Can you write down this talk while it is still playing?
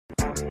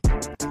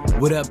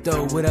What up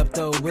though, what up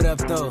though, what up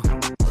though?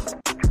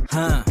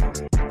 Huh?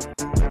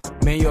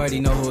 Man, you already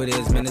know who it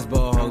is, man. It's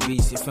Ball Hog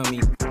Beats, you feel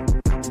me?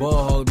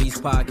 Ball Hog Beats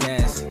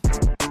Podcast.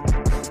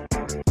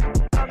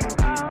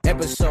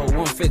 Episode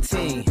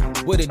 115.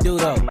 What it do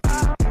though?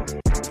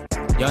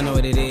 Y'all know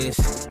what it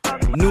is.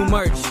 New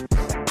merch.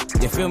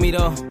 You feel me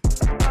though?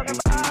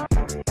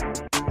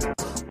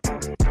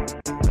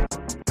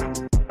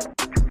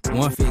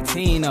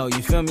 $115 though,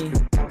 you feel me?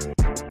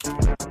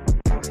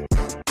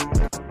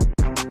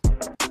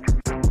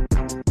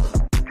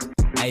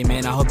 Hey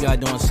man, I hope y'all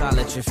doing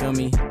solid, you feel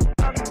me?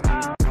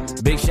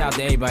 Big shout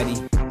to everybody.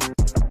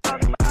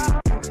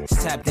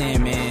 It's tapped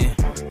in, man.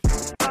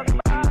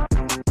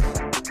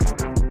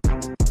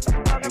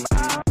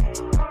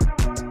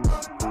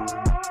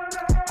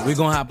 We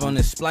gonna hop on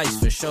this splice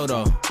for sure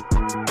though.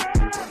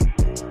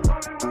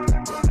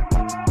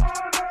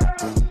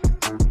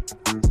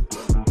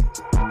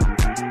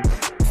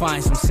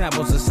 Find some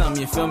samples or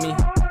something, you feel me?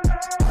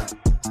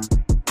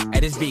 Hey,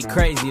 this beat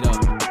crazy though.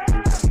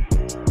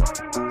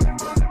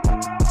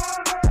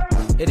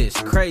 It is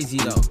crazy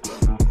though.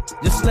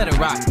 Just let it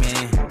rock,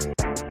 man.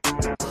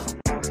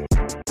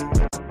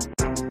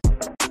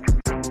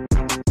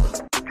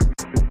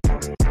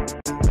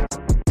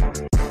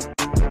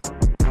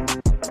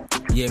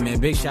 Yeah, man,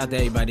 big shout to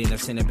everybody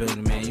that's in the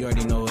building, man. You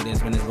already know who it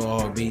is, man. It's Ball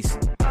Hog Beats.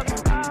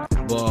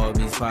 Ball Hog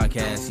Beats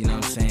Podcast, you know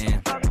what I'm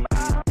saying?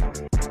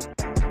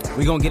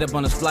 We gonna get up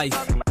on the splice,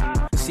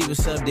 see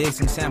what's up, dig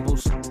some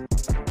samples.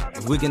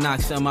 If we can knock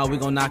something out, we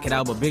gonna knock it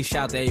out. But big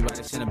shout to everybody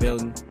that's in the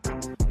building.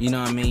 You know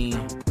what I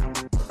mean?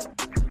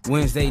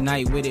 Wednesday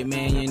night with it,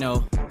 man, you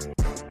know.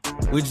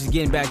 We're just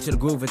getting back to the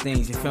groove of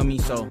things, you feel me?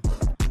 So,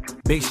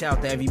 big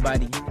shout to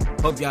everybody.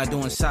 Hope y'all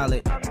doing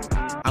solid.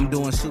 I'm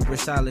doing super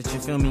solid, you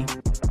feel me?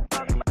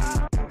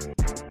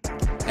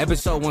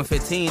 Episode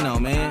 115 though,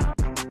 man.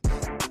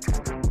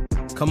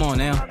 Come on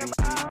now.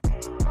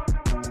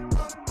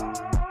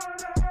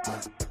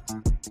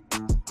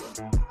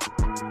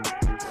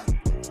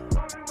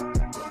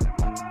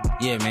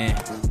 Yeah,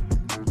 man.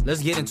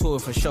 Let's get into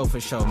it for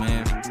sure,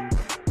 man.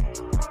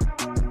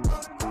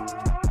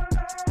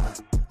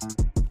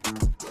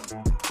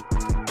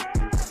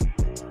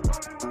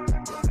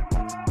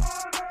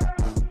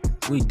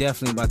 We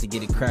definitely about to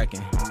get it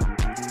cracking.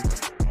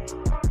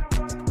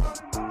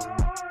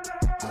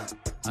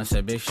 I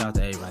said big shout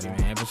to everybody,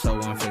 man.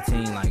 Episode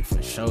 115, like,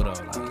 for sure, though.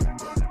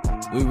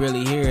 Like, we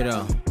really here,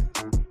 though.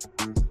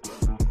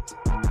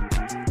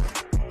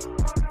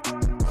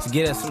 To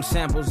get us some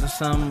samples or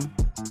something.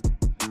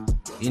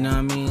 You know what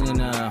I mean?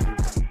 And,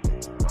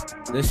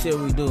 this shit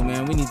we do,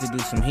 man. We need to do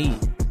some heat.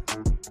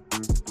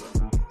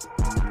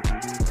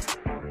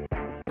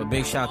 But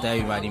big shout to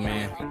everybody,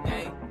 man.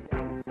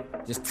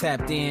 Just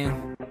tapped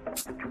in.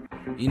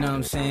 You know what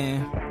I'm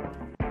saying?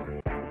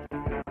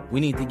 We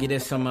need to get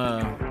us some,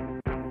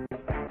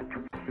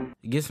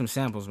 get some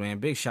samples, man.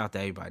 Big shout to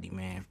everybody,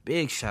 man.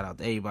 Big shout out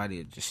to everybody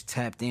that just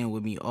tapped in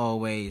with me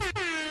always.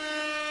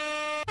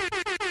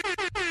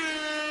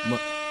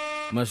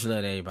 Much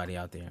love to everybody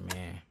out there,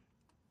 man.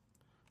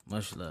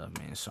 Much love,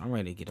 man. So I'm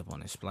ready to get up on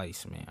this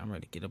splice, man. I'm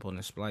ready to get up on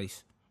this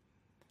splice.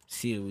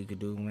 See what we could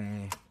do,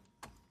 man.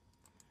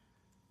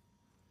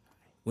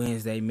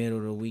 Wednesday, middle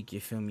of the week, you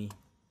feel me?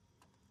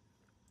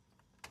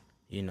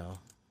 You know.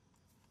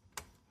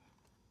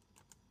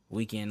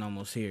 Weekend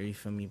almost here, you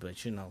feel me?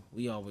 But, you know,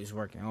 we always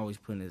working, always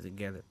putting it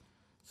together.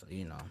 So,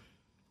 you know.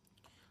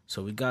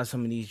 So, we got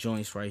some of these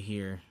joints right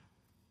here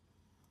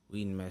we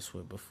didn't mess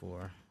with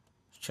before.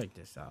 Let's check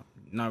this out.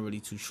 Not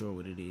really too sure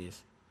what it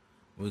is.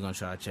 We're going to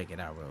try to check it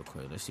out real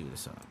quick. Let's see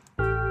what's up.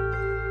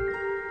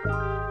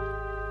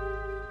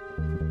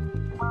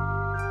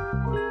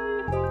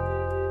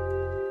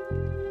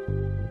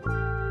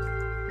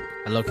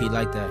 I low-key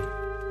like that.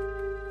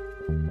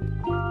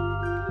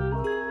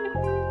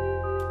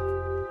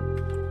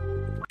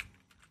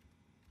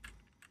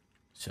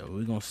 So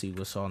we're going to see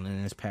what's all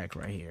in this pack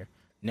right here.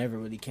 Never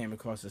really came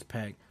across this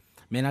pack.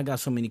 Man, I got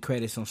so many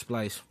credits on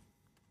Splice.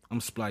 I'm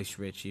Splice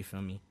rich, you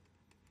feel me?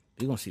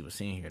 We're going to see what's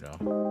in here, though.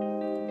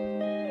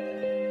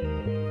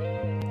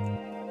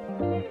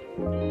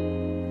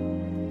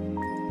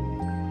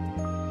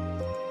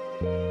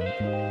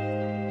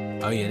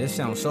 Oh, yeah, this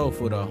sounds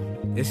soulful, though.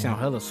 This sound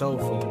hella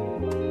soulful.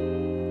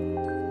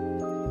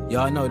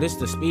 Y'all know this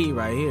the speed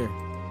right here.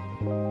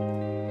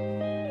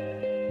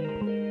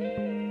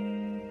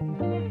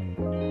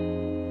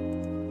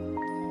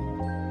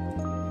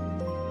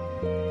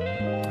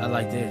 I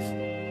like this.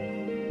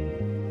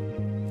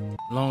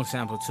 Long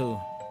sample too.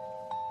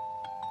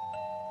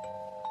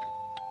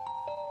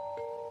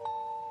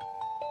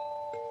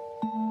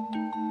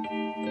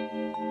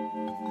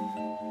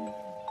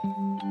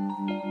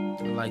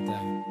 I like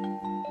that.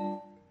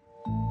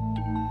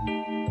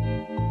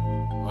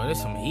 Oh, there's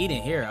some heat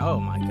in here. Oh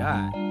my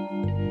God.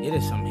 It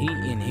is some heat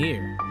in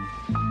here.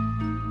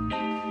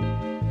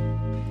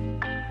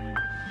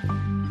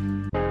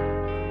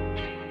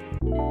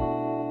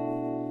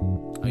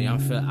 Oh yeah,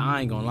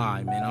 I ain't gonna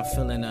lie, man. I'm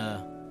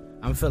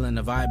feeling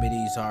the vibe of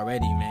these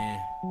already, man.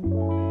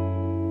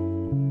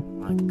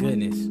 my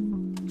goodness.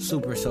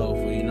 Super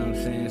soulful, you know what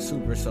I'm saying?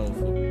 Super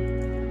soulful.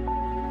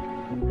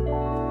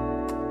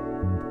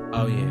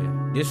 Oh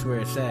yeah, this where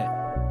it's at.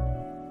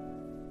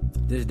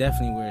 This is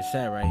definitely where it's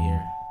at right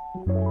here.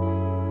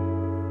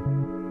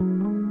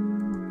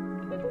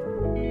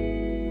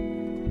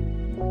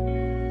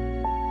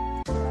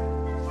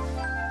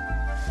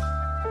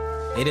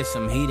 It is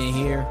some heat in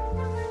here.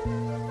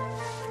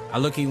 I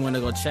look even want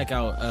to go check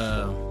out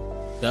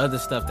the other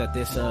stuff that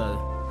this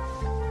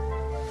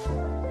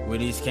where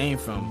these came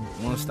from.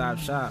 One Stop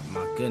Shop.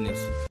 My goodness,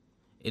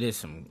 it's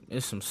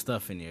some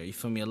stuff in there. You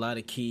feel me? A lot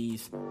of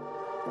keys.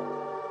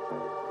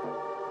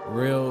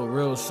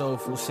 Real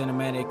soulful,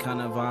 cinematic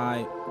kind of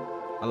vibe.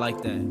 I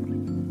like that.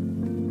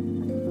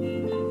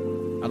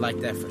 I like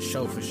that for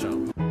sure.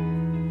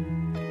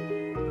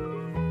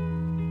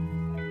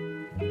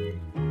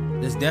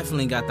 This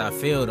definitely got that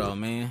feel though,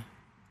 man.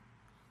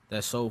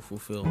 That soulful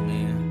feel,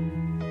 man.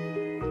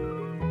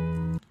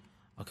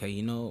 Okay,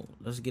 you know,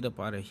 let's get up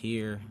out of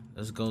here.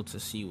 Let's go to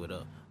see what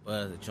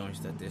other joints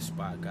that this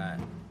spot got.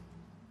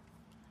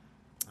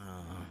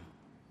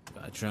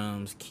 Got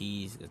drums,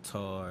 keys,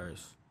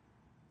 guitars.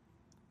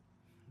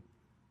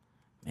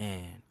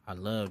 Man, I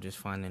love just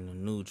finding the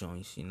new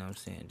joints, you know what I'm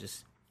saying?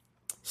 Just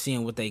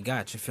seeing what they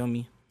got, you feel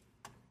me?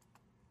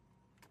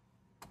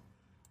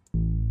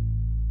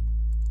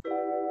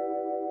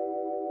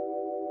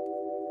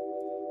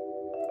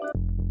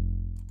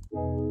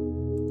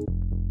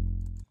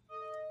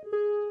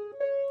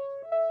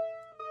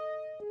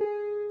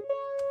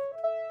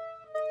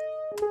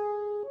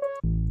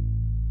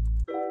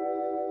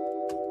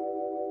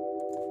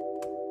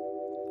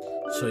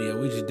 So yeah,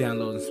 we just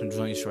downloading some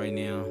joints right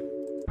now.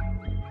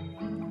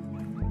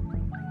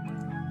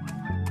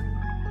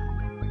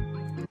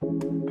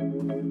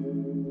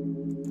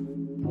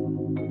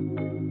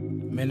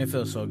 Man, it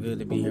feels so good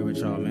to be here with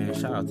y'all, man.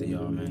 Shout out to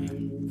y'all,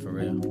 man. For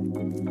real.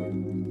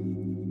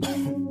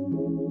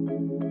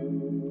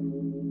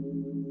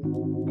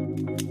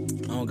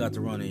 I don't got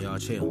to run it, y'all.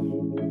 Chill.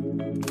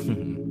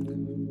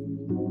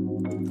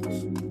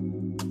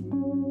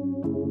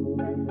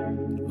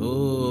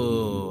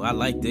 Ooh, I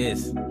like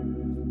this.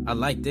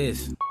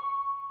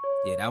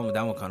 Yeah, that one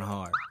kind of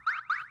hard.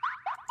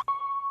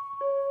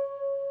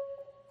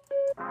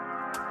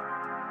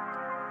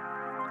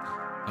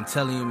 I'm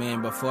telling you,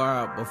 man, before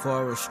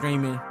I was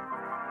streaming,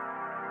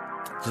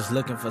 just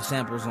looking for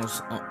samples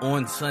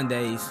on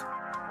Sundays.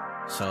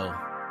 So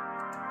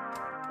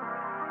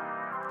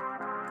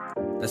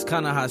that's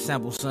kind of how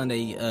Sample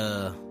Sunday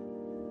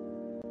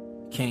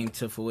came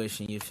to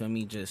fruition. You feel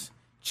me? Just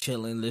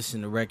chilling,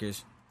 listening to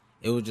records.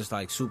 It was just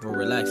like super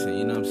relaxing.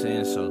 You know what I'm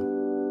saying? So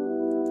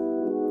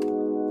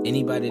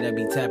anybody that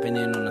be tapping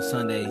in on the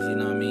Sundays, you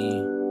know what I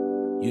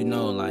mean? You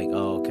know, like,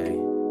 oh, okay.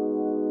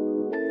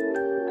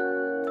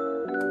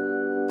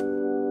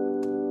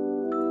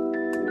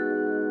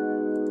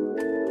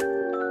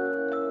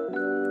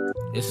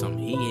 There's some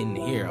heat in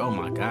here. Oh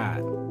my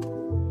God.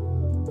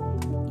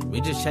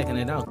 We just checking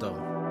it out though.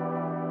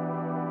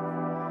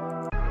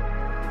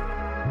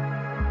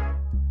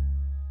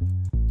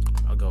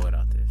 I'll go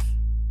without this.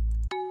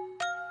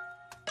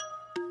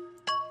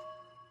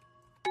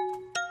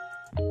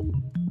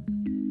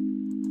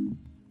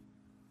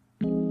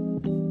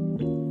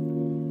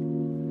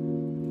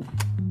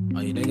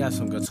 Oh yeah, they got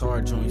some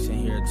guitar joints in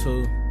here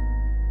too.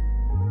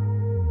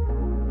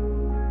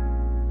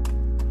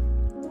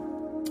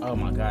 Oh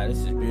my God, this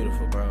is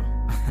beautiful, bro.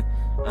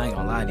 I ain't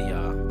gonna lie to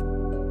y'all.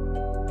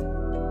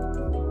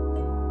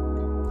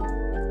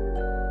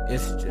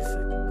 It's just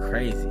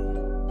crazy.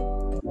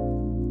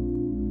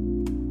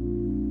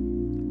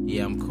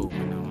 Yeah, I'm cool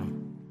with that one.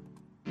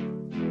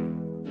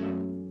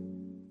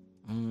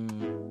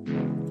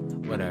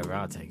 Whatever,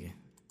 I'll take it.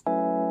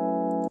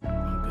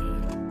 I'm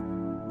good.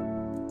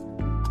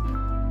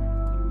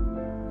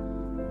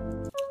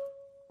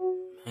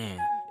 Man,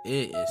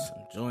 it is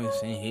some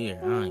joints in here.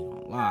 I ain't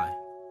gonna lie.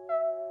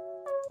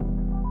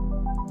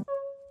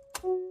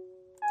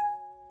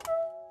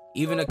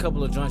 Even a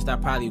couple of joints that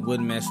I probably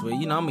wouldn't mess with.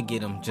 You know, I'm gonna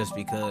get them just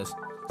because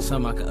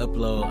some I can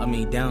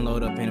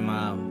download up in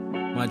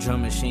my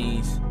drum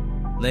machines.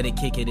 Let it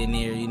kick it in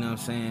there, you know what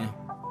I'm saying?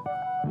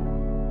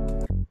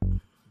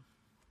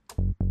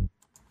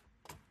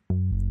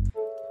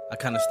 I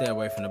kind of stay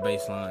away from the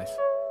bass lines.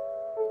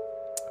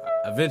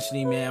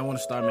 Eventually, man, I want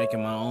to start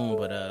making my own,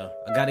 but I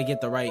gotta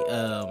get the right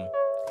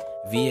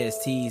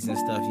VSTs and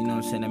stuff, you know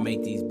what I'm saying, to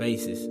make these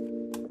basses.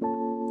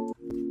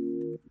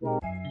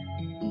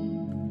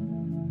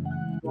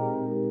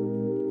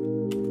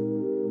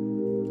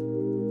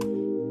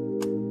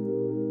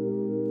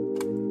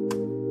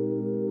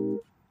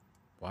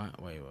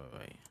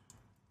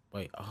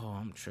 Wait, oh,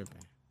 I'm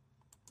tripping.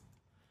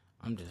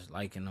 I'm just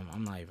liking them.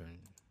 I'm not even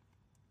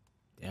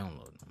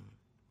downloading them.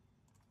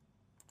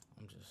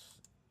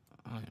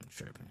 I am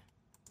tripping.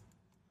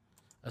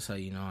 That's how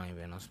you know I ain't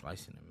been on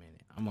Splice in a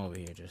minute. I'm over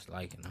here just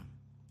liking them.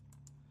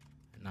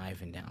 And not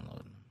even downloading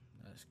them.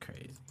 That's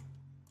crazy.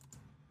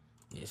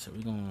 Yeah, so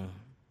we're gonna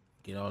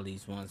get all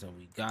these ones that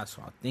we got.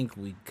 So I think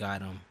we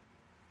got them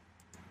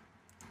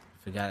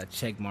If we got a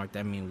check mark,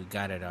 that means we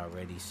got it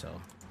already. So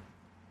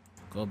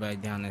go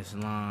back down this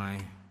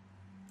line.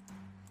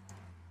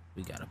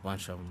 We got a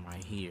bunch of them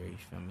right here. You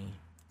feel me?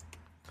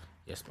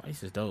 Yeah,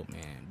 Splice is dope,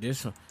 man.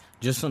 Just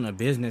on the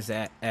business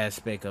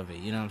aspect of it,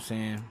 you know what I'm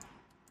saying?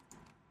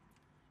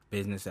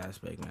 Business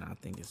aspect, man. I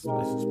think this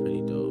is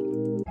pretty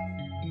dope.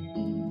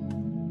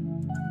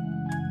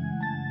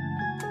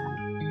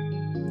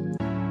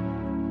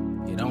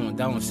 Yeah,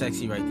 that one's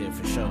sexy right there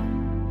for sure.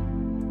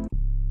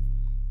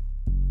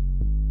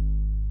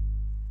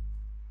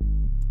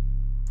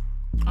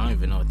 I don't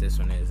even know what this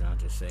one is. I'll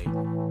just say, yeah,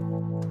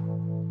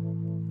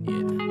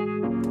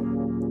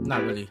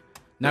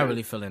 not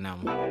really feeling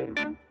that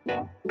one.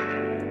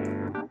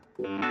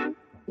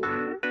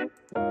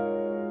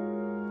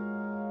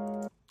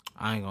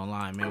 I ain't gonna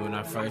lie, man. When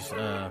I first,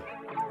 I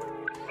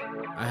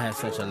had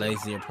such a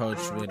lazy approach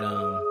with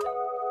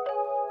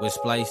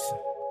Splice,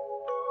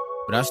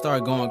 but I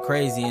started going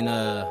crazy and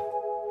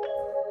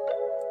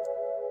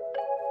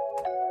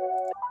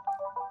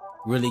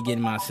really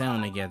getting my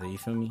sound together. You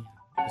feel me?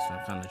 This one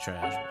kind of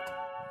trash.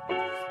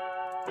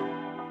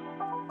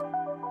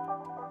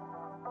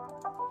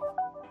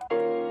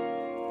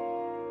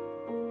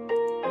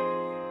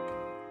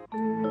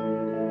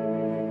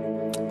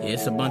 Yeah,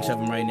 it's a bunch of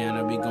them right now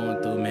that we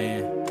going through,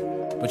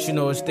 man. But you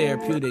know, it's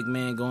therapeutic,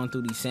 man, going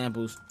through these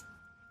samples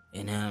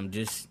and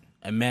just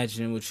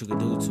imagining what you could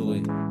do to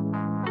it.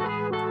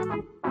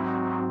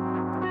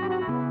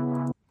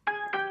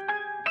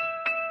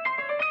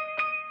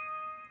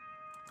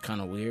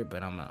 Kind of weird,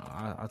 but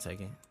I'll take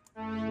it.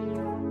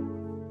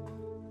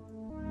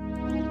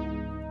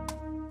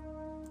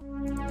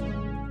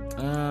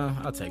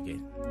 I'll take it.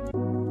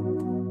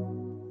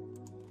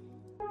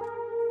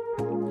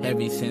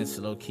 Heavy sense,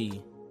 low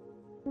key.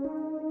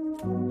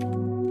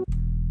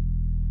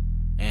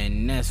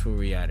 And that's where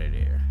we out of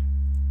there.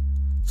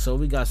 So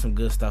we got some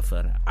good stuff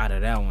out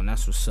of that one.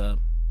 That's what's up.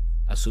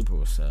 That's super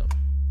what's up.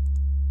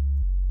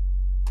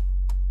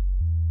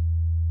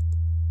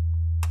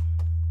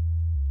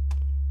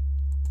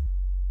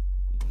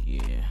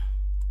 Yeah.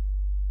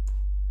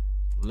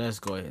 Let's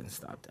go ahead and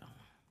stop that one.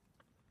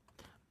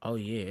 Oh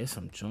yeah, there's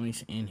some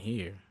joints in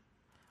here.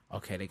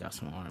 Okay, they got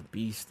some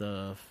R&B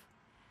stuff.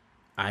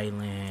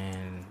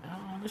 Island.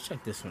 Oh, let's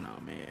check this one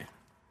out, man.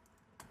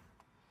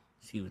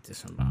 See what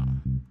this one about.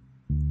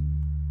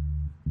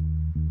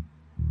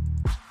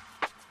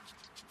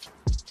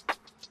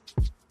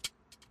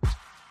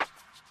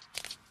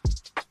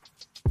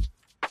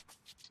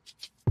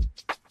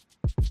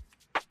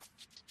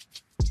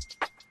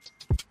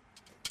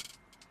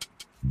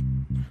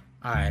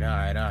 All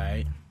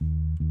right.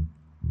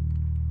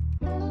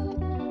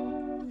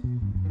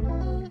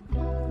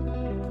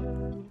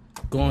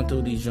 Going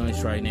through these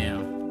joints right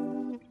now.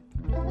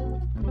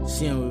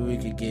 Seeing what we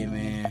could get,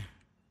 man.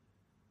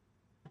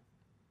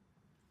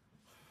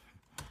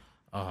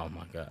 Oh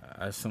my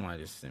God.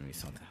 Somebody just sent me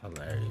something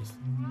hilarious.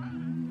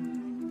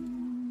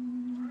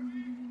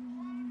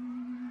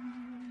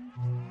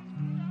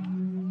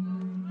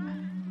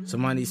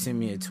 Somebody sent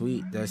me a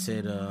tweet that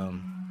said,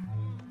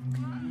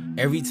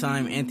 every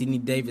time Anthony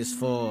Davis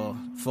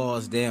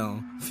falls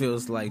down,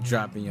 feels like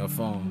dropping your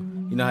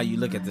phone. You know how you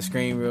look at the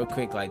screen real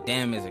quick, like,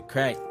 damn, is it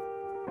cracked?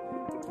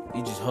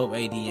 You just hope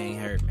AD ain't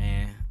hurt,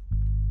 man.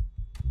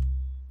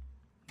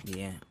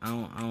 Yeah, I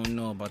don't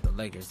know about the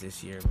Lakers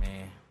this year,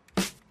 man.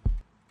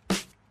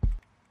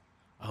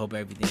 I hope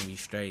everything be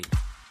straight.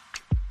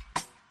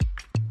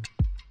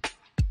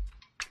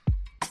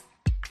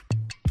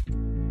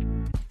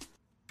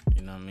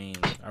 You know what I mean?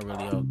 I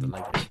really hope the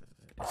Lakers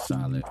is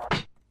solid.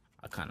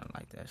 I kind of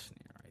like that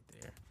snare right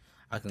there.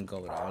 I can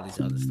go with all these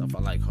other stuff. I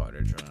like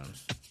harder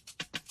drums.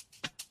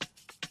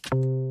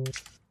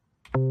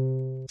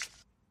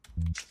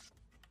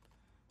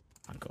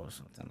 I go with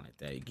something like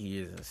that. You can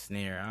use a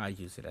snare. I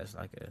use it as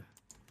like a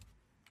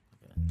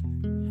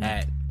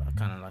hat. I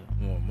kind of like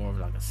more of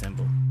like a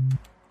cymbal.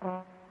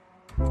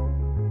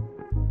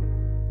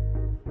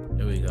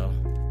 There we go.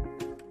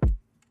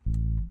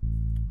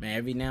 Man,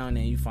 every now and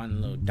then you find a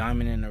little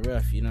diamond in the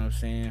rough. You know what I'm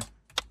saying?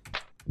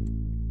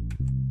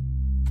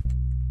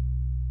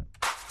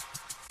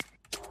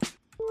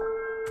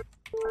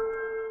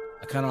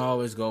 I kind of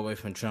always go away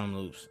from drum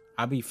loops.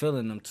 I be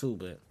feeling them too,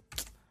 but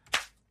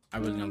I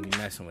really don't be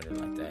messing with it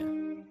like that.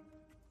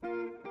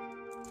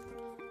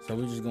 So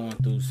we're just going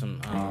through some,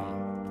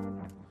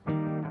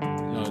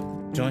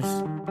 joints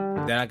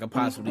that I could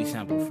possibly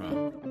sample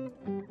from.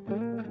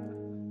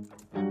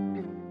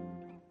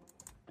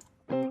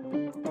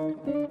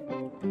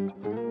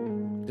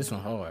 This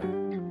one hard.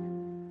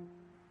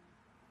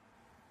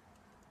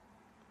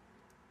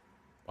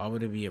 Why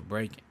would it be a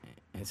break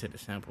into the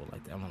sample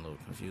like that? I'm a little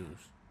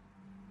confused.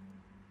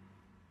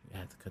 You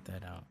have to cut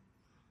that out.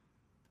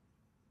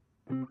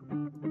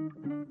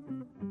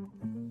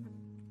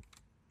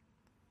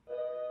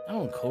 That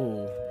one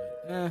cool,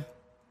 but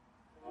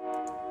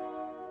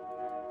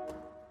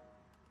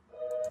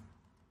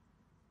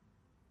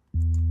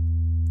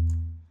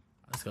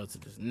Let's go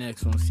to this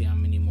next one, see how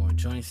many more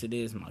joints it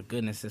is. My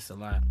goodness, it's a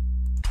lot.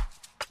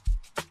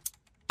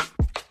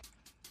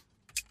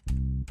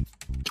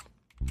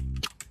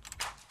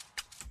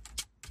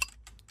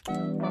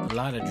 a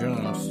lot of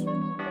drums.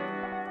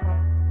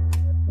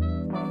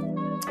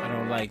 I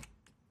don't like.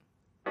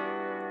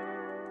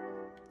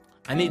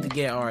 I need to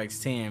get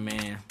RX-10,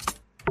 man.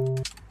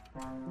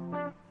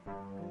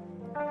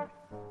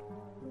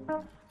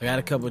 I got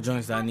a couple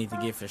joints that I need to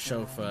get for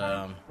sure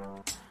for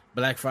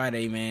Black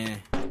Friday,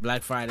 man.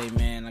 Black Friday,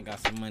 man. I got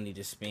some money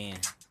to spend.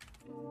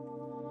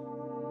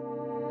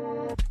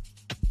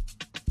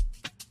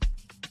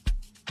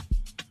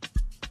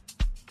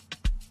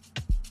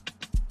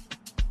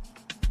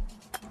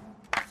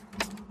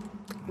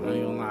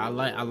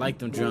 I like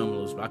them drum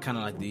loops, but I kind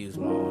of like to use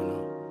my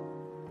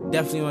own.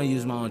 Definitely want to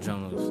use my own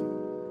drum loops.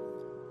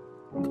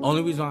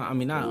 Only reason why,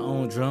 not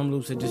own drum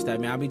loops, it's just that,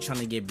 man, I be trying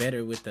to get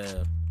better with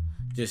the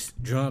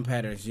just drum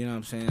patterns, you know what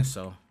I'm saying?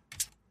 So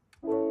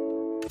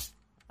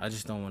I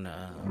just don't want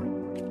to,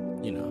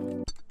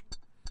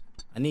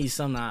 I need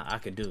something I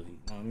could do, you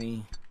know what I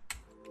mean?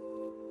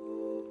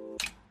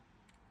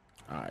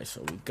 All right,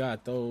 so we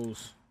got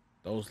those.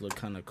 Those look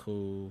kind of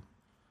cool.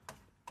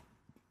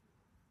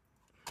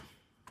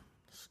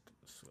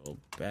 Let's go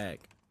back.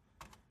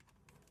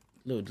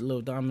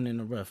 Little Diamond in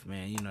the Rough,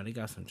 man. They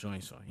got some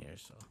joints on here.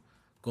 So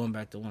going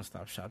back to One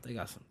Stop Shop, they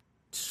got some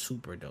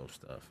super dope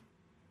stuff.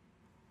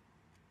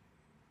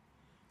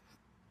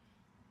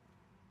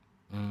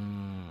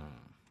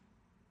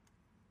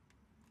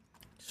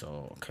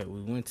 So, okay,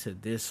 we went to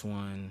this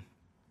one.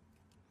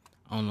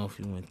 I don't know if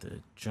we went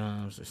to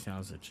drums or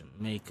sounds of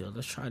Jamaica.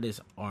 Let's try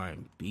this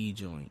R&B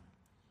joint.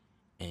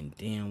 And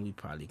then we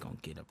probably gonna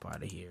get up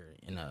out of here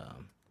and,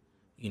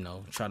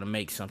 try to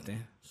make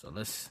something. So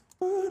let's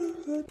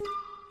get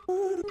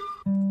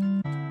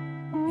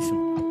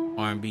some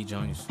R&B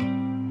joints.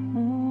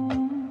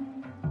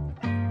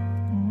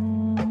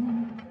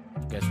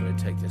 Guess we'll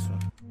take this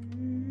one.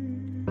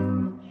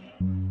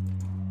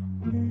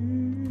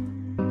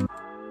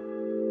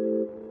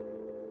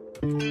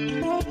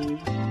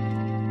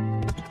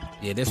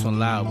 Yeah, this one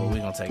loud, but we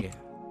gonna take it.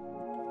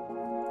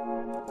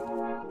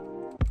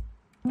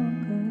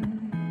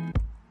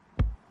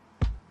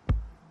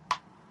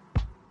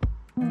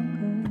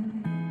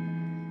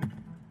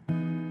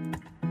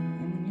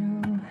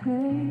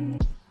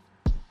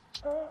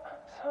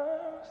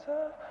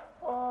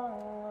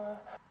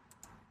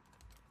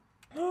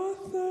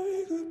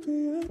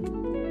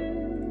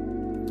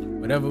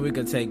 Whatever we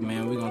could take,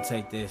 man, we gonna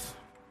take this.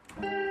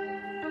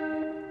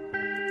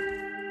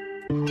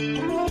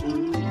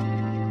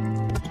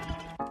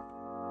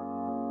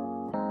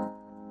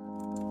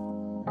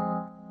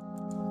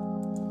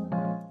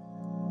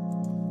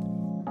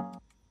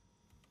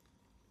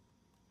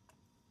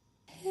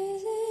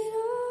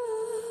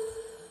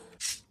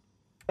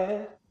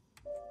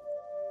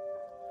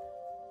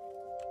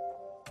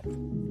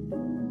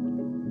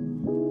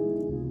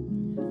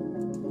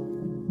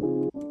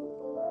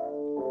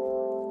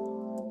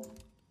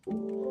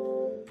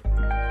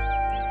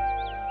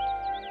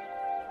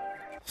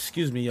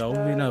 Excuse me, y'all.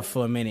 We've been up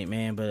for a minute,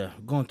 man,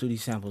 but going through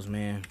these samples,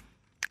 man.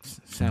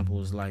 Sample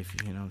is life,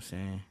 you know what I'm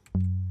saying?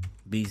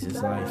 Beats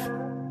is life. It's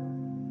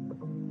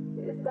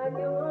like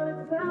you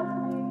wanna tell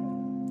me.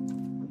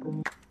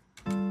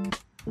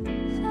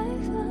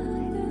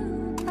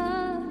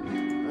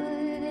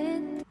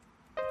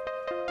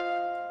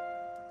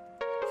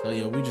 So,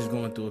 yo, we just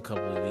going through a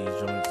couple of these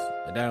joints.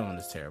 But that one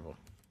is terrible.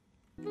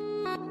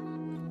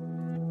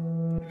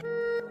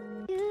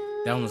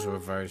 That one's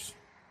reverse.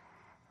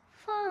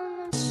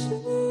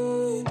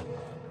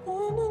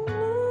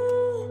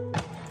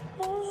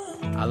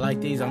 I like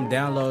these. I'm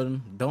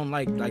downloading. Don't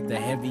like the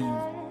heavy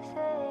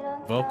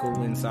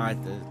vocal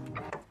inside the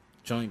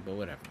joint, but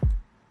whatever.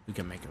 We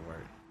can make it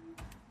work.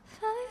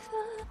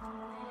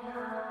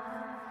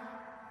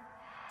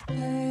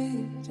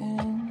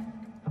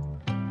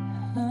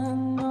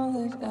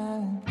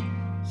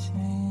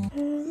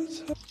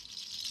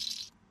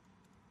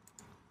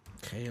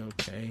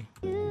 Okay.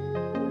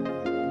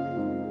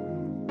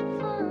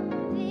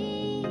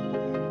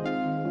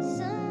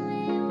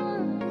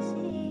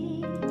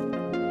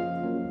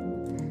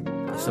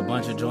 It's a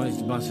bunch of joints.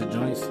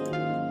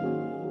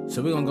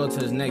 So we're gonna go to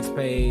this next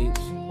page.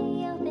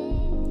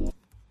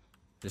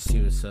 Let's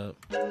see what's up.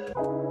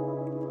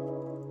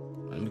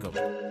 Let me go.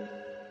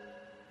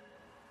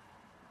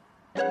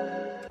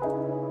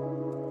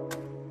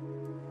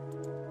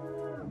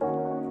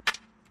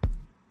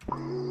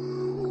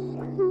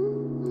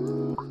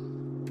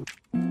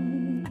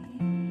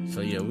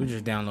 So yeah, we're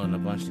just downloading a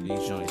bunch of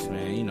these joints,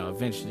 man.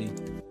 Eventually,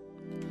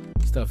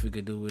 stuff we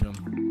could do with them.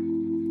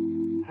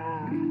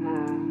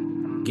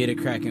 Get it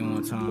cracking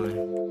one time.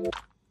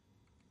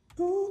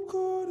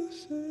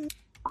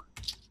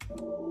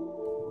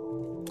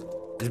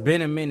 It's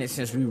been a minute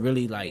since we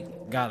really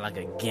got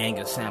a gang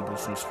of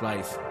samples from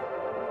Splice. You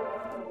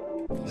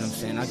know what I'm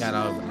saying? I got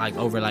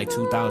over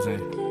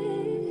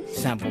 2,000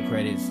 sample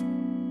credits. You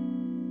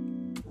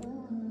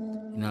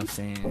know what I'm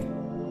saying?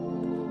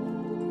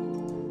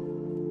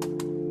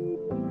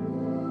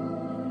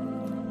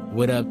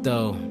 What up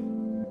though?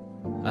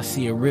 I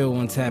see a real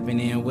one tapping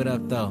in. What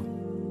up though?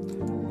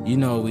 You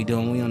know what we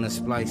doing. We on the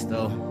Splice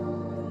though.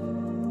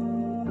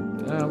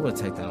 We'll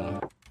take that one.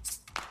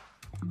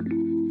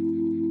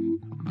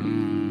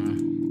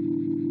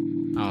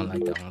 I don't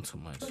like that one too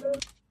much.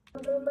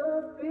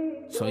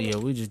 So yeah,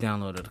 we just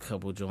downloaded a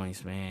couple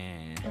joints,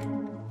 man.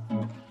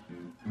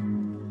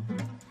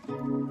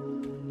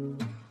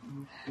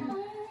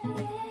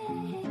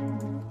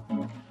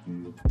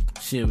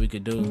 Shit we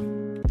could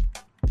do.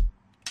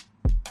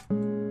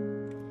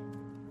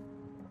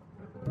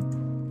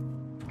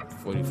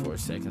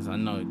 $44. I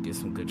know it gets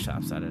some good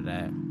chops out of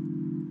that.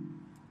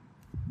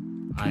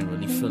 I ain't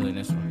really feeling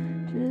this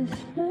one.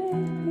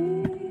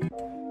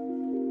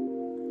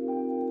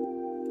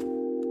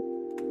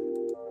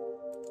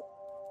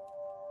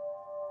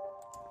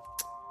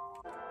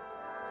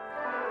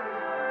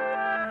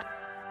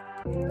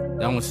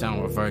 That one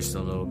sound reversed a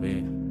little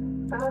bit.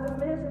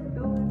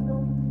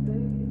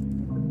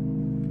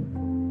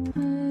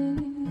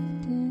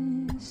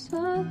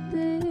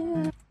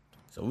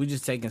 So we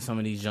just taking some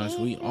of these joints.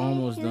 We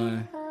almost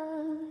done.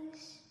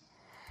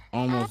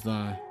 Almost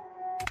done.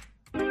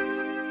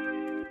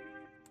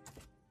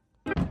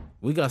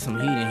 We got some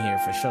heat in here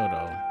for sure,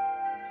 though.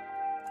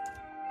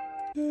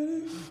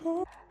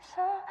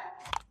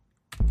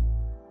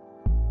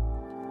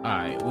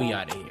 Alright, we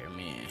out of here,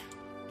 man.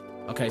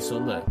 Okay, so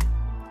look.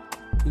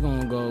 We're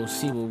gonna go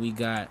see what we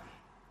got.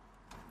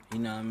 You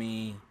know what I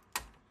mean?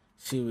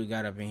 See what we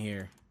got up in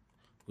here.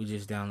 We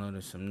just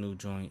downloaded some new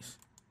joints.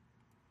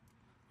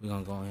 We're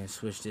gonna go ahead and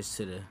switch this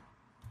to the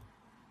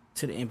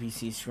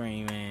MPC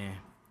screen, man.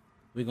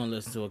 We're gonna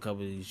listen to a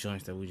couple of these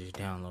joints that we just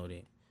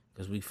downloaded.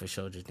 Because we for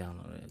sure just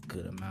downloaded a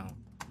good amount.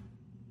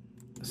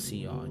 Let's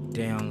see our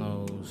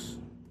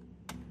downloads.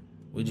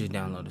 We just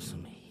downloaded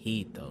some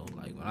heat, though.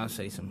 Like, when I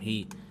say some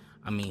heat,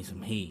 I mean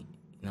some heat.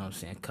 You know what I'm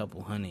saying? A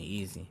couple hundred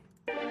easy.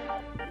 You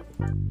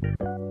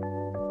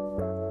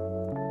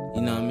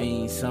know what I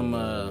mean?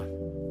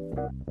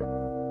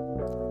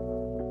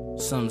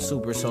 Some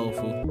super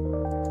soulful.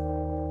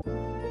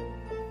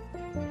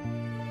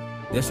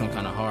 This one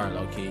kind of hard,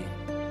 low-key.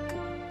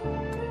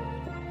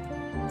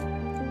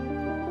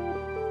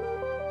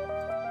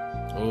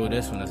 Oh,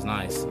 this one is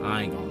nice.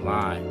 I ain't gonna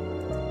lie.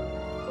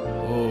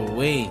 Oh,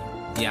 wait.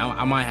 Yeah,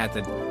 I might have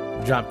to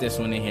drop this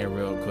one in here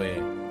real quick.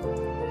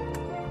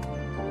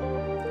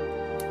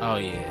 Oh,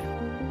 yeah.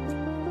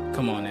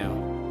 Come on now.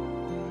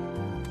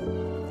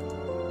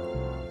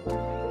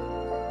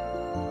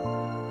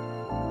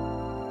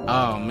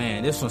 Oh,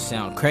 man. This one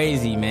sound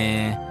crazy,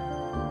 man.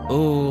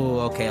 Ooh,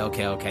 okay.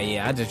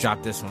 Yeah, I just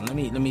dropped this one. Let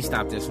me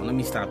stop this one. Let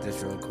me stop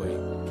this real quick.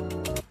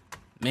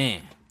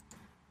 Man.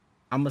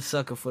 I'm a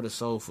sucker for the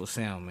soulful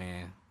sound,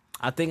 man.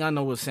 I think I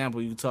know what sample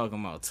you talking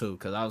about, too,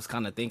 because I was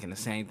kind of thinking the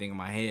same thing in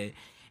my head,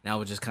 and I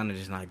was just kind of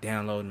just, like,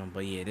 downloading them.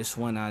 But, yeah, this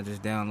one I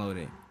just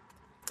downloaded.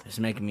 It's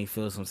making me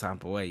feel some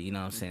type of way, you know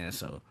what I'm saying?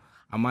 So,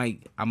 I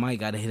might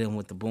got to hit him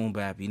with the boom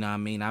bap, you know what I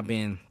mean? I've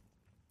been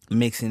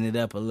mixing it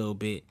up a little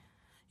bit,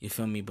 you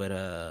feel me? But,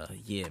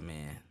 yeah,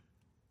 man.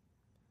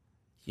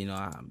 You know,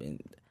 I've been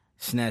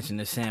snatching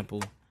the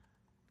sample,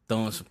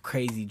 throwing some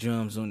crazy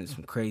drums on it,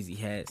 some crazy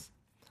hats.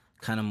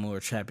 Kind of more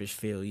trappish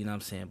feel, you know what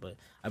I'm saying? But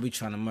I be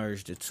trying to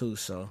merge the two,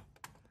 so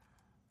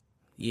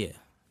yeah.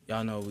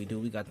 Y'all know what we do.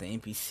 We got the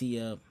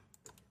MPC up.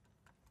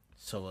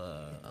 So,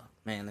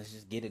 man, let's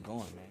just get it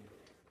going, man.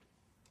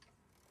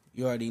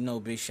 You already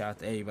know, big shout out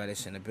to everybody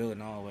that's in the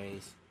building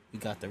always. We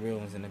got the real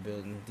ones in the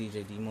building,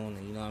 DJ D Moon,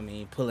 you know what I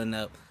mean? Pull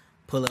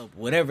up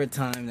whatever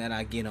time that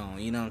I get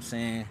on, you know what I'm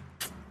saying?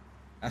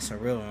 That's a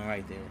real one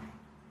right there.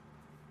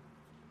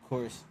 Of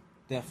course,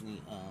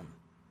 definitely,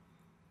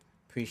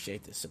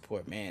 appreciate the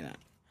support, man.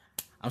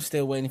 I'm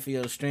still waiting for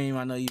your stream.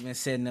 I know you've been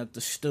setting up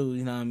the stew,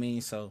 you know what I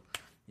mean? So,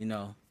 you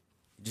know,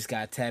 you just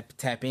gotta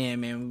tap in,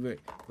 man. We're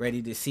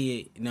ready to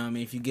see it. You know what I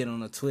mean? If you get on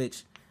the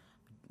Twitch,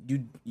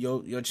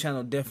 your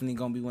channel definitely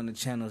gonna be one of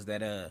the channels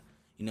that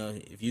you know,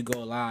 if you go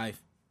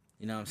live,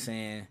 you know what I'm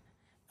saying,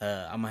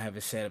 I'm gonna have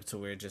it set up to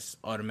where it just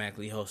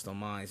automatically hosts on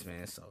mine,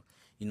 man. So,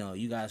 you know,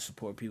 you gotta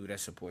support people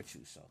that support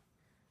you. So,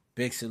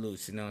 big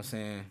salutes, you know what I'm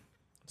saying?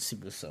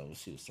 Super soul.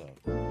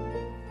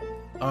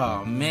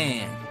 Oh,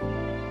 man.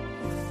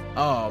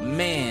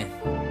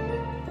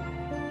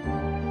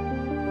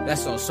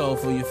 That's so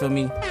soulful, you feel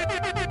me?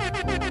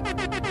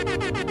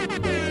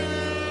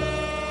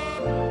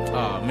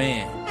 Oh,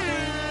 man.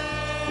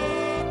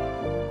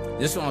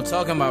 This is what I'm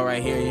talking about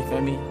right here, you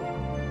feel me?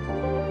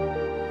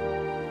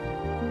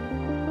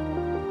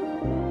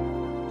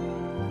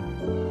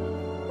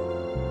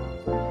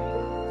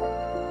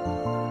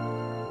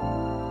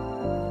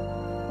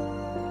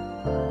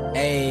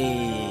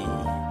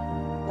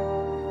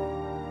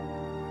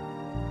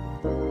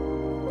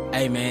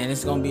 Hey, man,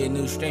 it's gonna be a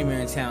new streamer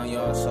in town,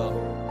 y'all, so.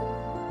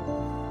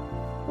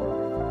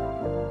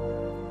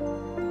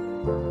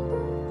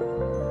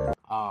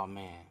 Oh,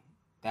 man.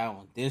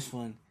 This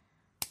one.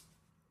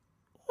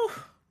 Whew,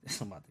 this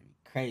one about to be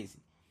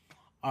crazy.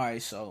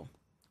 Alright, so.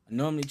 I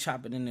normally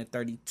chop it in the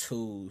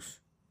 32s.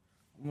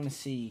 I wanna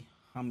see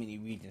how many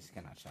regions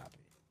can I chop it.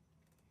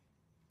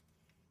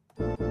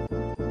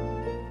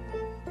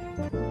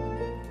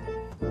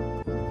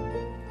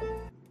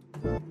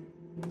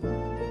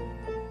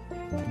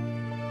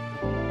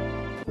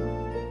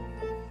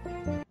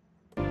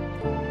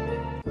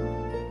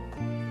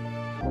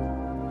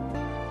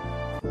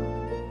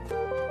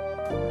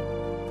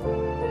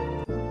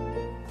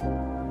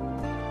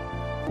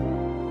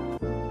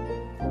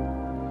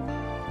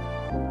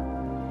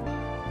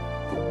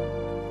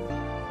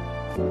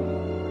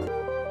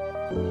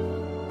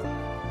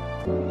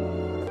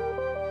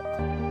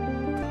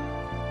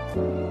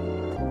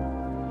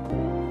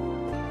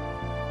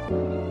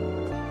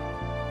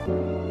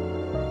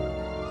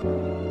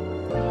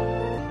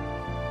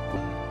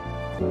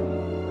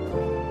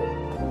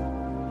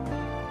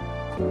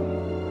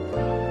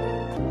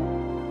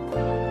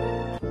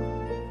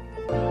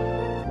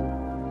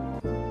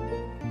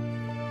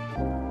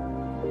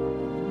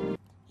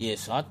 Yeah,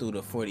 so I threw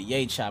the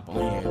 48 chop on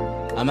here.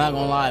 I'm not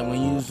gonna lie,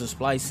 when you use the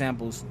splice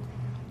samples,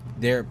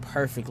 they're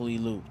perfectly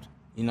looped.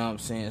 You know what I'm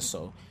saying?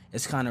 So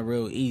it's kind of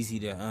real easy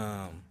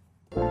to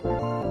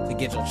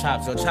get your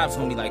chops. Your chops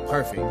gonna be like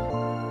perfect.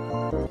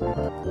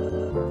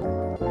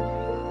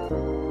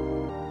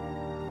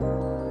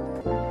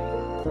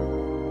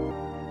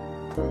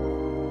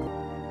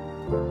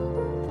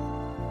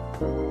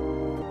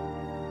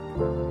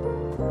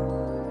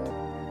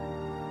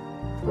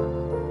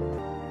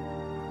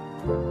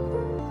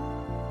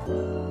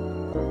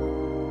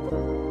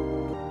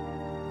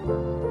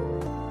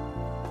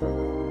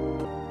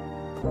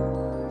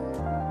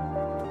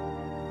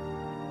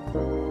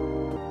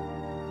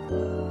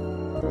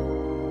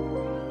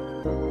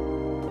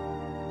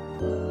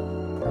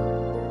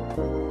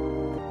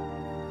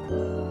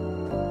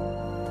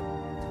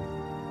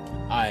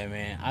 Alright,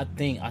 man. I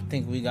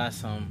think we got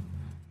some.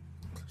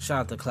 Shout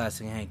out to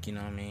Classic Hank, you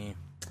know what I mean?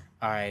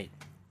 Alright.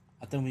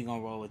 I think we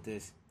gonna roll with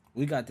this.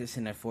 We got this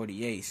in at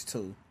 48s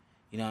too.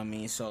 You know what I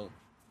mean? So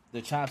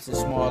the chops is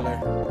smaller.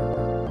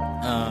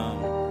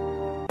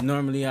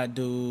 Normally I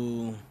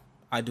do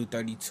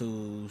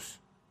 32s.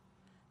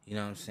 You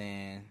know what I'm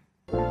saying?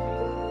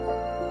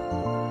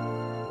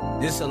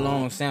 This is a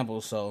long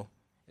sample, so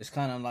it's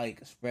kind of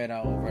like spread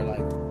out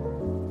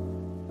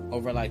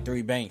over like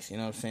 3 banks. You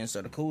know what I'm saying?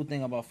 So the cool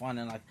thing about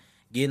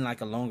getting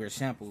like a longer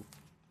sample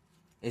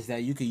is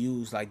that you could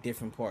use like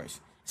different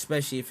parts,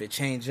 especially if it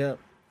change up.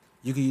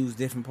 You can use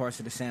different parts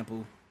of the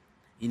sample.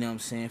 You know what I'm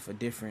saying, for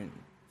different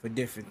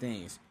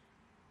things.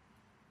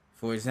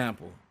 For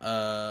example,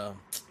 I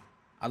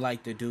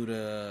like to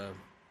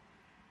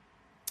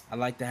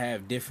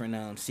have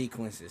different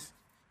sequences.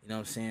 You know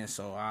what I'm saying?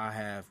 So I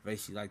have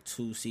basically like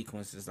 2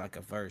 sequences, like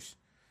a verse.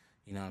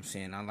 You know what I'm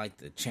saying? I like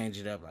to change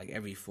it up like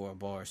every 4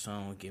 bars so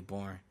I don't get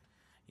boring.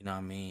 You know what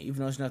I mean? Even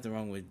though there's nothing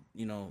wrong with,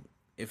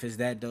 if it's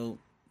that dope,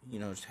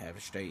 just have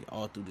it straight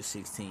all through the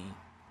 16. You know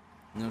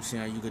what I'm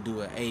saying? Or you could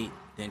do an 8,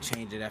 then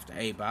change it after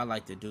 8. But I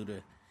like to do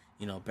the,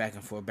 back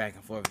and forth,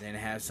 then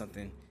have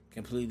something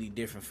completely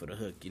different for the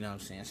hook. You know what I'm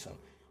saying? So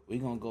we're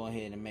going to go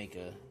ahead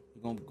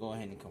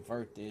and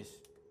convert this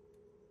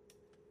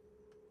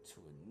to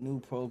a new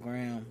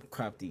program,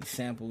 crop these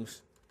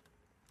samples.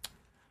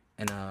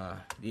 And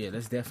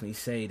let's definitely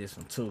say this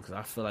one too, because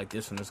I feel like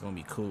this one is going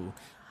to be cool.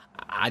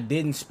 I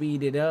didn't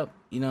speed it up,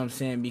 you know what I'm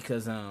saying,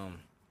 because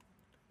I'm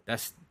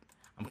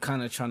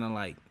kind of trying to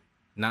like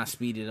not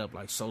speed it up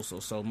like so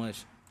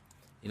much.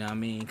 You know what I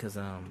mean? Because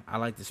I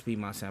like to speed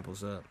my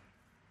samples up.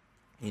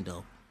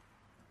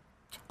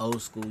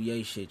 Old school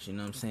yay shit, you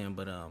know what I'm saying?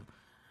 But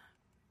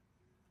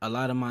a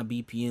lot of my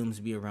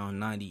BPMs be around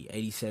 90,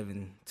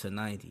 87 to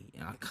 90.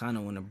 And I kind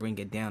of want to bring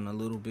it down a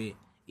little bit,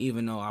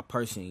 even though I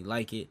personally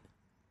like it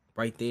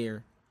right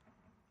there.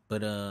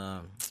 But,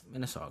 man,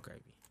 that's all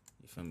gravy.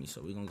 You feel me?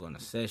 So we're going to go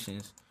into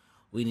sessions.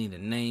 We need a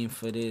name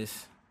for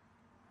this.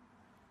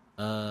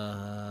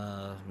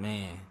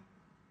 Man.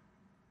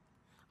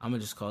 I'm going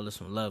to just call this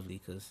one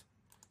Lovely, because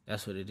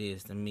that's what it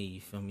is to me.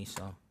 You feel me?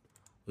 So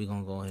we're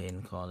going to go ahead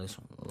and call this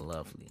one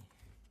Lovely.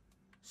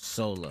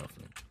 So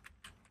lovely.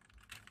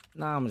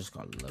 Nah, I'm just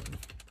call it Lovely.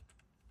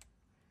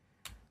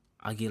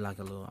 I'm getting like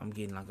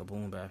a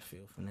boom bap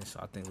feel from this, so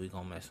I think we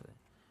gonna mess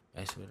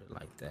with it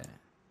like that.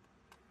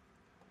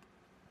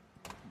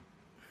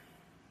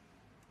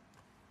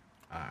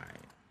 Alright.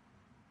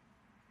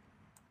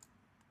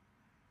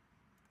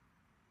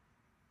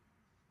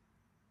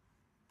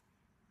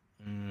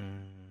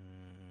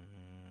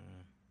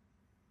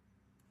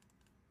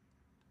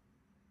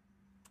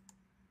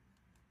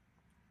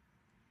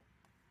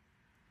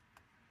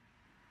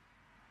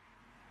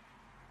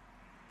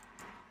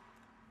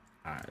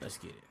 Alright, let's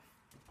get it.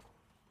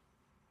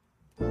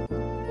 Oops.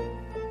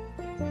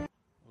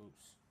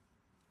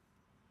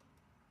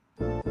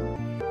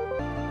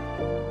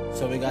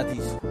 So we got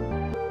these.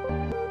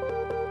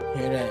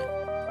 Hear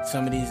that?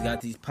 Some of these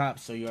got these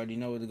pops, so you already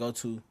know where to go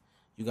to.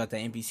 You got the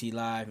MPC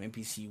Live,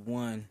 MPC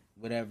One,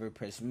 whatever.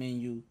 Press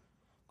menu,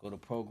 go to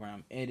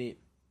Program Edit.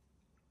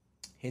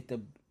 Hit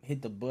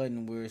the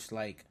button where it's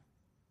like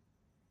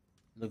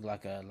look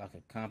like a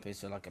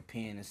compass or like a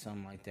pen or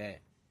something like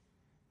that.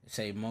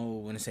 Say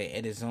mode. When it say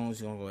edit zones,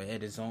 you're gonna go to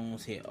edit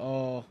zones, hit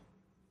all.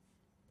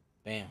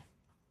 Bam.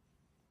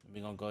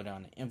 We're gonna go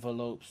down to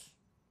envelopes.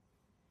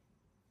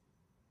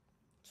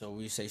 So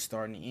we say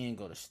start and end,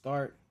 go to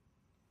start.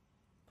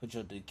 Put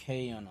your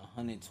decay on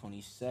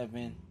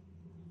 127.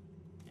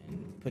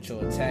 And put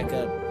your attack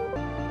up.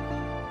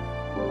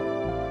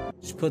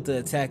 Just put the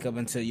attack up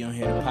until you don't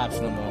hear the pops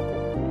no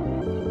more.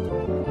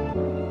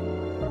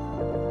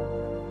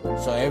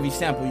 So every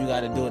sample you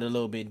gotta do it a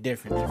little bit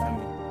different, you feel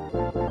me?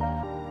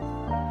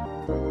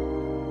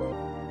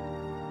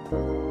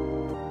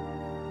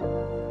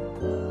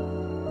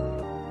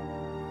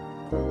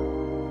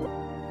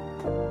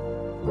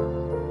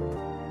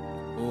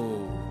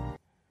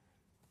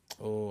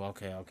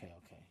 Okay.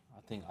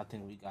 I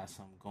think we got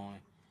something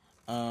going.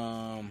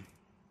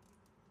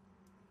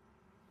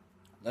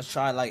 Let's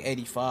try like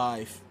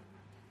 85.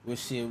 We'll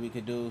see what we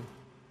could do.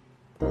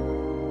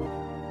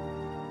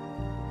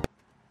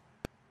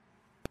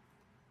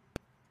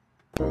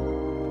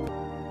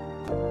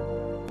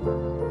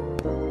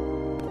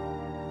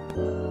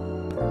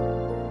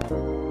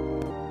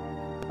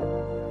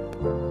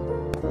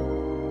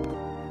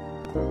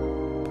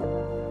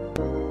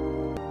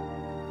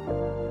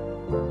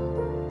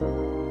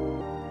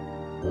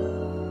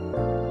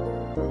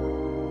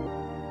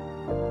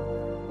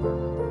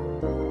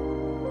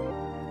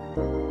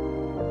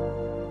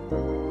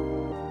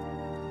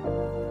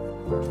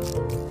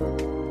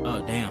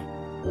 Oh, damn.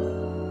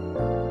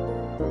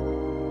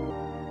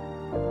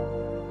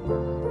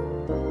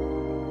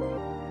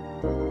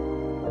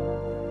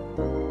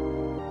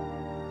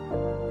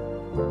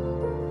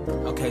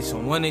 Okay, so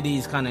one of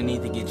these kind of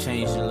need to get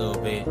changed a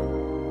little bit.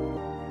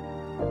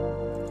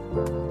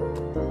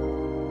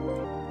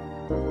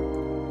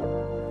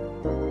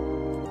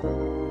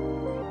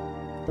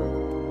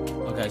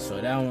 Okay,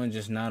 so that one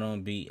just not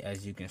on beat,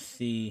 as you can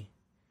see.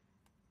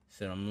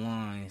 So the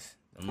lines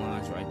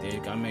right there. You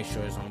gotta make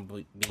sure it's on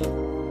beat.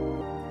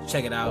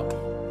 Check it out.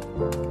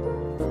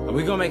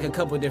 We're gonna make a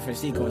couple different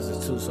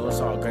sequences too, so it's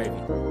all gravy.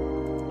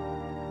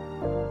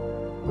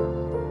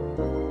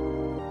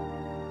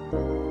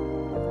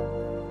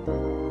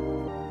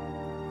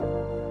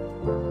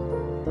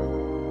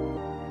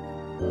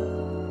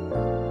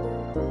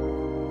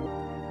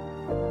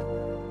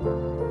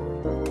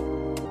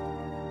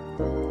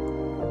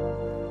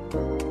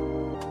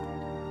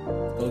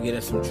 Go get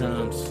us some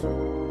drums.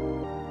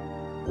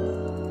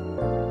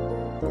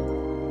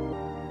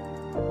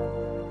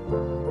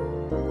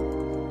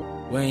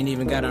 We ain't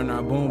even got on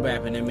our boom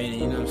bap in a minute,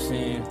 you know what I'm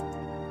saying?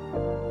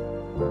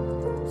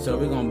 So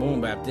we're gonna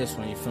boom bap this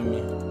one, you feel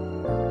me?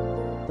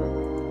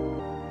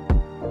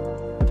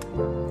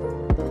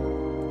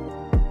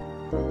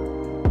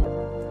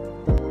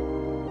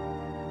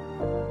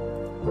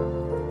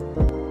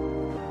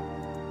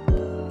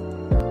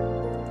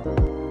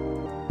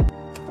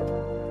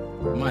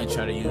 Might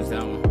try to use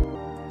that one.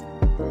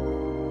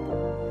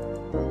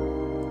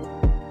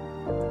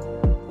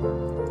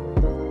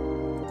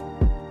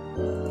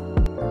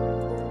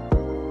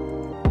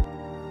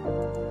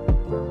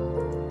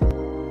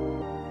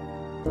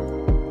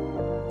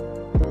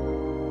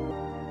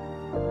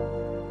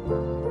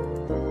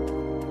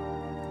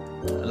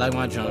 I like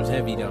my drums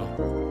heavy though.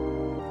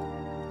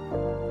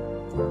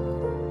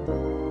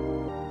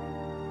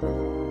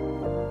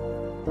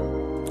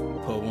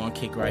 Put one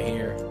kick right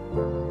here.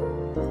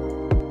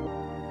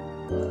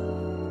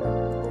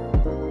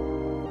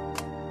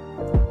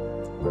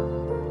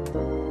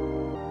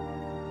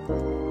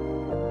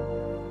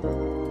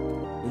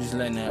 We're just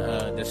letting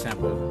the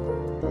sample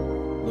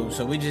loop.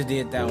 So we just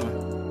did that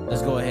one.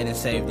 Let's go ahead and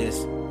save this.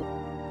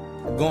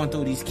 We're going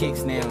through these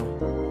kicks now.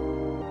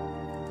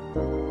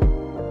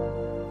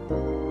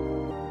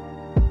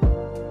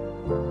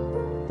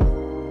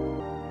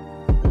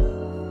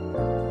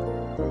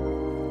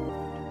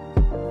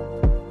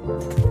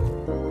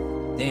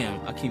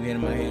 Damn, I keep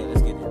hitting my head.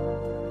 Let's get it.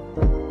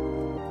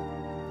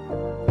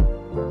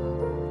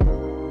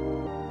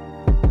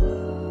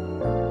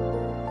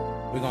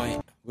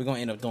 We're gonna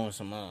end up throwing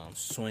some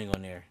swing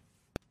on there.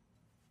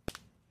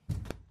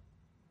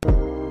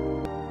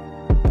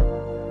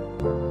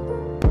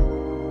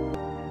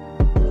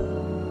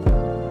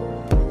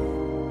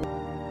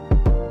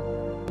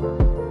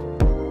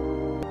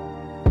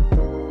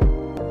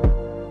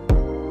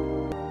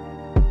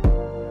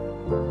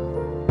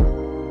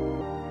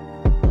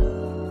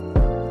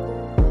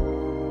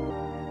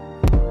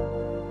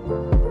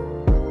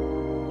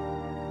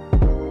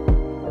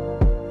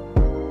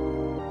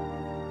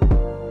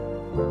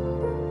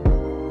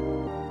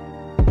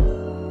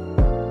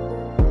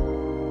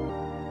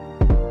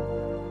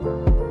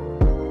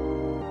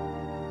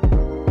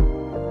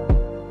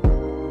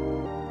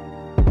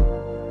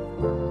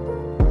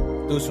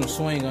 Do some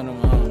swing on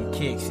them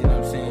kicks, you know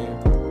what I'm saying?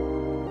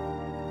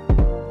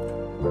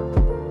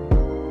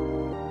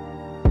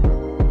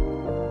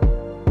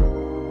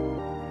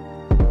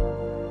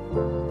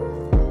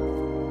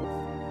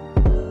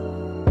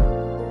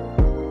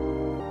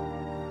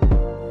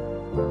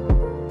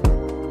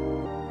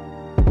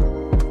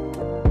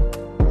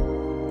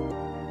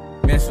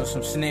 Mess with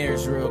some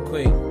snares real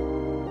quick.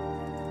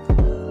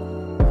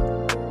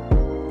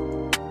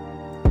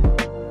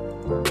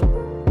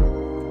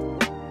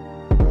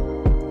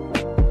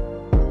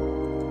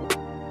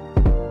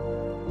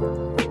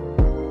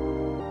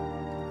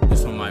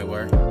 This one might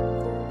work.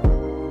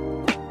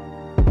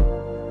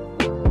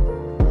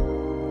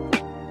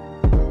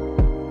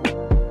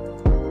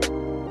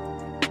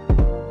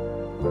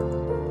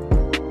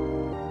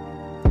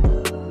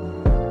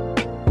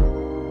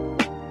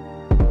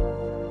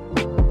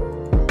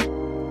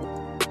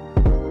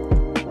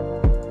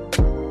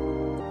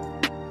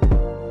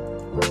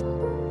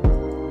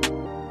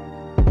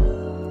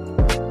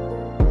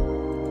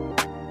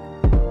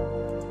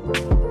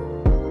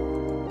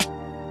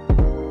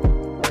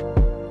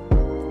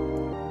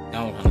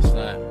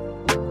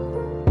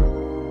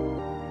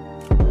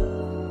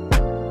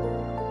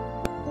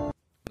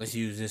 Let's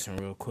use this one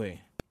real quick.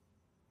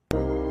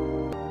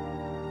 I'm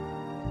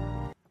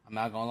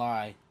not gonna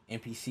lie,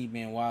 MPC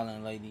been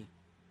wildin' lately.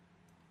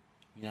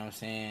 You know what I'm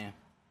saying?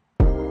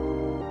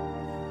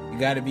 You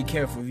gotta be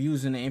careful of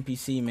using the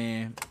MPC,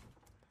 man.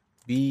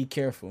 Be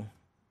careful.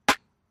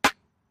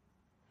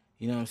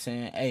 You know what I'm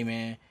saying? Hey,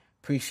 man,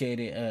 appreciate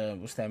it.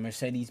 What's that,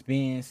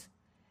 Mercedes-Benz?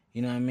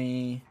 You know what I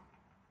mean?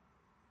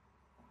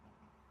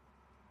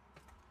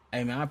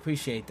 Hey, man, I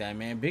appreciate that,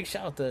 man. Big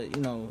shout out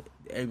to,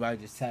 everybody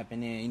just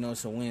tapping in.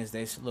 It's a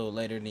Wednesday. It's a little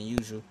later than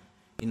usual.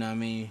 You know what I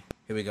mean?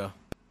 Here we go.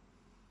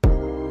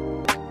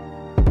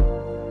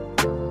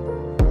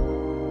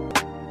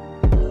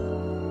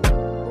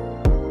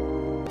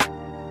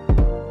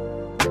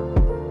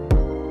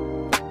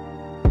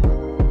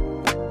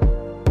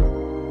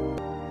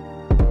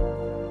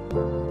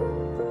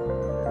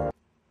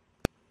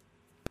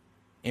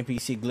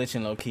 NPC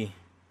glitching low key.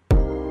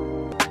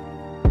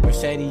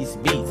 Mercedes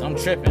Beats. I'm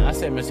tripping. I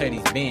said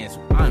Mercedes Benz.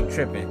 I'm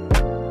tripping.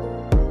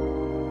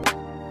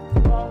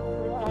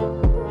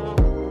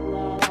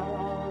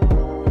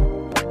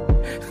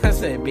 I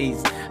said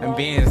Beats and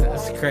Benz.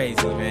 That's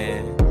crazy,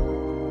 man.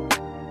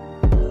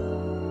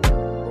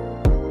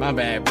 My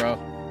bad, bro.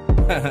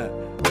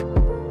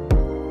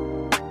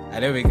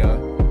 There we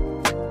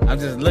go. I'm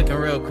just looking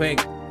real quick.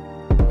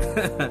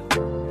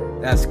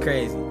 That's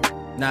crazy.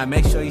 Nah,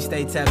 make sure you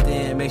stay tapped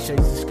in. Make sure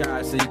you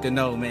subscribe so you can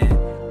know, man,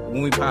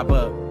 when we pop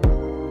up.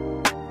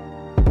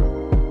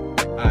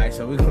 Alright,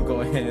 so we're gonna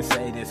go ahead and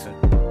say this one.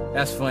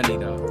 That's funny,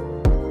 though.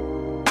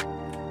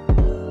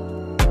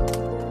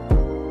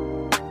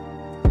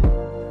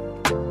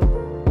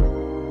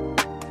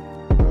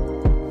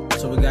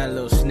 So we got a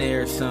little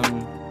snare or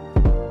something.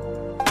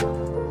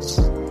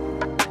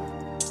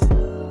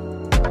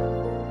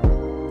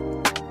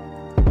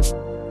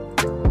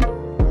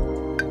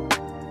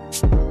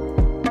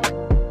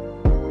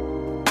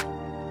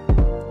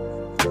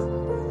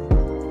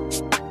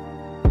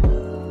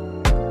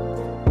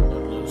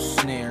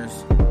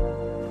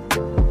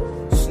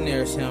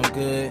 Sound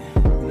good,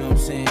 you know what I'm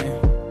saying?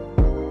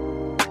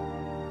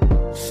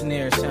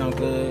 Snare sound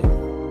good.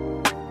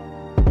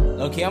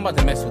 Okay, I'm about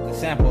to mess with the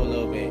sample a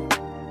little bit.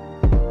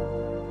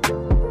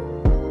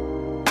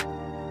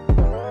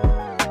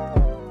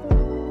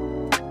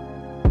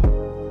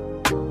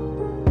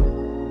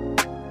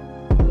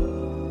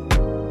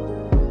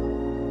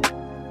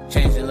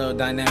 Change the little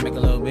dynamic a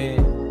little bit.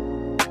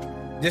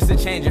 Just to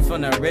change it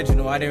from the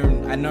original. I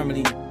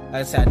normally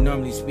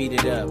speed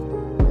it up.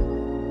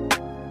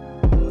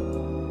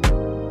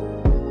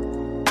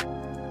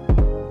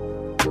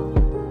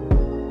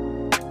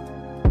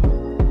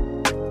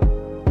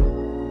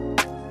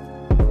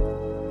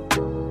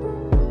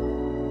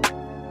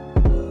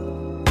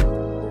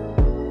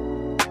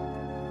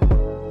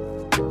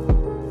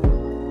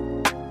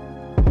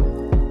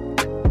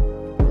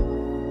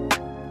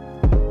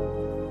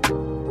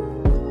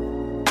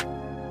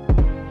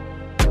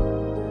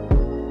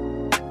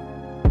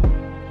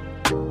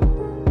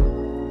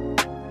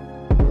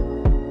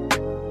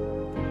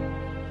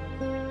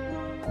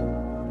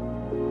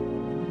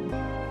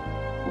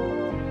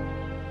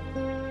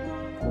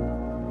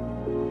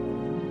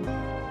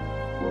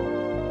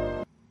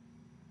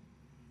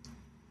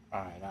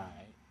 Alright.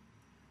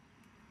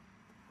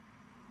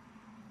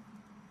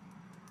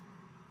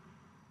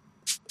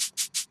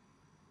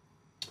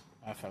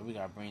 Alright, we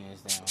gotta bring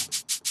this down.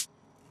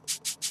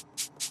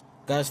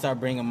 Gotta start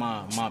bringing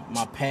my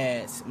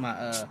pads,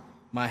 my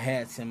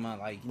hats and my,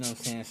 like, you know what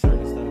I'm saying,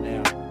 certain stuff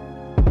down.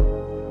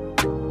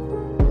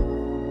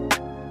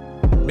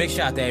 Big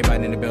shout out to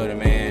everybody in the building,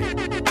 man.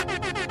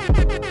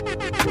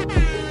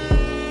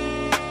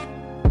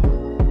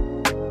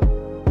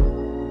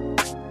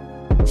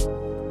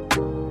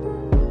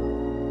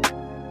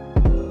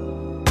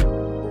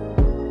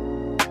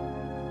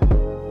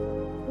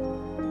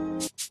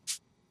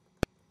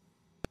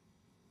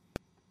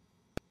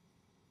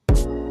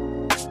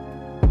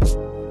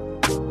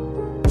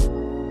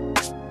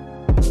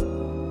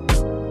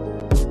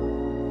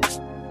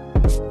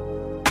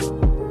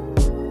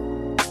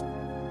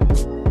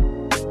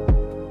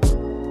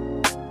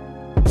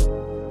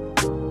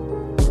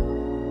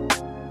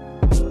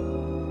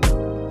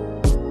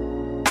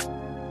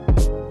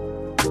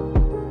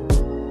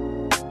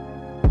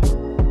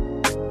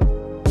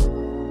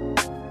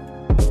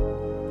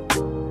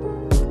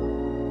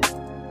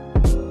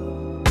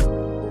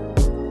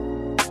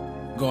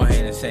 Go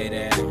ahead and say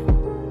that.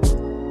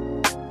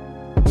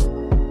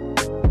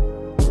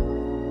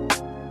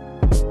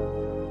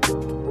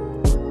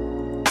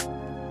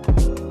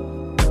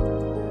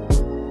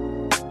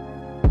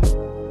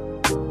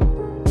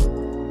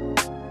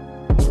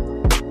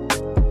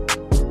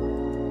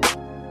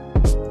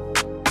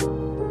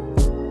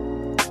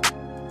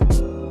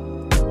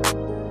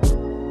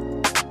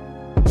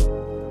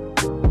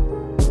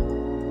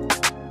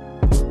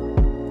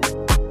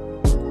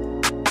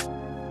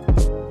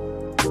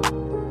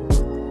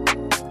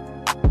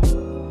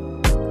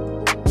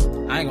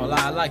 I ain't gonna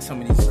lie, I like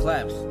some of these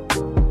claps.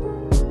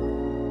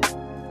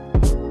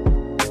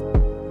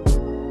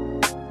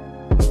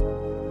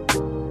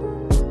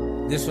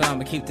 This one, I'm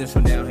gonna keep this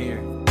one down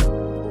here.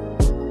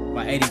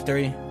 By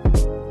 83.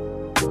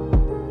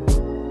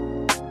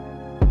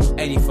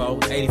 84.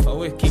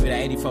 We'll keep it at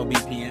 84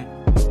 BPM.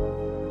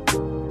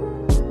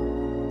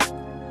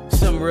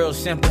 Something real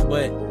simple,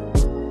 but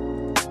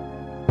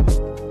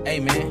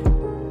hey, man.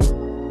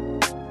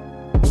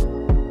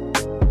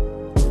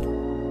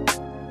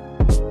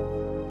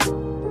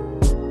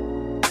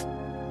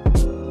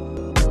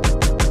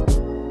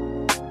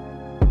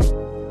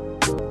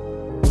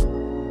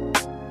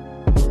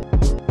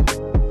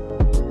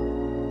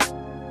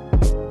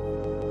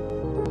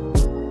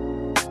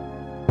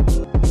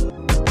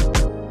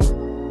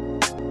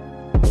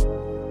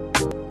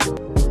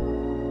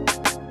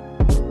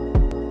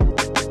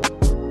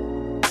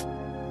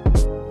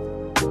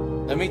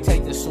 Let me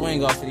take the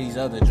swing off of these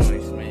other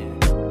joints, man.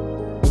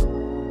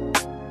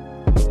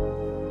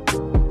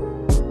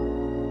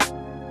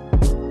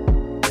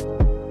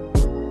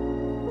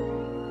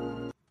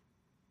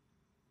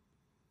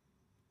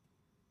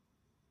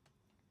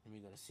 Let me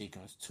go to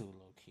sequence 2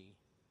 low key.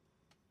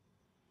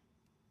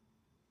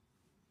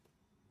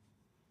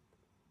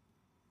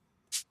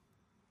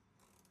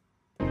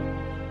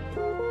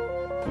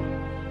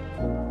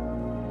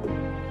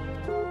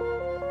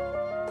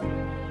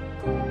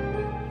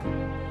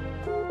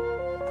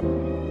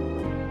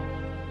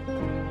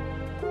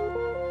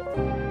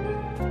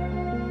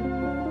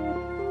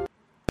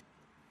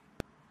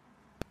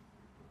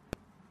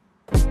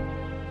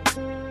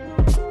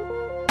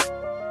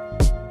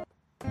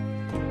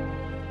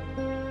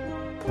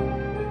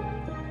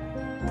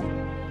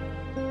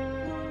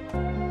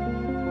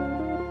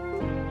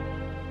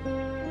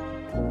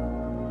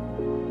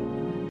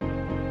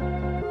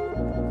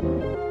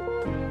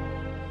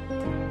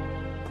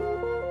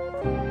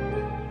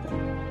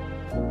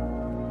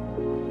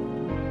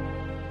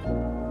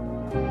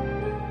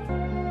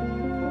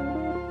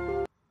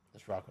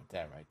 Rock with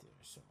that right there.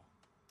 So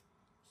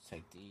let's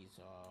take these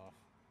off.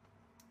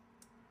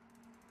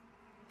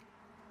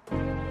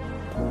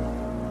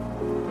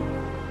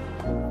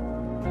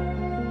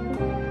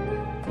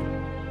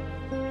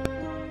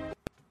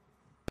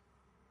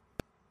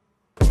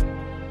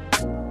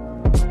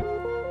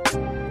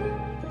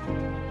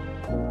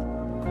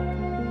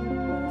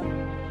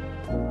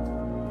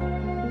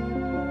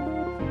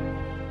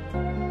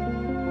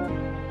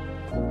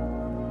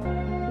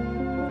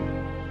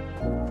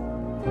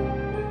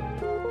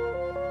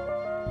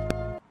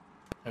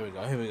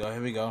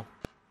 Here we go.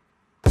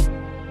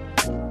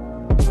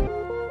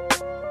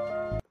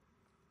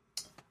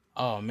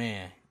 Oh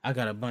man, I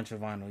got a bunch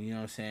of vinyl, you know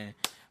what I'm saying?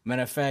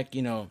 Matter of fact,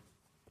 you know,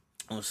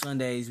 on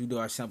Sundays we do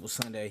our sample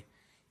Sunday.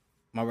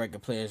 My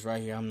record player is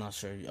right here. I'm not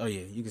sure. Oh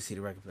yeah, you can see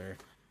the record player.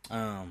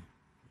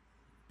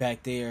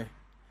 Back there.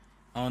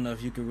 I don't know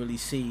if you can really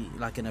see,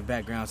 like in the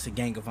background, it's a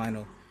gang of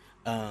vinyl.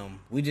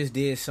 We just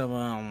did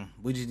a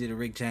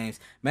Rick James.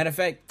 Matter of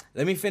fact,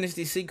 let me finish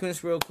this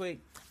sequence real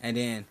quick and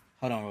then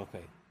hold on real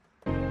quick.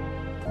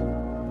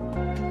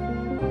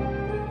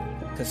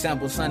 Cause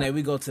Sample Sunday,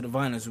 we go to the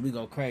vinyls and we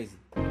go crazy.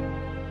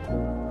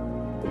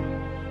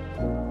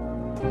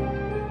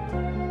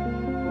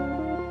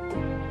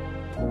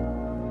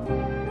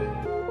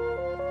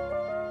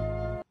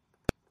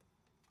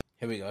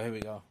 Here we go. Here we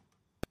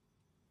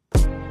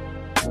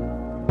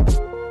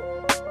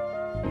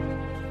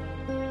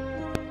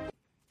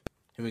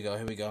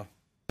go.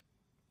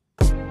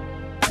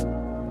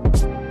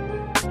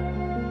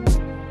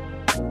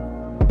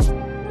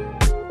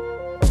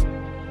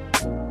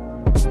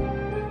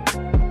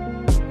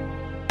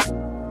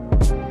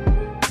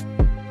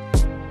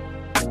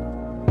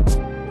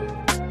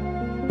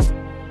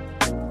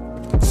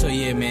 So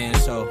yeah, man,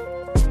 so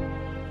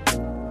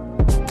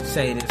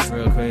say this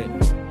real quick.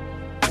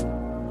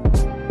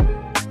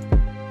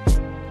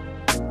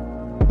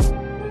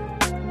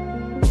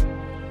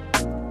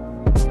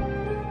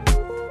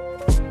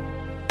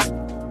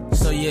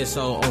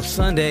 So on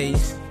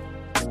Sundays,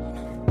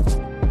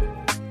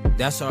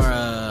 that's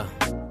our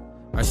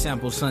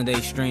Sample Sunday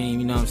stream,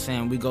 you know what I'm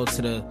saying? We go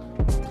to the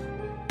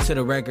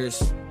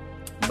records,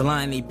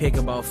 blindly pick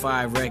about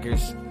 5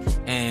 records,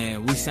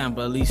 and we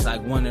sample at least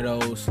like one of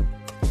those,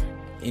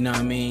 you know what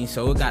I mean?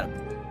 So we got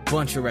a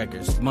bunch of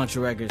records,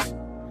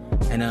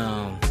 and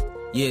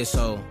yeah,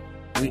 so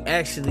we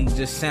actually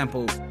just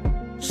sampled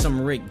some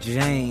Rick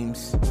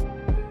James.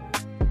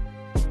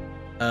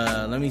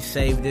 Let me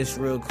save this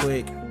real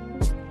quick.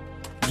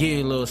 Give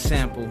you a little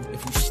sample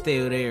if you're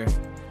still there.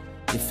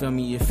 You feel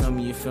me?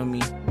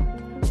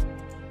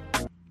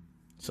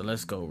 So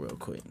let's go real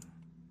quick.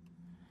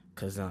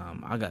 Cause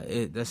I got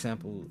it. That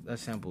sample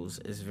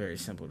is very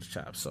simple to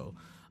chop. So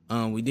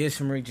we did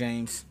some Rick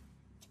James.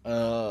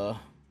 Let's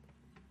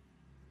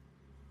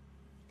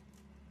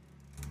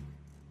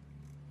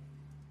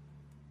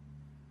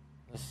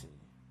see.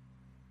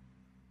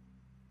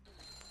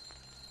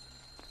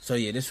 So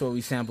yeah, this is what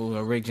we sampled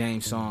Rick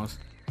James songs.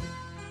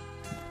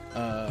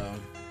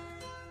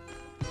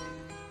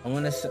 I'm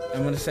gonna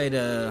say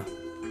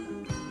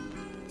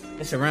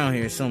it's around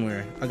here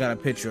somewhere. I got a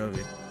picture of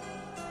it.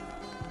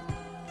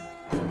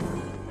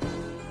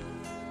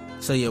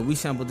 So yeah, we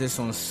sampled this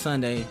on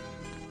Sunday.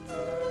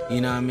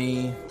 You know what I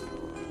mean?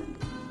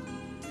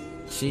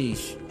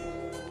 Sheesh.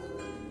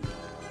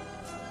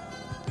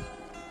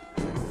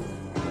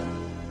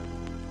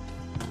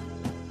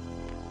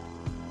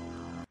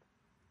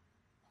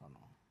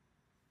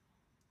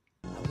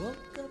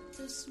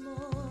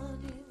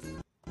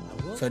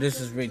 So this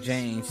is Rick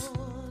James,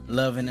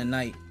 Love in the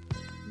Night.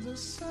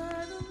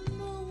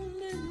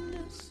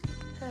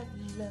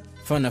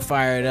 From the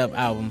Fired Up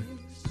album.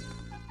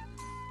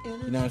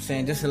 You know what I'm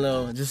saying? Just a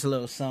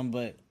little something,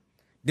 but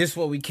this is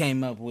what we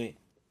came up with.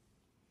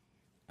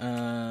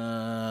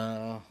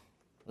 Let's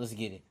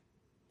get it.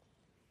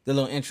 The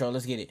little intro,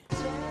 let's get it.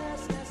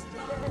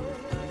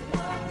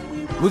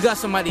 We got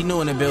somebody new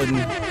in the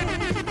building.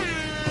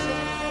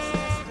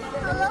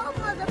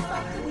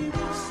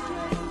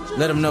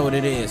 Let them know what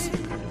it is.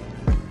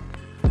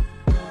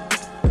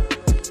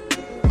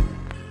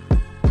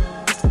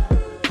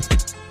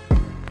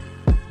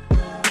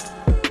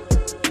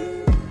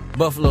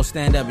 Buffalo,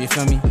 stand up, you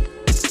feel me?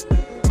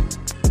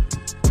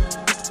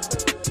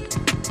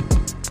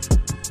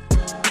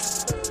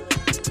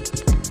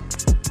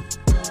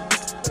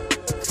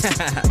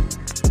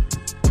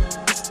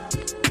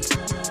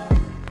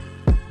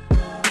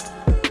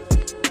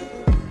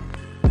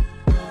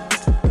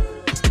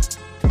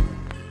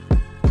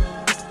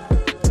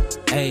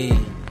 Hey.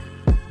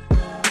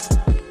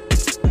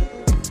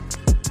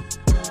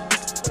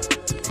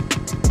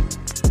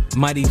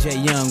 Mighty J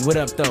Young, what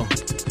up though?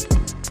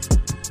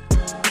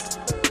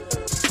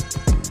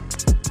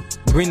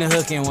 Bring the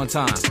hook in one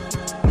time.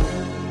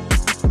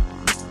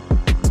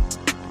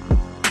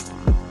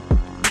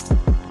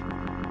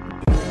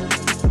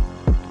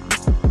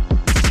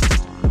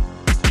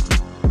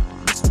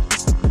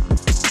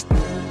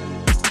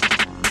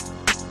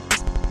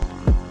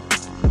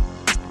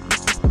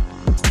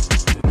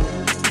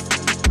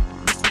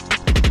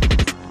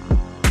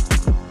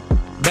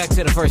 Back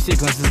to the first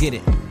sequence, let's get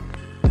it.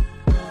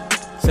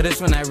 So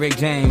this one at Rick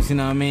James, you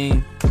know what I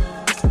mean?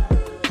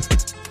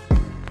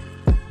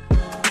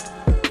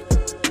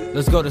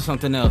 Let's go to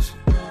something else.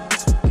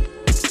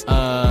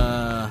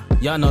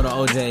 Y'all know the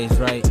OJs,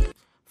 right?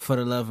 For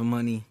the Love of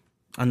Money.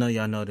 I know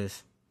y'all know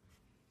this.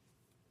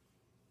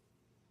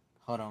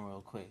 Hold on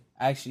real quick.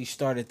 I actually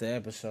started the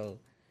episode,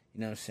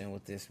 you know what I'm saying,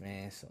 with this,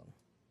 man. So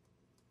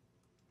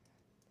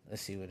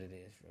let's see what it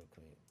is real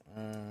quick.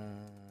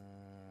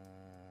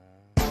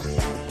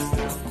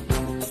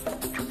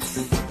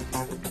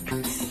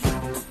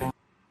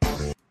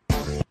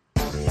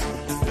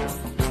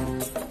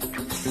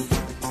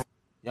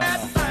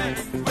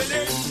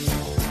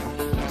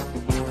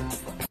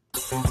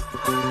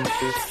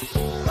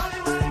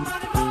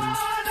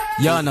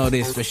 Y'all know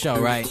this for sure,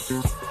 right?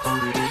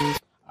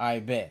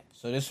 Alright, bet.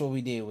 So this is what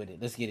we did with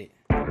it. Let's get it.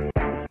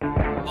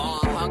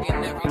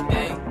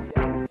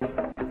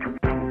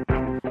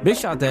 Big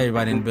shout out to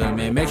everybody in the building,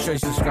 man. Make sure you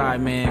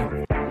subscribe,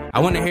 man. I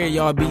want to hear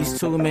y'all beats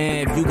too,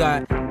 man. If you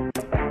got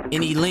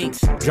any links,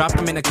 drop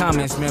them in the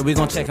comments, man. We're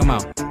going to check them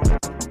out.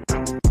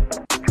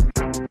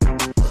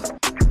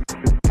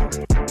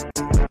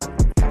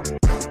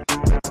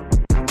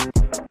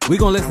 We're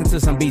going to listen to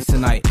some beats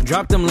tonight.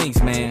 Drop them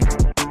links, man.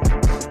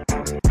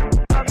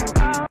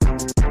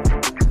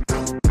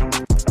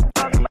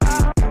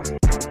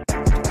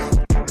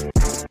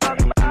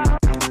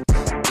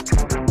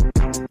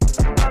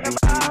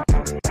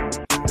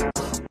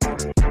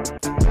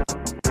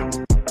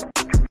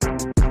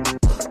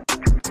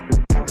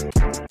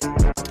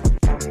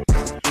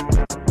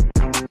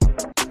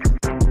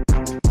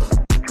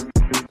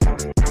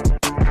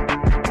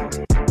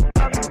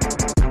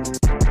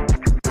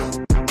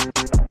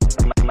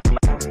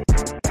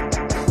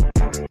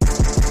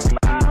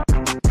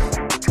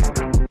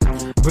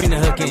 Bring the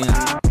hook in.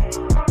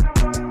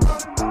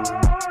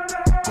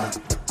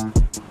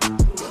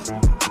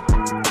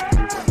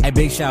 Hey,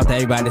 big shout out to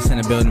everybody that's in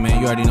the building,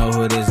 man. You already know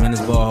who it is, man.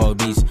 It's Ball Hog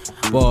Beats.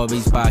 Ball Hog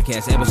Beats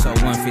Podcast, episode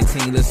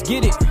 115. Let's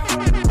get it.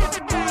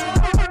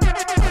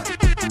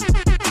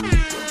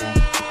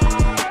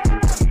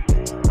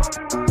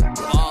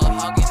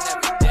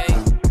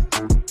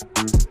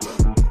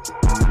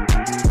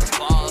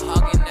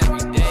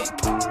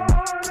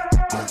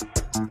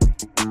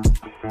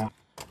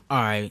 All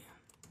right.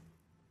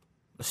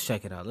 Let's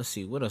check it out. Let's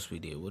see what else we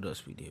did. We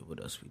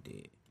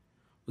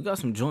got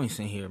some joints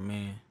in here,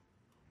 man.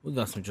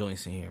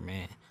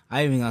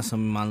 I even got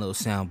some in my little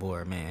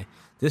soundboard, man.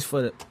 This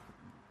for the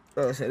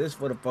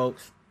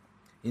folks.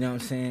 You know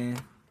what I'm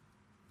saying?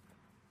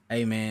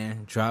 Hey,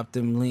 man, drop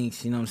them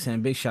links. You know what I'm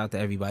saying? Big shout out to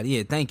everybody.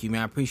 Yeah, thank you,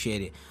 man. I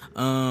appreciate it.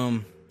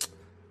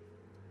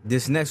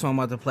 This next one I'm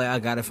about to play, I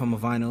got it from a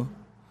vinyl.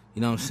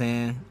 You know what I'm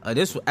saying?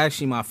 This was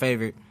actually my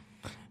favorite.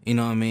 You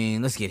know what I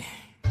mean? Let's get it.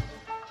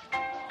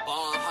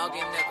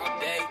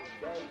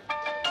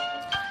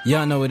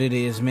 Y'all know what it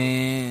is,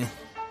 man.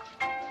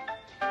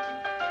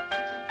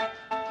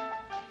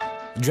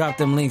 Drop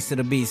them links to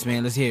the beats,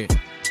 man. Let's hear it.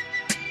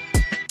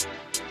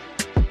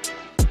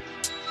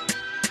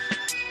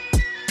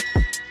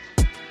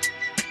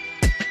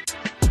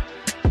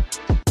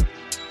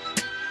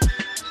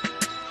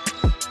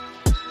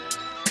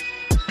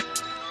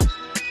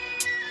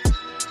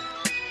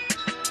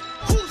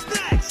 Who's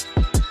next?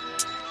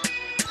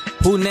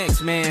 Who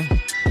next, man?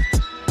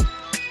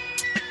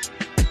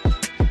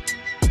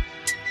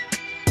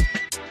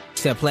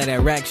 Said play that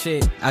rack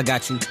shit, I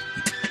got you.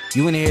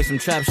 You wanna hear some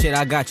trap shit,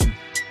 I got you.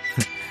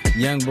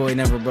 Young boy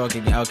never broke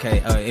it. Okay,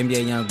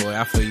 NBA Young Boy,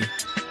 I feel you.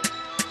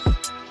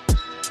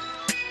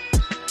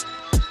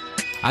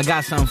 I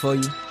got something for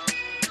you.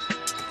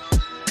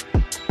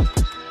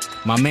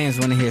 My mans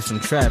wanna hear some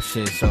trap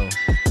shit, so.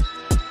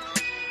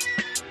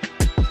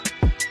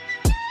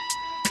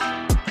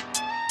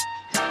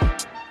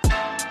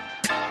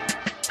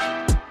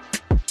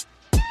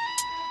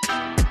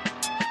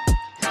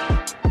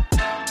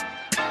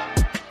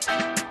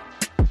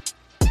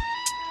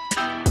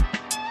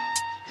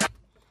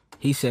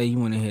 He said you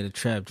want to hear the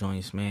trap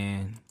joints,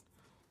 man.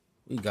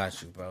 We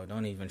got you, bro.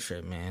 Don't even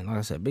trip, man. Like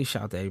I said, big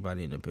shout out to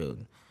everybody in the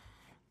building.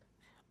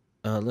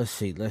 Let's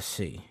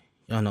see.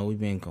 Y'all know we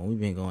been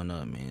going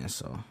up, man.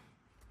 So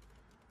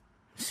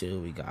let's see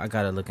what we got. I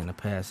gotta look in the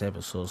past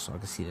episodes so I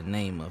can see the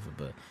name of it.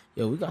 But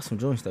yo, we got some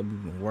joints that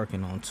we've been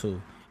working on too.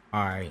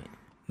 All right,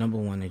 number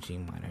 1 in G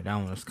minor. That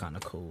one was kind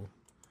of cool.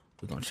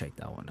 We're gonna check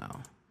that one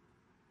out.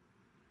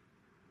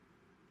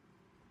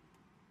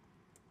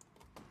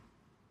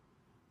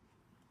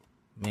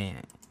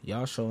 Man,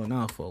 y'all showing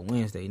out for a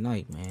Wednesday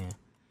night, man. You know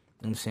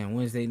what I'm saying?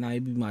 Wednesday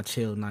night be my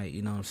chill night,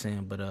 you know what I'm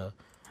saying? But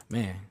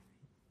man,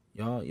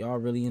 y'all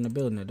really in the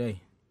building today.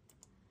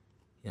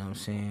 You know what I'm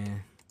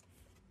saying?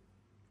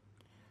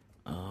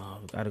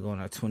 We gotta go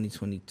on our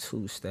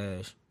 2022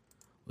 stash.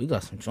 We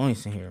got some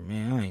joints in here,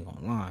 man. I ain't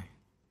gonna lie.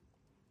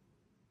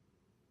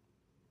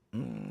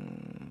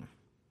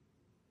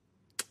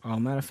 Oh,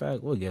 matter of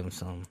fact, we'll give him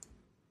some.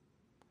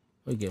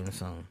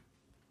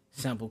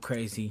 Sample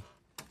crazy.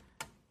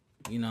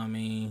 You know what I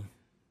mean?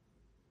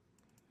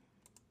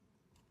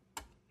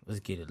 Let's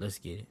get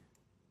it.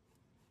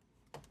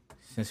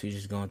 Since we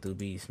just going through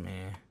beats,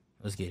 man.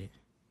 Let's get it.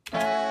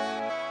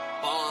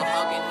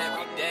 Hugging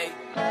every day.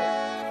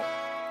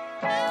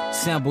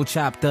 Sample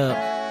chopped up.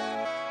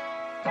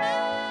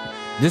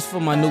 This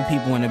for my new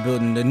people in the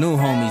building, the new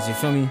homies, you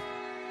feel me?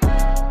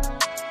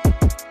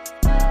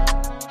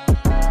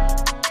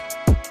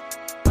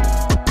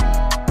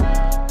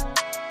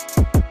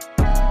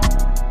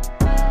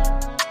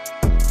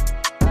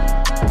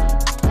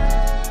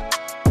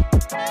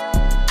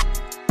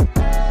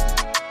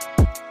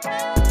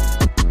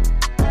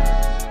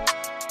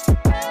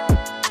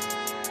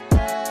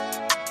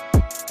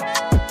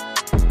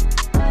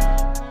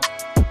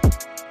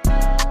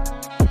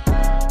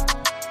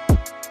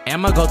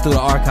 I'm gonna go through the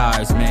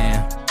archives,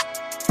 man.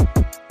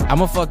 I'm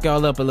gonna fuck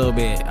y'all up a little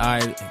bit,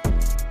 alright?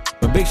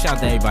 But big shout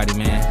to everybody,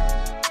 man.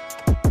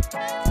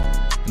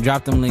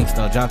 Drop them links,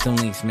 though. Drop them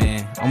links,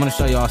 man. I'm gonna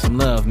show y'all some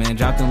love, man.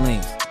 Drop them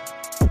links.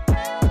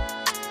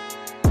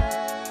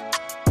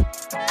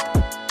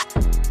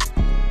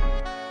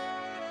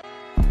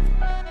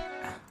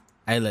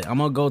 Hey, look, I'm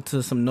gonna go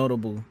to some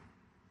notable.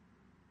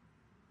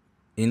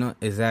 You know,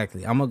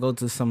 exactly. I'm gonna go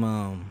to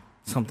some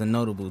something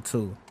notable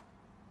too.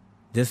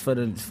 Just for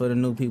the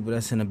new people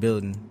that's in the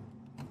building.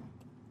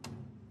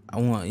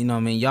 I want, you know what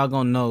I mean, y'all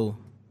gonna know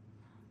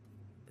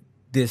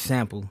this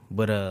sample,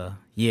 but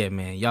yeah,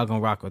 man, y'all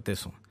gonna rock with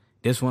this one.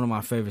 This one of my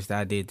favorites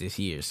that I did this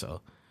year,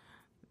 so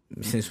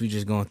since we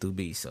just going through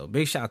beats, so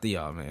big shout out to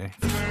y'all, man.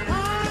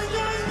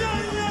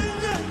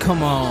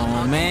 Come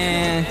on,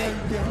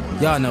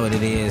 man. Y'all know what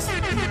it is.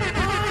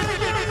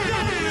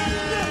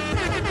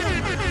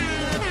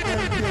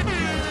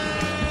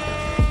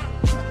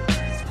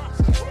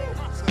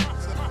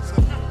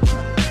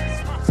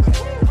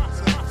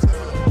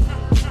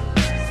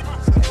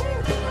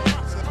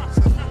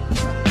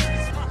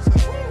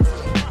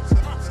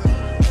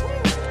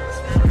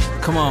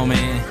 Come on,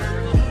 man.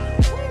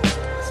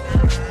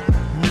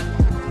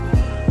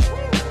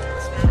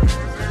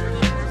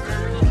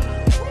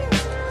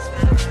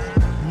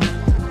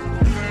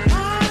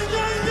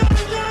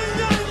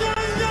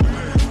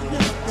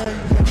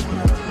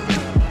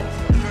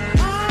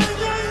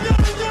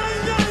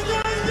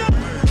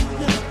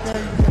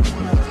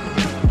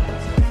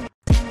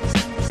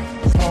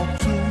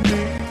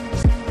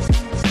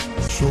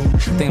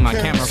 I think my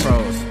camera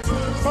froze.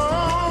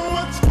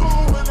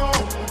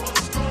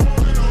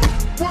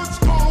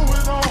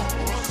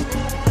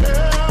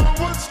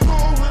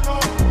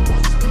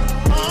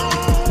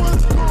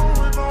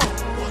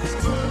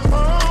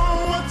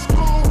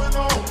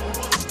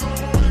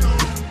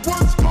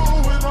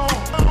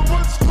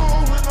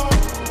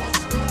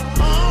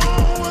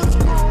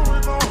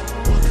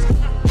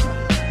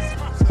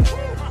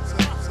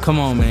 Come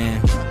on,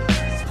 man.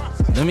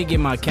 Let me get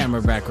my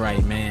camera back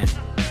right, man.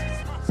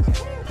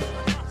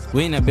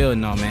 We in the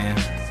building, though, man.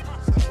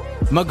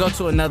 I'm gonna go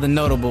to another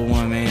notable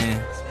one,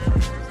 man.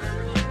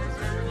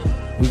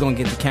 We're gonna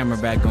get the camera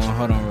back going.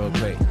 Hold on real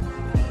quick.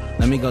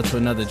 Let me go to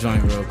another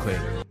joint real quick.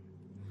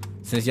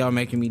 Since y'all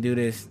making me do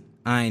this,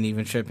 I ain't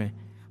even tripping.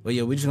 But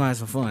yeah, we just gonna have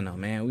some fun, though,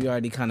 man. We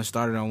already kind of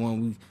started on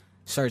one. We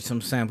searched some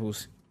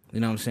samples,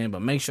 you know what I'm saying?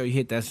 But make sure you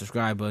hit that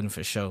subscribe button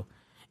for sure.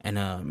 And,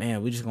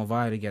 man, we just gonna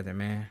vibe together,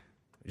 man.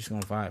 We just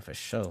gonna vibe for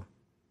sure.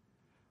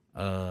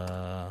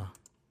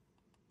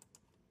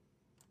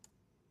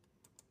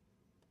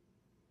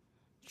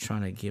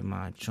 Trying to get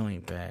my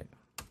joint back.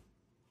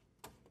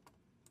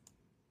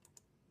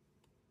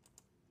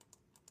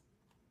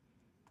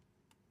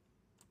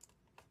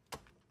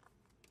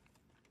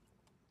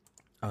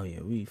 Oh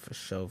yeah, we for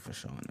sure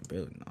in the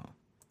building though.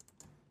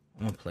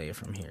 I'm gonna play it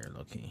from here,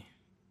 low-key.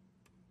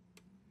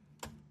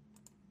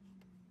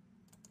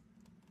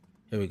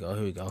 Here we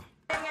go.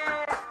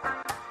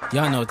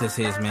 Y'all know what this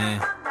is,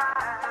 man.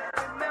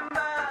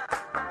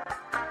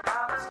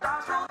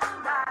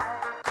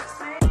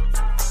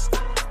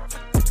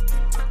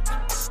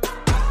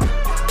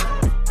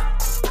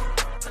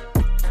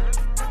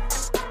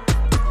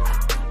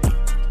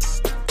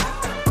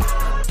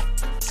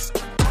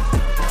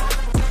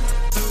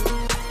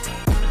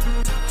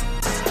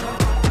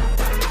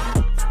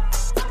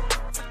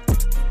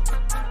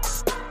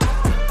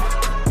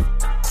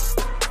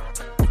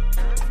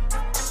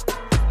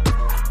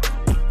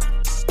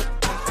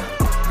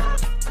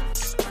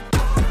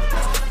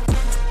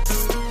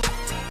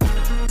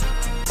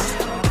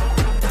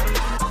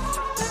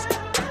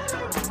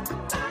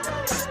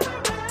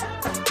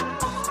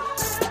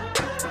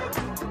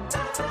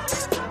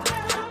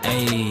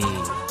 Hey.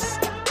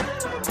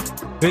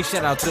 Big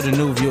shout out to the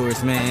new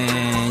viewers,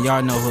 man.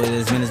 Y'all know who it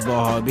is, man. It's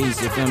Ball Hog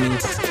Beats, you feel me?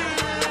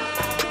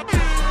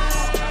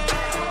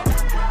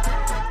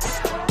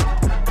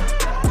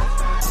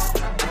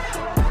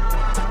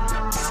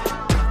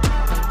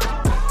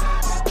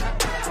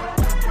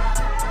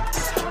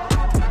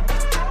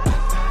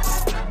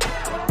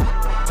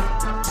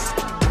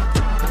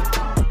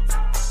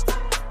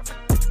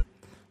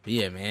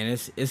 Yeah, man,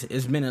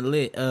 it's been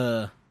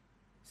a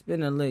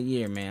lit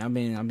year, man. I've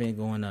been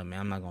going up, man.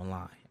 I'm not gonna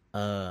lie.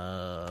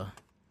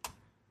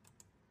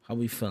 How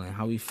we feeling?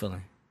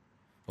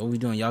 What we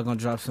doing? Y'all gonna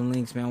drop some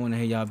links, man? I wanna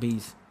hear y'all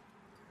beats.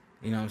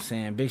 You know what I'm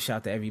saying? Big shout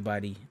out to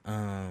everybody.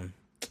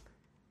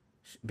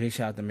 Big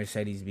shout out to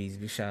Mercedes Beats.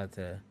 Big shout out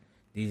to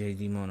DJ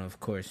D-Mona, of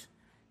course.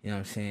 You know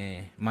what I'm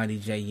saying? Mighty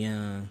J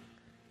Young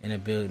in the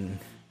building.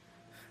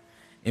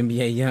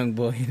 NBA Young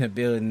Boy in the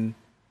building.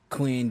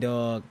 Queen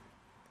Dog.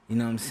 You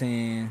know what I'm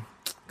saying?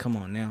 Come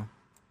on now.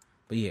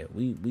 But yeah,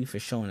 we for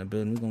sure in the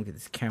building. We're going to get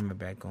this camera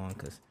back on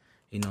because,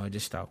 you know, it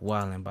just start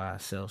wilding by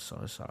ourselves, so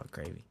it's all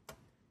gravy.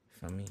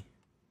 Feel me?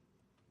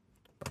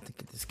 About to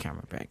get this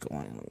camera back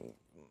on.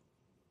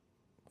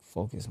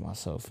 Focus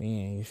myself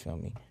in, you feel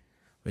me?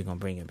 We're going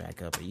to bring it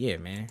back up. But yeah,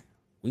 man,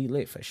 we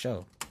lit for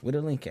sure. Where the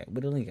link at?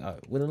 Where the link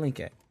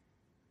at?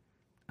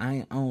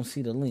 I don't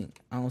see the link.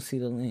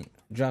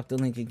 Drop the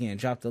link again.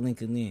 Drop it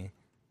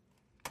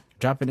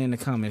in the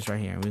comments right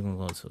here, and we're going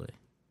to go to it.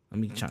 Let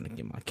me try to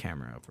get my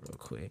camera up real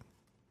quick.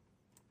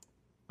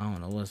 I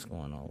don't know what's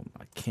going on with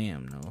my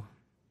cam, though.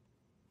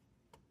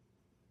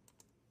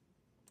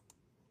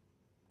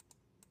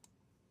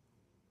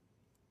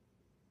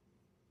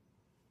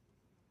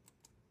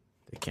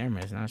 The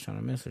camera is not trying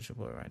to mess with your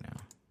boy right now.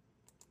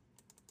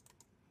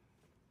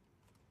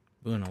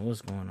 We don't know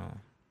what's going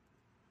on.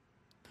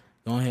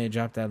 Go ahead and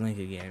drop that link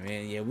again,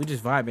 man. Yeah, we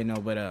just vibing,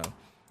 though, but,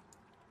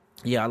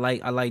 yeah, I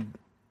like...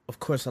 Of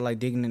course, I like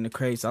digging in the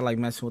crates. I like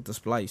messing with the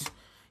splice.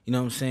 You know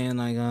what I'm saying?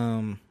 Like,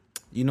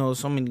 you know,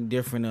 so many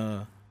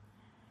different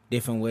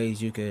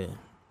ways you can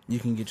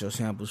get your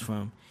samples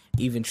from.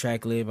 Even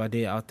track lib, we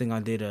did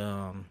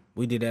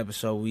an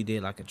episode. We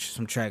did like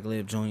some track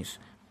lib joints.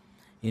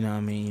 You know what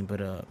I mean?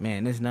 But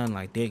man, there's nothing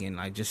like digging,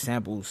 like just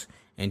samples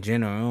in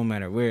general. It don't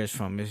matter where it's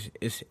from.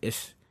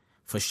 It's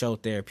for sure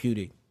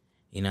therapeutic.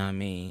 You know what I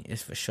mean?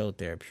 It's for sure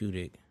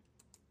therapeutic.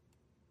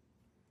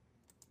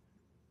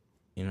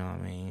 You know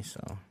what I mean? So,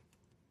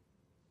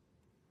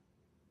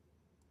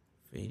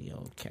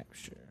 video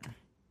capture.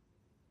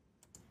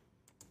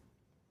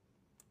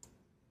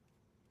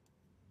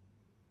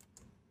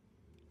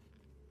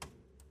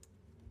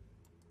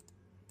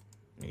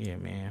 Yeah,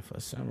 man, for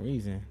some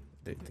reason,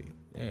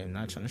 they're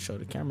not trying to show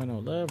the camera no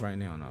love right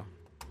now, no.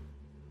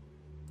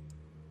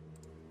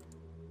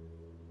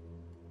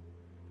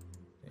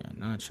 They're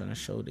not trying to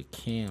show the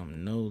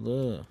cam no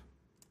love.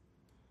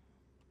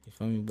 You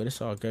feel me? But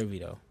it's all gravy,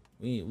 though.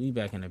 We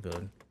back in the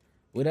building.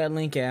 Where that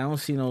link at? I don't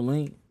see no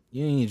link.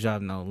 You ain't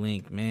drop no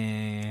link,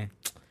 man.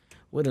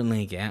 Where the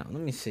link at?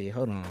 Let me see.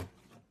 Hold on.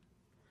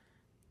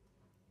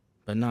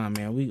 But nah,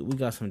 man, we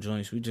got some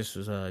joints. We just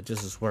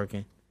was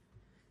working.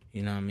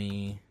 You know what I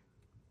mean?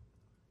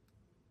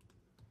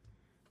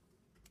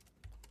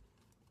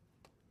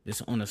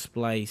 Just on a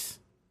splice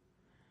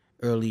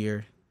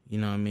earlier. You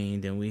know what I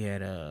mean? Then we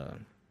had I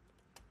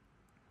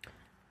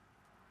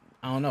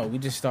don't know. We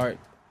just start.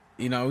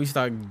 You know, we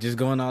start just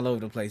going all over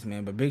the place,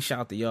 man. But big shout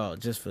out to y'all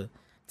just for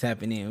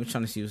tapping in. We're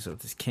trying to see what's up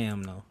with this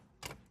cam, though.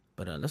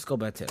 But let's go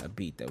back to that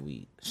beat that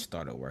we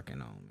started working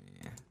on,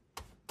 man.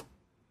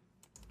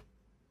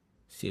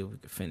 See if we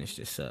can finish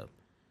this up.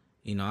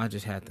 You know, I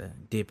just had to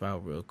dip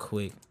out real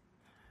quick.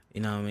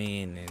 You know what I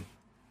mean? And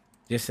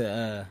just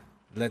let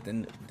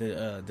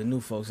the new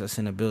folks that's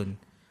in the building,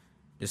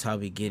 just how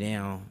we get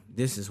down.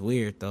 This is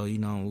weird, though. You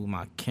know, with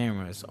my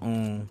camera is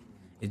on.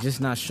 It's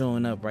just not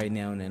showing up right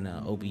now in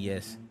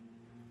OBS.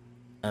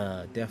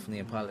 Definitely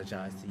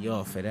apologize to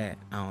y'all for that.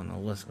 I don't know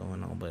what's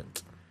going on,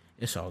 but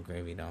it's all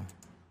gravy, though.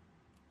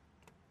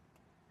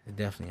 It's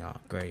definitely all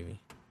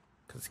gravy.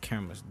 Because the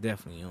camera's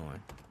definitely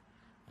on.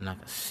 And I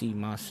can see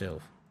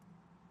myself.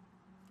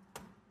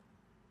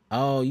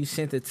 Oh, you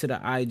sent it to the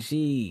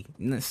IG.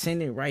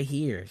 Send it right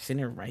here.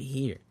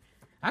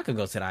 I could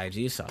go to the IG.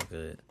 It's all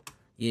good.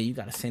 Yeah, you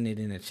gotta send it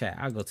in the chat.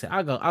 I'll go to it.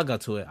 I'll go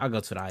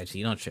to the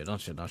IG. Don't trip.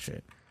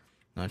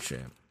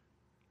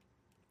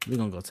 We're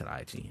gonna go to the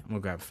IG. I'm gonna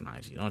grab it from the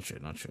IG. Don't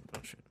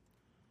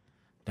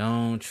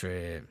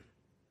trip.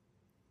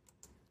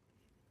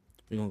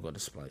 We're gonna go to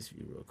Splice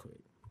View real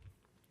quick.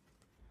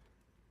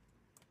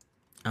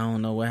 I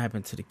don't know what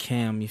happened to the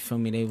cam. You feel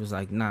me? They was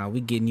like, nah,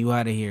 we getting you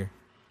out of here.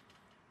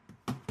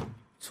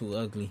 Too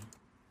ugly.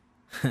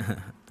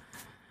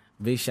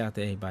 Big shout out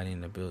to everybody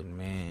in the building,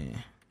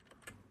 man.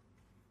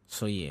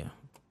 So yeah.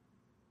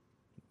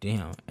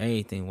 Damn,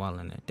 everything while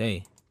in the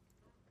day.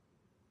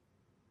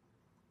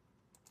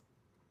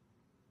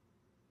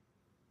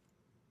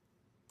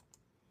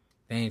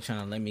 They ain't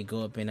trying to let me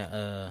go up in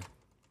a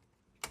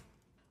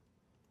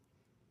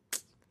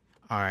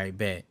Alright,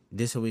 bet.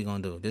 This is what we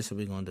gonna do.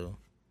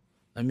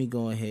 Let me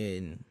go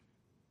ahead and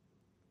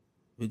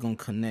we're gonna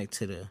connect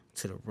to the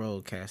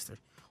Rodecaster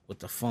with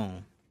the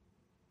phone.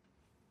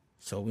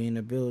 So we in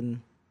the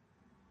building.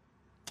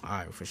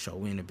 Alright, for sure,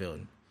 we in the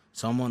building.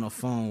 So I'm on the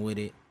phone with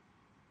it.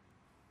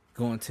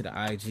 Going to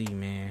the IG,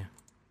 man.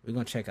 We're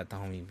gonna check out the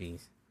homie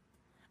Beast.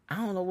 I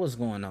don't know what's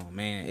going on,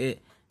 man.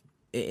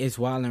 It's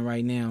wilding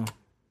right now.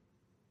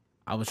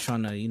 I was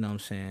trying to, you know what I'm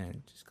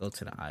saying, just go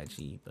to the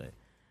IG, but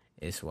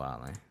it's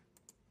wilding.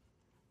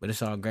 But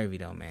it's all gravy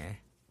though, man.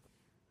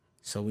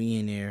 So we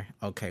in there.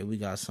 Okay, we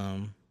got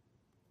some.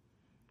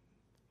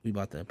 We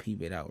about to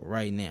peep it out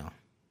right now.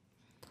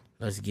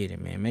 Let's get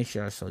it, man. Make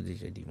sure I show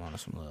DJ D-Mono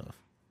some love.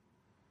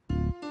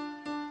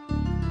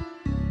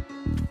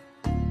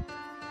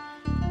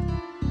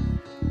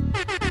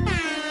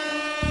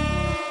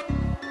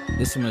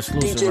 This is some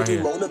exclusive right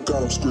here.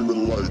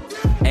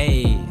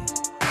 Hey.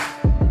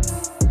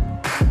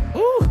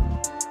 Ooh.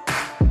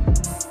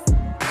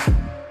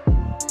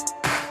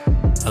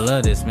 I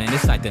love this, man.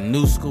 This is like the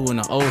new school and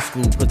the old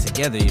school put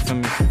together. You feel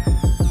me?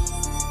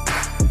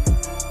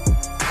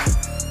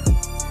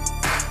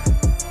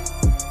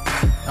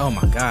 Oh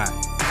my God.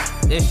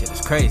 This shit is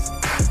crazy.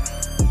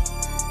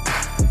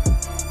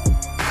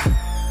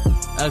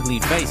 Ugly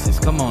faces.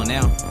 Come on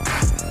now.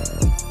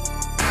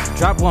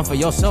 Drop one for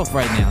yourself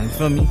right now. You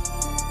feel me?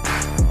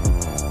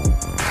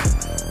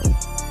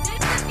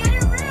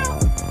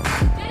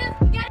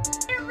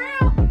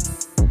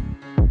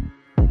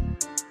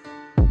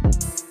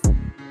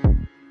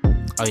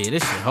 Oh yeah,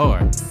 this shit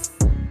hard.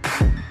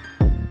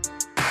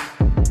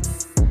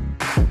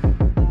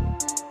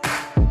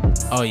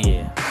 Oh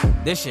yeah,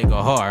 this shit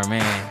go hard,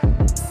 man.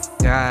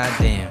 God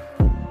damn.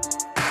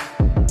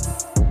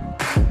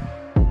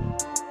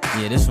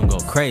 Yeah, this one go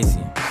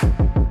crazy.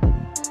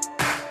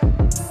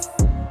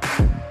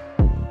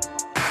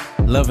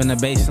 Loving the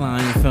bass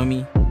line, you feel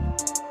me?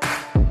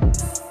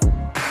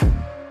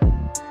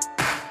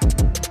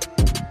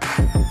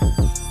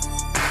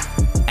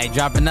 Hey,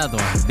 drop another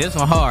one. This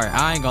one hard.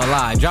 I ain't gonna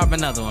lie. Drop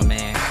another one,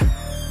 man.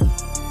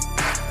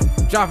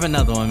 Drop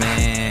another one,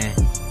 man.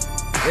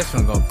 This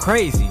one go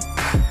crazy.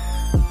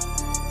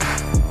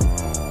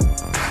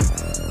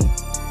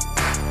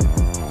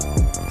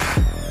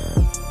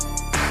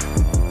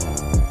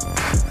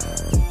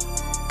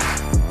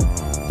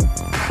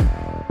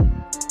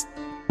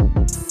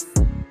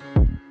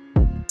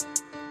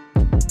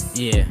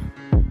 Yeah.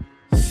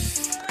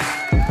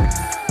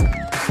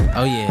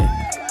 Oh yeah.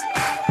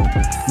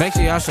 Make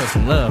sure y'all show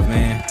some love,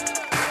 man.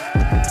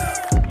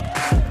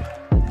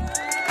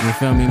 You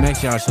feel me? Make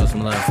sure y'all show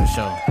some love for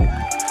sure.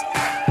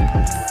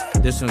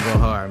 This one go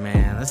hard,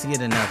 man. Let's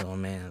get another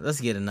one, man.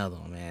 Let's get another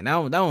one, man.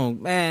 That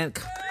one, man.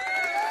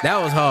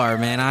 That was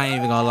hard, man. I ain't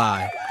even gonna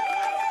lie.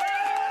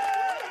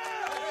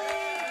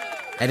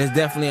 And it's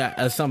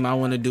definitely something I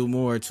want to do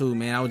more too,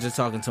 man. I was just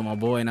talking to my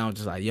boy, and I was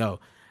just like, yo,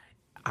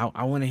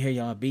 I want to hear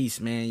y'all beats,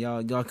 man.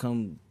 Y'all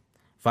come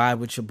vibe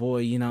with your boy,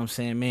 you know what I'm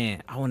saying?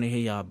 Man, I want to hear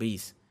y'all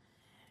beats.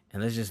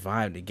 And let's just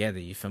vibe together,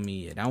 you feel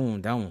me? Yeah, that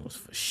one was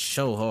for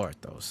sure hard,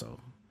 though. So,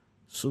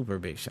 super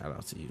big shout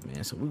out to you,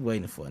 man. So, we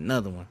waiting for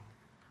another one.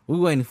 You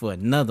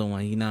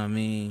know what I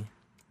mean?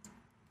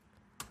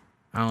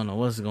 I don't know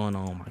what's going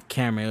on. My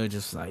camera, it was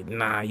just like,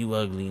 nah, you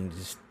ugly. And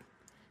just,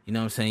 you know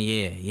what I'm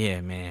saying?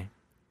 Yeah, man.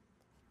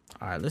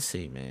 All right, let's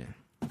see, man.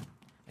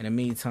 In the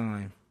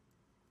meantime,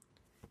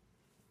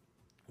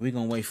 we're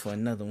going to wait for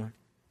another one.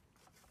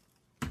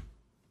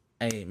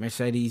 Hey,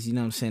 Mercedes, you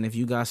know what I'm saying? If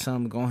you got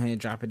something, go ahead and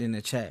drop it in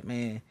the chat,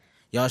 man.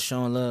 Y'all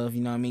showing love,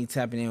 you know what I mean?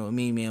 Tapping in with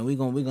me, man. We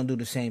gonna do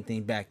the same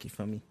thing back, you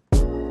feel me?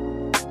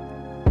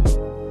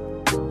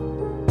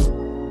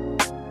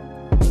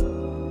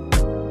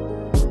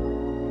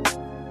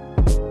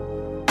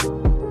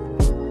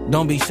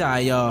 Don't be shy,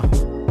 y'all.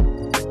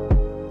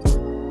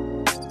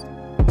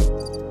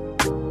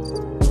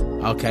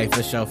 Okay,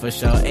 for sure.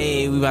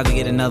 Hey, we about to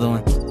get another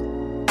one.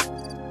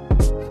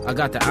 I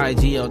got the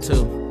IGO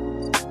too.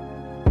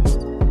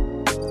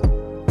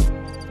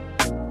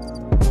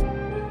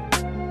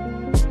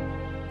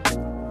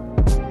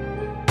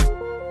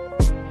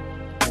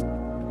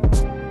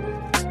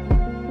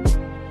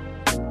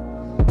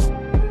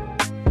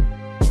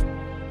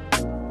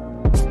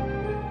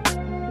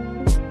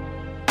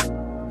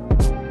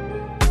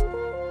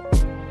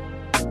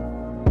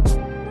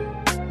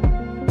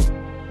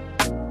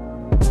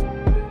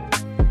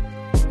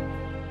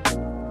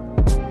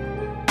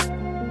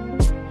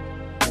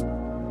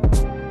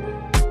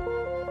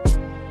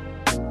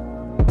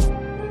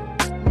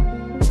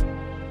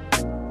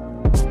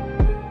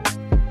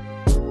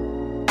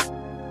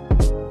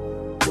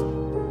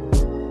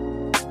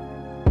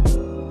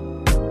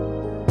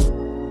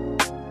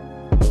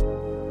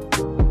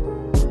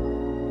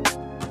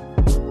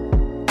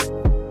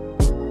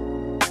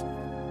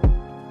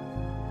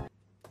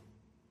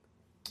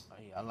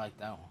 I like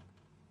that one.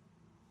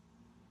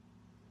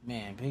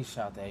 Man, big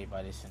shout out to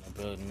everybody that's in the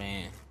building,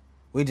 man.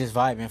 We just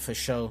vibing for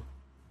sure.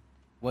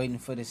 Waiting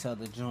for this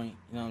other joint,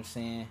 you know what I'm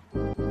saying?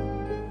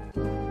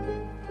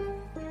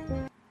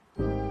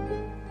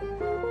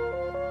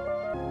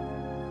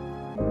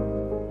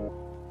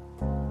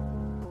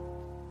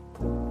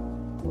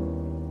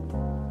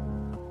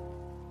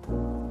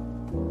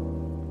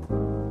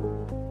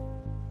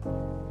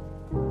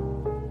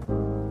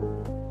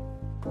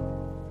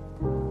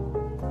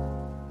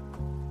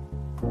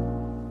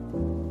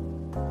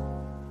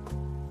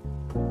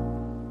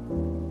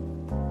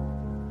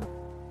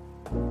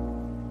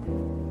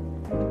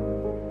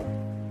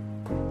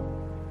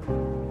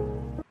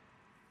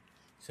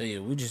 So yeah,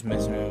 we just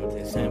messing around with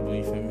this sample,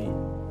 you feel me?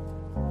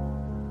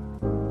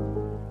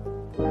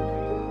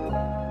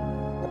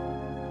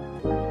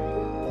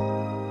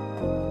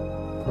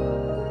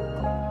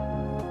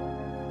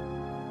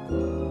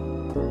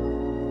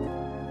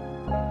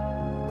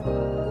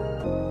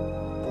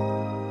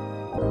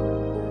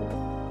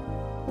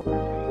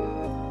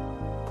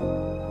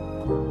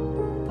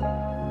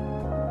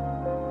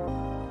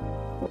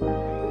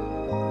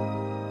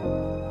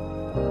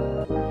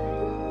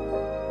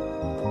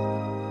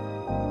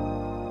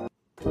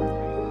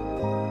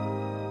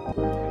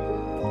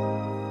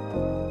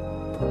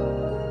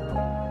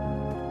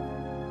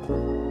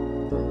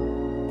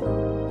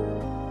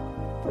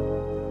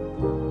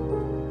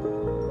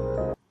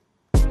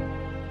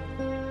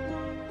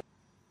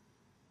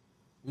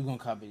 We're gonna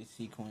copy the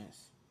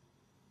sequence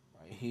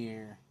right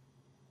here.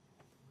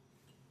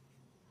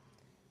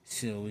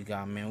 See what we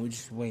got, man. We're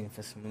just waiting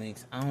for some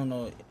links. I don't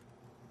know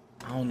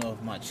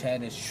if my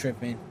chat is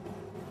tripping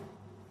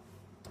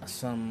or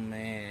something,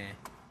 man.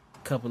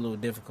 Couple little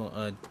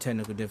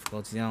technical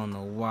difficulties. I don't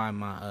know why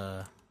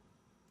my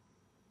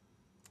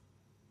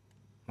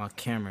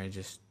camera is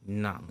just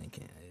not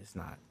linking. It's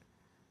not.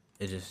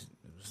 It was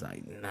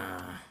like,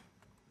 nah.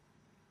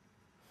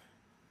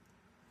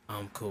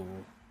 I'm cool.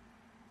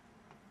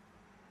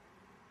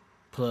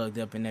 Plugged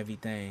up and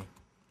everything.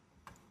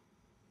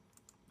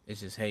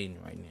 It's just hating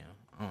right now.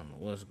 I don't know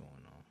what's going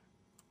on.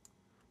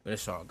 But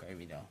it's all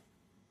gravy though.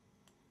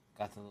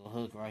 Got the little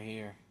hook right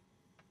here.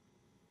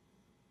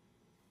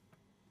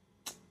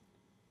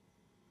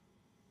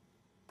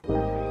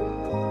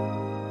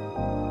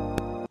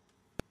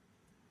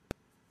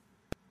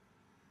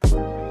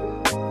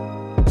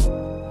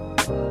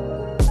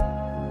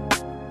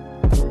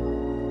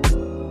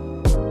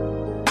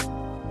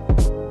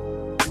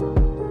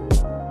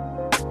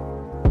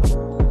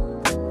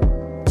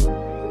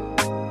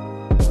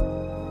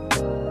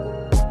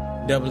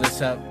 Double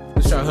this up.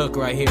 This our hook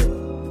right here.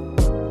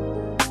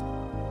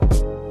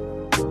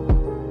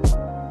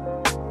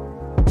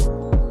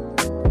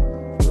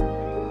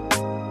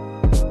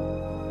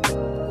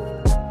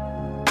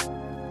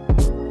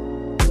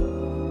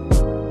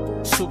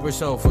 Super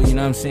soulful, you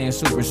know what I'm saying?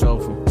 Super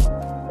soulful.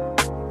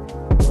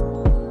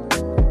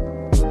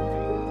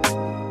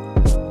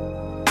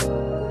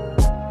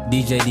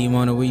 DJ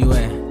D-Wanna, where you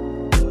at?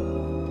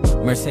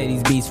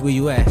 Mercedes Beats, where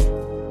you at?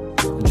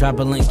 Drop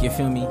a link, you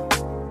feel me?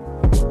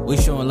 We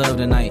showing love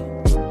tonight.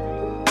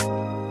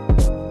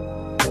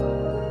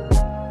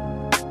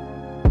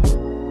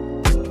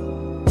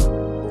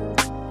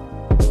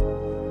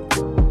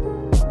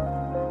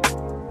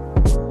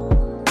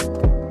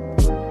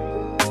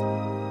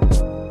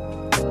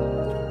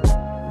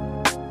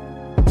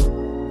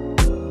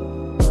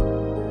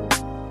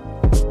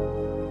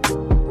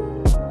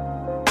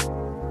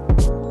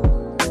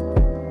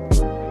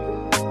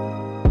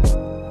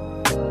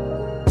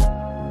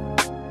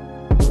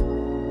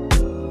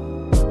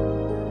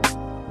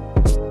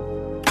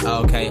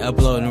 Okay,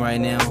 uploading right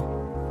now.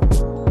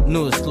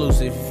 New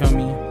exclusive, you feel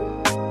me?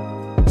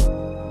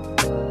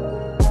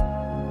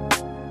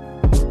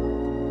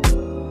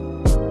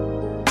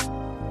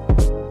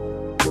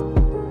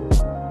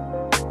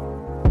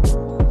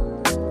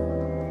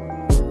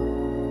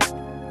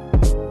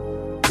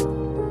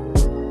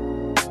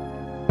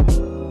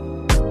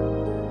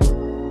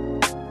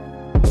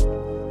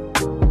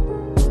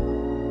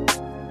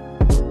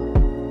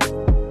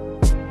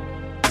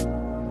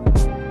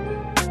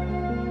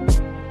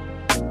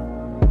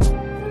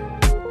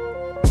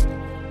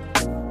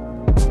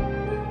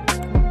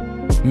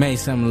 Made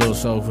something a little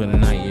soulful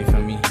tonight, you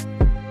feel me?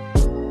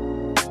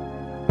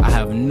 I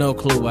have no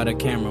clue why the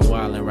camera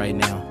wilding right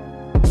now.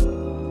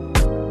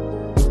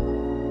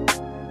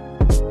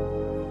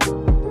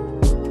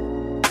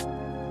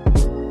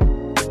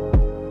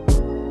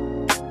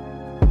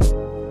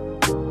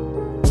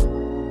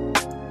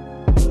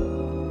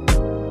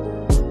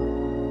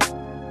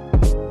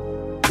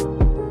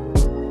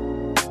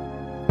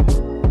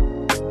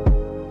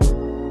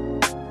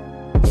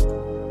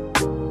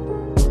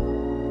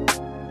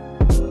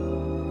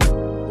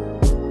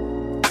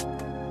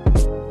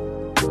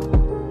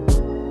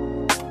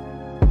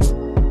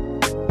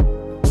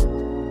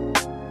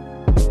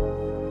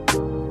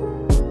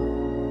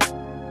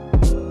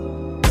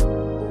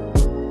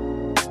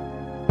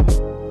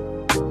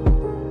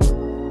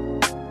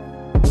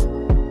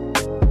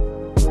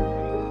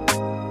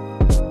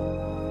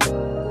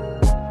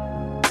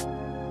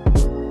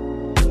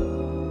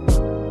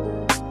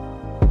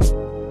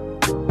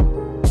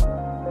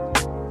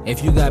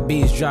 If you got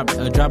beats, drop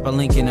a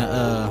link in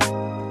the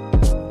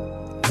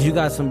if you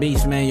got some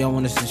beats, man, y'all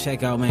want us to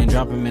check out, man,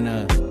 drop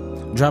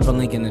a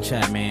link in the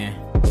chat, man.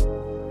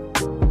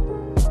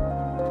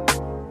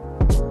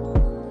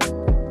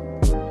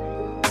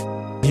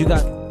 You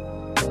got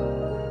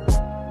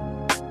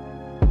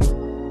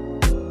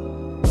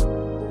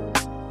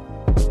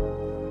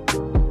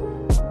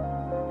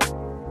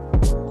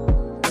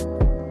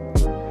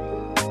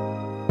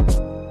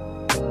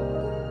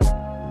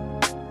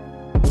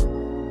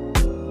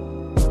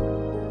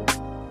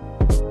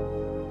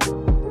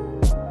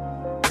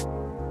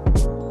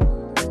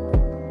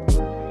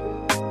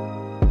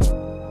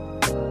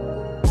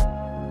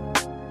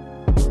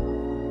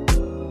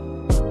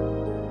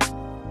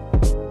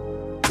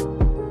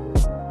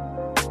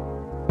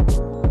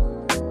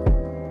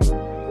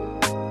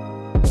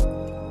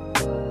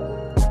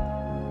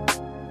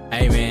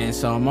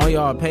man. So I'm on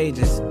y'all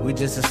pages. We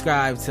just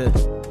subscribed to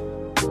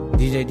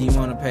DJ D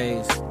Mona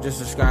page. Just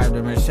subscribe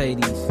to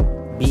Mercedes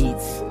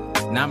Beats,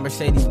 not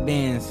Mercedes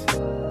Benz.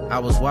 I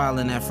was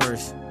wildin' at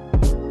first.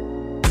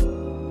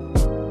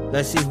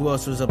 Let's see who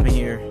else was up in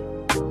here.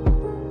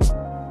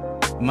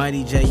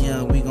 Mighty J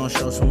Young, we gonna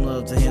show some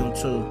love to him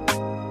too.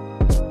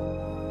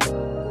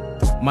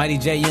 Mighty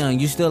J Young,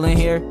 you still in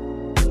here?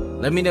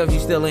 Let me know if you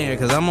still in here,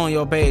 cause I'm on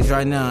your page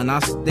right now and I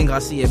think I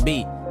see a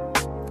beat.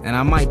 And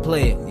I might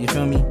play it, you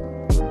feel me?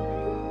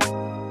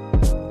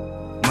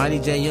 Mighty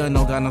J Young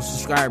don't got no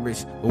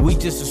subscribers, but we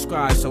just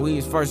subscribed, so we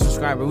his first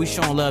subscriber. We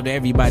showing love to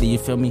everybody, you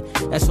feel me?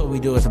 That's what we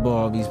do at the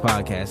Ball Beats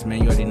Podcast,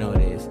 man. You already know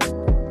it is.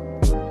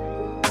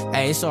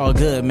 Hey, it's all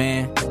good,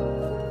 man.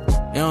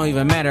 It don't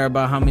even matter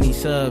about how many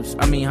subs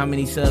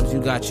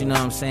you got, you know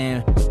what I'm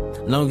saying? As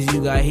long as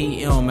you got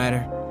heat, it don't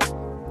matter.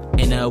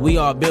 And we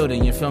all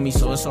building, you feel me?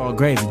 So it's all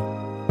gravy.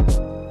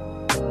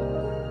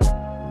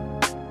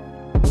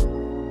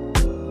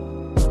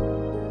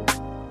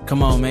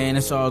 Come on, man.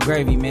 It's all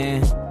gravy,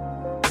 man.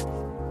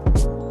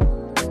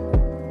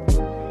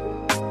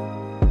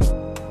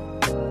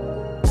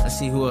 Let's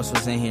see who else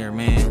was in here,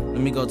 man.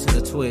 Let me go to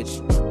the Twitch.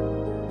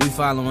 We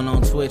following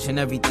on Twitch and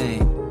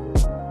everything.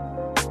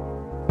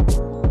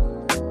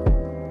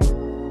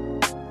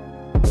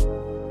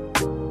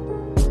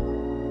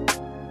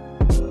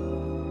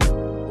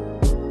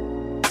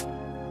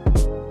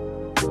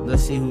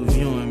 Let's see who's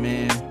viewing,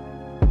 man.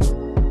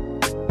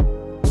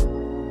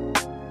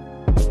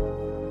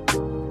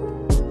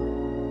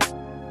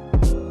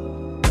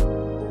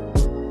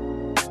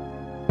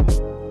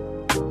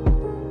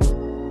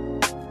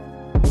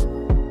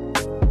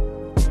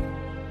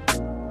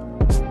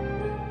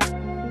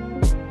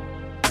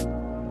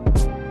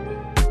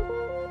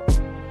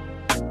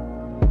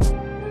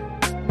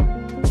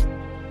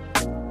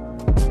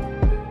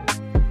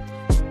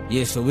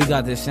 Yeah, so we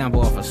got this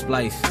sample off of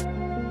Splice.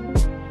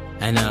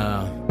 And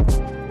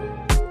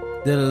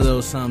did a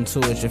little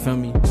something to it, you feel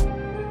me?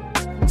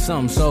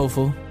 Something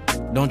soulful.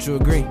 Don't you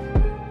agree?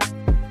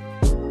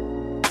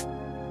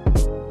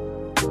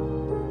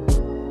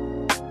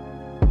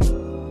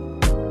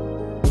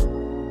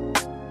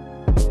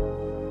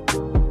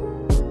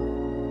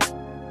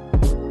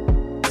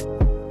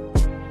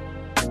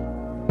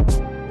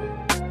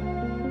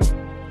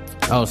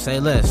 Oh, say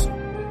less.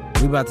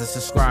 We about to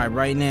subscribe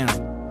right now.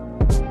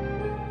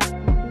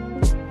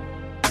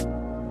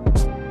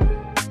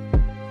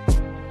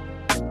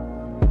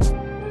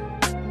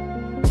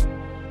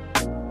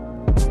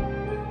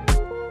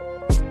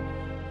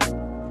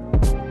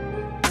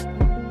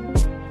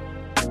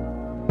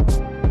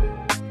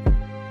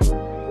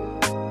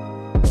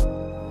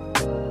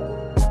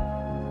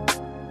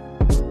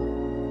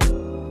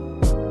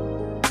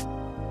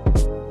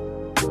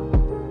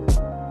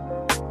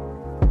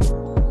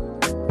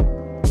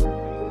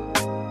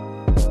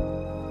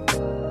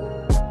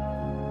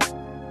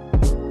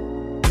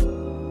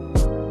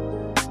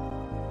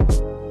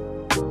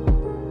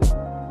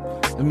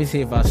 Let me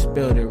see if I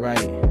spelled it right.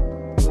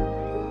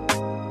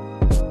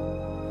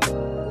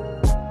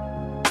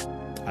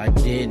 I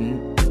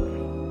didn't.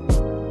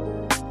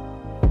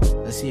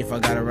 Let's see if I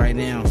got it right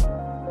now.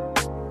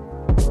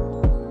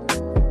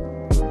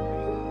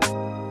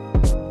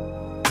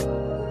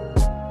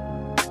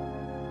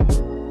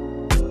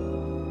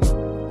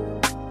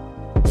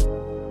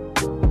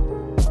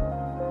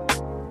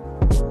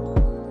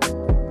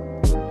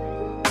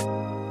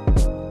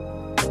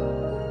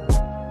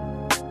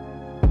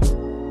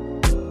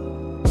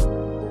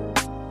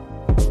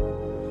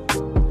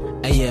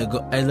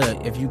 Hey,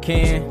 look, if you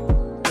can.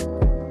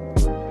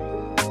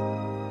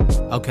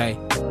 Okay.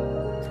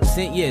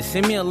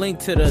 Send me a link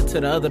to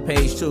the other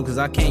page too, cause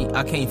I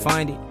can't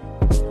find it.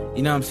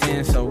 You know what I'm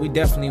saying? So we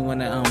definitely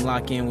want to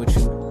lock in with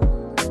you.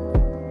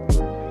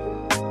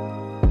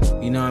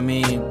 You know what I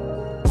mean?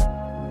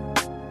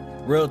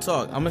 Real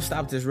talk. I'm gonna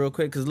stop this real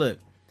quick, cause look,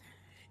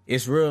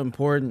 it's real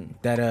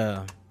important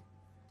that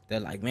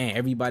like, man,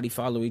 everybody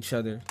follow each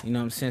other. You know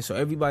what I'm saying? So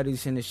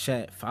everybody's in the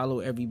chat, follow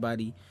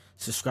everybody.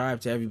 Subscribe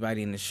to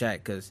everybody in the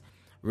chat, because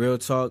real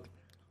talk,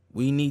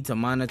 we need to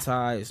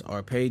monetize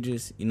our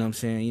pages. You know what I'm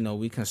saying? You know,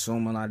 we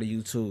consume a lot of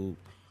YouTube.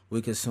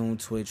 We consume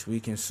Twitch.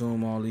 We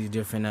consume all these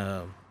different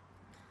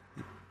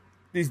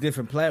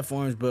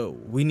platforms, but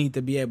we need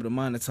to be able to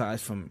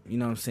monetize from, you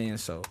know what I'm saying?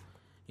 So,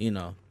 you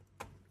know,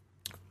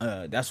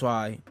 that's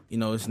why, you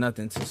know, it's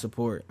nothing to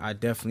support. I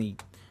definitely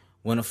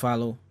want to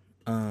follow.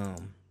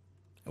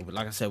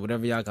 Like I said,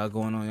 whatever y'all got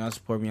going on, y'all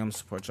support me, I'm going to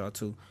support y'all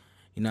too.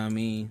 You know what I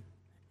mean?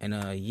 And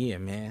yeah,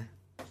 man,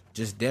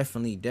 just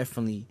definitely,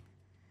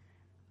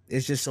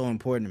 it's just so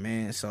important,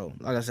 man. So,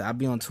 like I said, I'll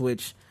be on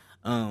Twitch.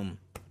 I'm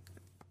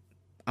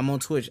on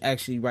Twitch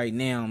actually right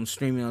now. I'm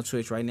streaming on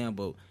Twitch right now,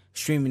 but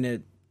streaming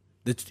the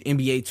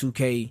NBA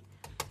 2K,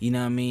 you know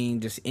what I mean?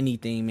 Just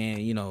anything,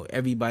 man. You know,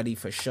 everybody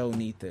for sure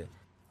need to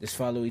just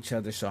follow each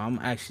other. So I'm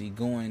actually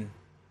going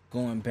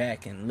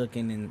back and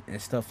looking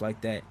and stuff like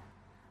that.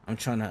 I'm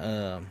trying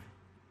to,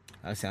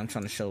 like I said, I'm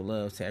trying to show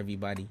love to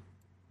everybody.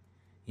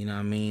 You know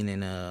what I mean?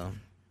 And,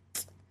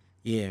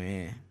 yeah,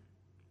 man.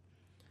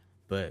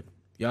 But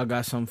y'all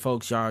got some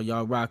folks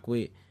y'all rock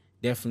with.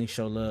 Definitely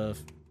show love.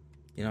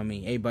 You know what I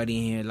mean? Everybody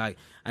in here, like,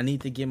 I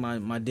need to get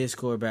my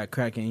Discord back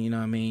cracking, you know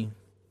what I mean?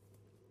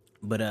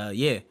 But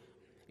yeah,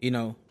 you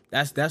know,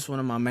 that's one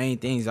of my main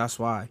things. That's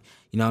why,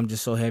 you know, I'm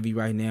just so heavy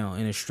right now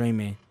in the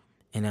streaming,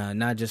 and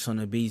not just on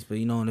the beats, but,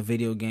 you know, on the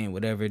video game,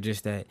 whatever.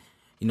 Just that,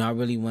 you know, I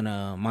really want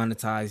to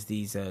monetize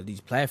these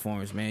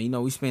platforms, man. You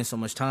know, we spend so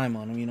much time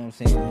on them, you know what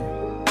I'm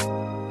saying?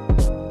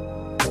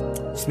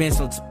 Spend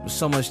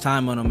so much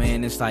time on them,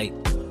 man. It's like,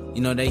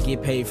 you know, they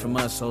get paid from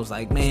us, so it's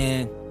like,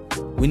 man,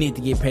 we need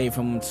to get paid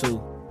from them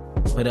too.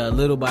 But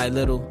little by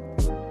little,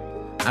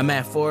 I'm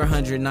at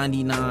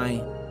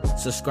 499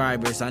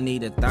 subscribers. I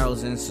need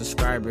 1,000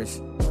 subscribers.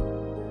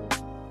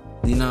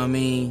 You know what I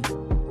mean?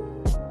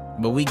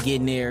 But we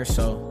getting there,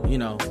 so, you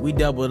know, we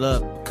doubled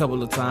up a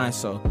couple of times.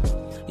 So,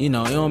 you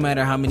know, it don't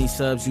matter how many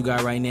subs you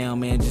got right now,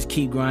 man. Just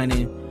keep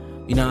grinding.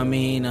 You know what I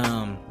mean?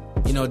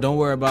 You know, don't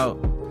worry about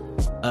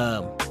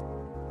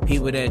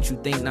people that you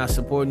think not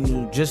supporting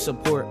you. Just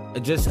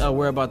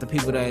worry about the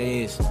people that it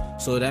is.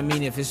 So that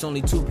means if it's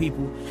only 2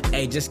 people,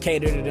 hey, just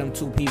cater to them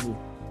 2 people.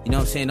 You know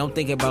what I'm saying? Don't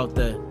think about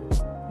the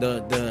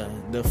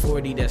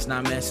 40 that's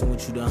not messing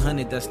with you, the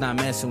 100 that's not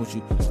messing with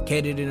you.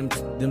 Cater to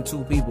them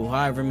 2 people,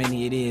 however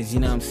many it is. You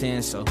know what I'm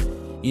saying? So,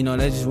 you know,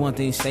 that's just one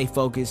thing. Stay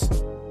focused.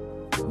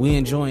 We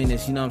enjoying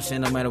this. You know what I'm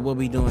saying? No matter what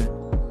we doing.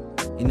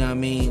 You know what I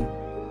mean?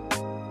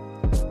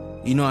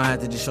 You know, I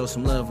had to just show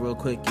some love real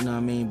quick. You know what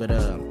I mean? But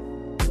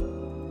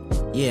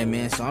yeah,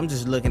 man. So I'm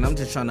just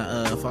trying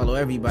to follow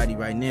everybody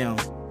right now.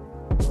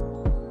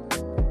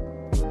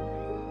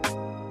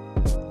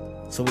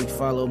 So we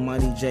follow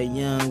Mighty J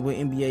Young. Where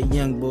NBA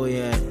Youngboy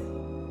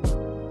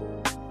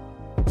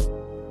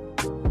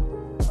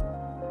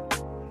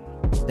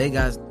at? They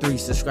got 3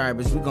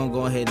 subscribers. We're gonna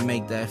go ahead and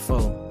make that 4.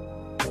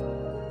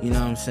 You know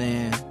what I'm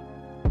saying?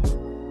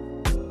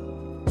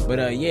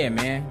 But yeah,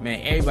 man,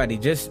 everybody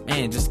just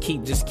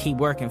keep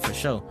working for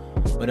sure.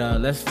 But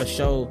let's for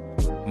sure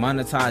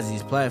monetize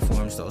these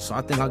platforms though. So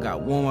I think I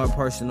got one more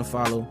person to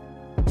follow.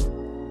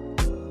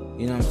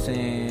 You know what I'm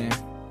saying?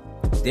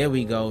 There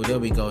we go.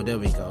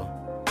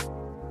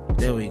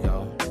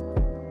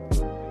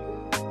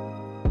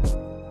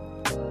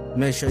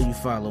 Make sure you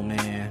follow,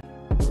 man.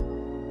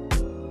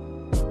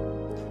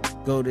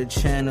 Go to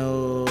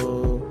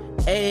channel.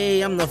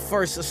 Hey, I'm the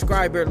first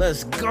subscriber.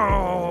 Let's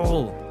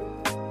go.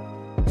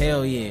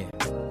 Hell yeah.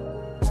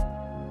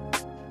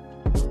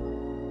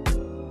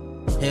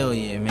 Hell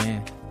yeah,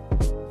 man.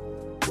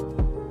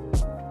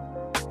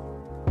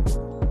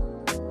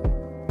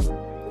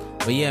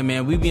 But yeah,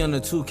 man, we be on the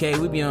 2K.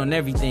 We be on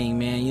everything,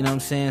 man. You know what I'm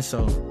saying?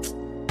 So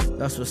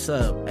that's what's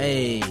up.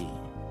 Hey.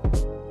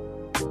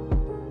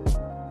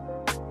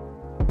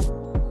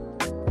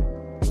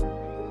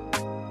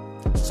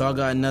 So I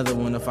got another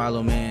one to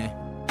follow, man.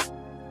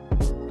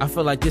 I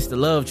feel like this the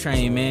love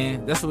train,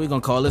 man. That's what we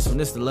gonna call this one.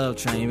 This the love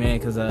train, man.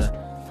 Cause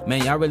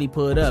man, y'all really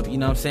pulled up. You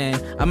know what I'm saying?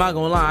 I'm not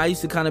gonna lie. I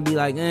used to kind of be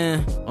like,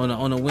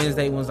 on the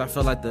Wednesday ones. I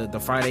felt like the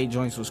Friday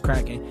joints was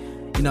cracking.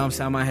 You know what I'm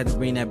saying? I might have to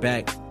bring that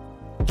back.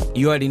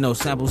 You already know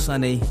Sample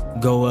Sunday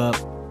go up.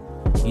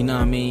 You know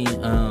what I mean? You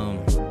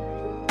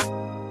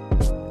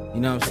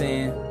know what I'm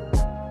saying?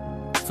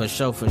 For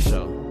sure.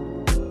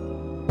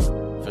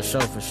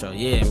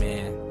 Yeah,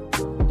 man.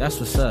 That's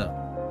what's up.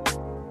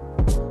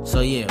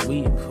 So yeah,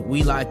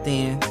 we locked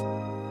in.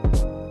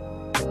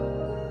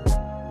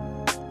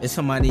 It's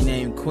somebody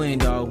named Quinn,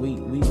 dog.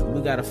 We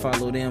gotta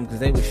follow them because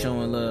they was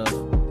showing love.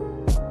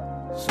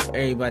 So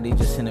everybody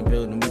just in the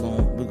building,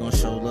 we gonna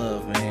show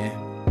love, man.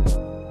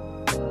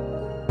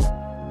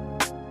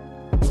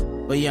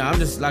 But yeah, I'm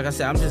just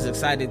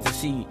excited to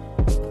see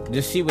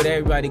what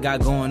everybody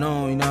got going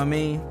on. You know what I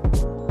mean?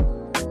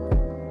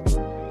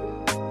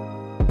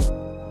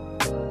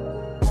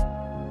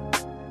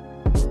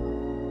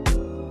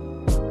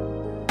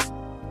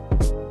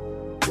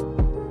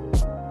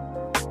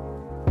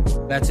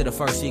 Back to the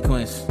first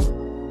sequence.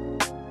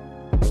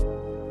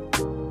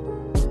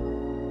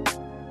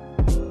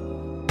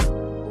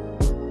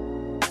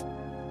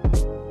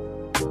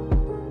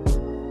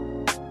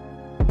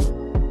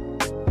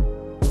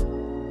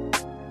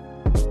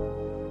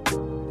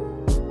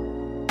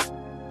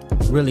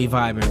 Really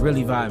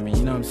vibing,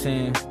 you know what I'm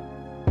saying?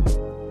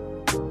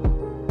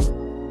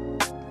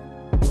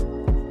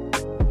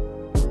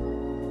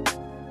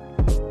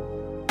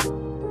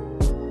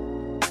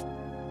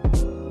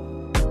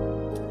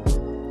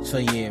 So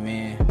yeah,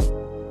 man,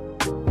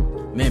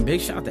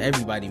 big shout out to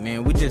everybody,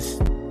 man. We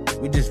just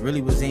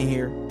really was in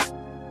here.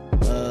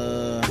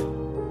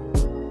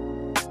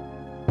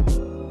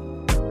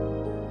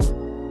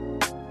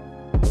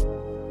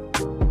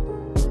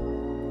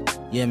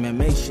 Yeah, man,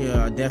 make sure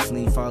I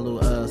definitely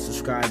follow,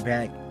 subscribe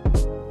back.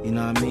 You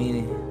know what I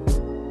mean?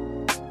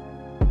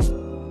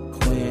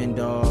 Quinn,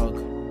 dog.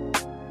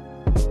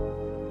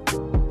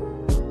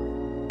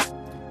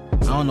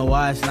 I don't know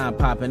why it's not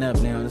popping up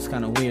now. It's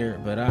kind of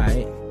weird, but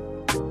alright.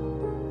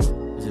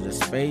 Is it a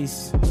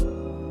space?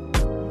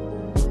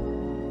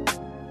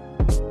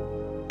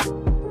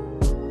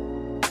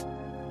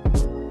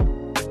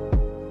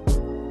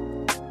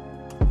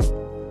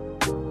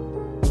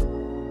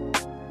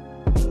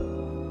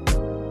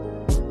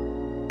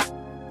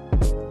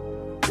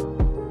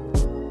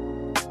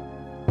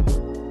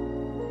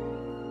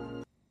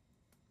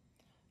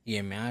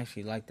 Yeah, man, I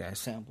actually like that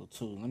sample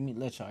too. Let me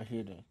let y'all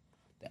hear the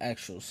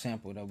actual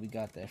sample that we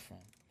got that from.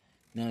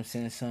 You know what I'm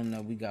saying? Something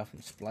that we got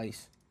from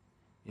Splice.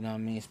 You know what I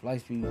mean?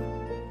 Splice be.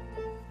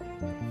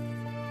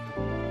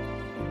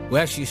 We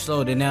actually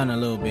slowed it down a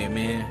little bit,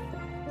 man.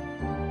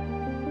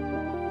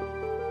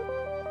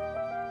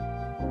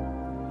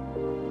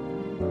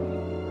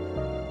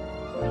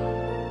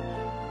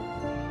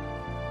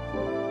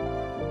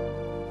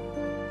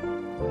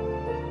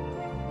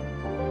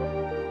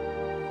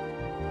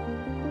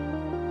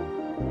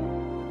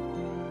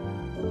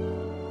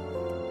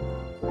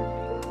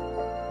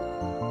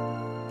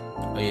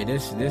 Oh yeah,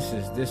 this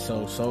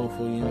so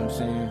soulful, you know what I'm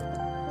saying?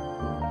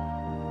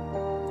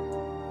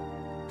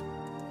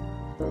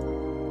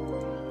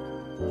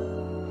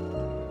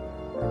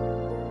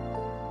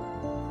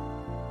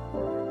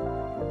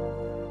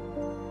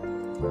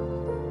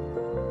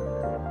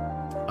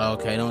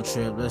 Okay, don't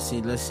trip. Let's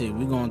see.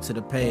 We going to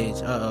the page.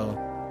 Uh-oh.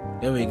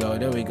 There we go.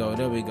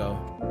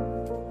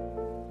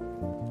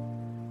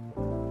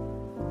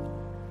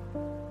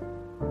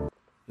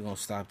 We're gonna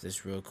stop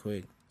this real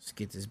quick. Let's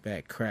get this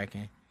back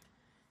cracking.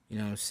 You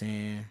know what I'm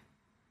saying?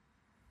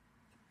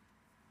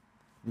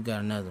 We got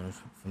another one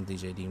from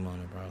DJ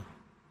D-Money, bro.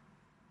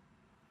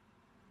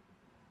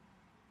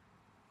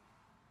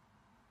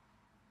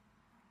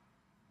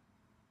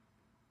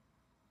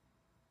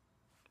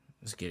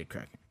 Let's get it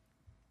cracking.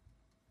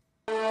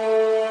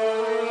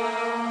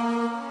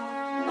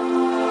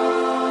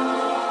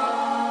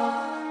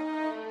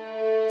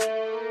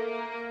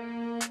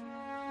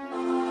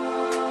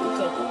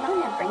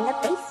 Bring the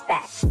bass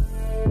back.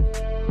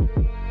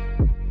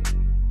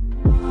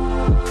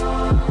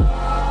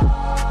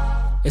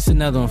 It's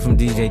another one from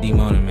DJ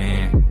D-Money,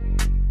 man.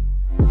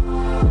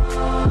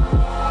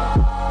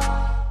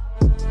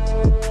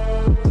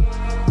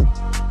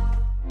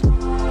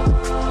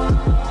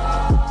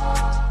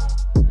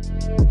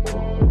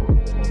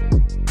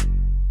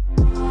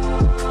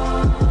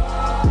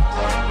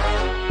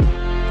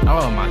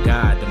 Oh my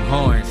God, them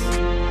horns.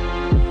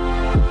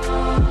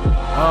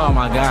 Oh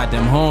my God,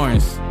 them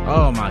horns.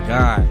 Oh my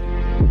God.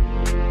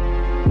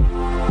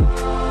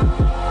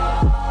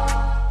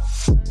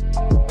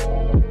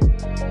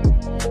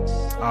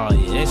 Oh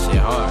yeah, that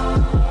shit hard.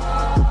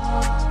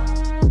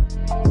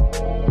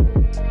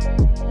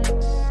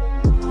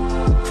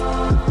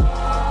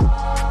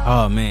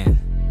 Oh man.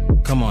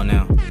 Come on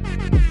now.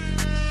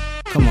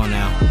 Come on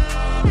now.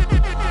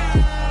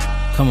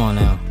 Come on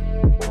now.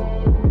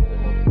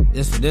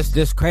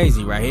 This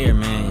crazy right here,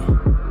 man.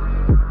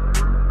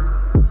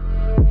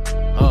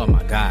 Oh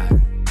my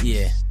God.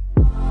 Yeah.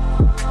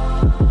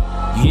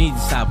 You need to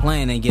stop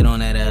playing and get on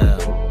that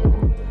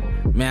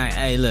man,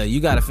 hey look, you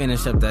gotta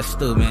finish up that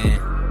stew, man.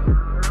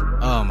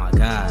 Oh my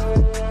God.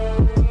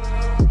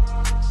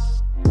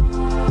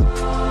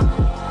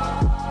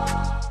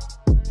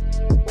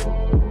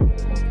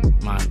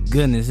 My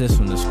goodness, this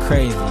one is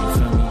crazy, you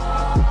feel me?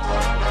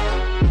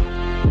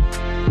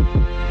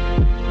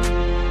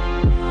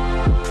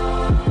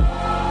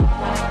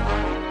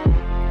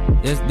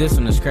 This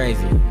one is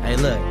crazy. Hey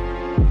look.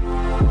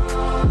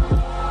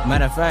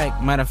 Matter of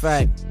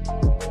fact.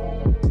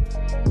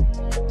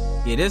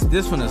 Yeah,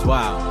 this one is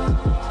wild.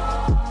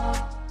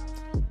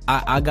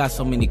 I got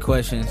so many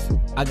questions.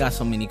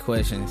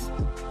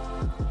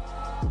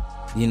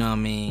 You know what I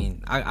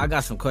mean? I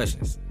got some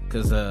questions.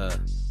 Cause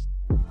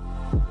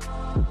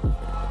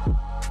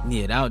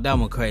yeah, that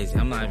one crazy.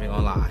 I'm not even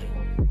gonna lie.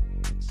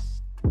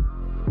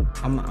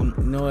 I'm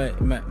you know what?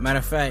 Matter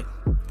of fact.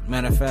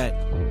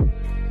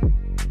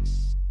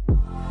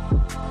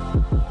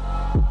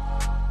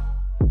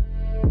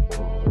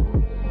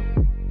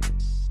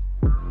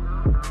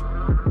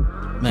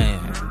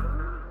 Man,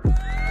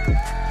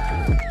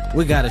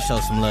 we gotta show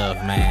some love,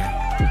 man.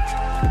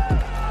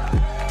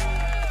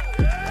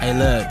 Hey,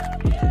 look.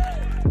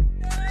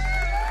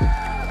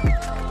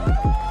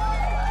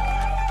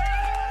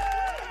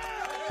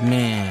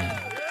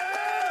 Man,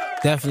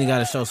 definitely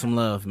gotta show some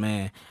love,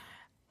 man.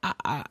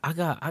 I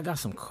got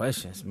some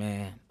questions,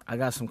 man. I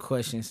got some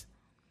questions,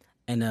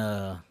 and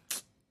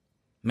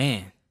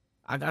man,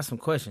 I got some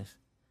questions.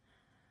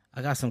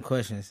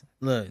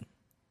 Look,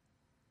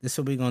 this is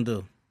what we gonna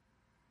do.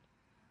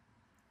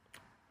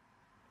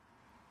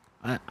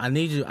 I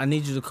need you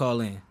to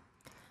call in,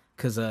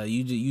 cause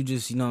you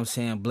just, you know what I'm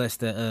saying,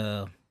 blessed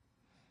you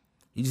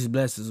just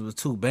blessed us with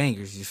 2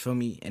 bangers, you feel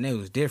me? And it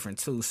was different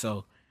too.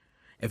 So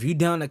if you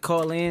down to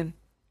call in,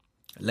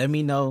 let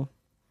me know,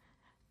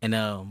 and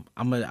I'll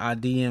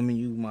DM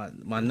you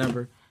my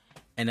number,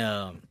 and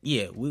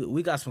yeah,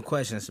 we got some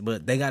questions,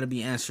 but they gotta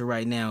be answered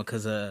right now,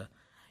 cause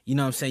you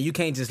know what I'm saying, you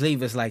can't just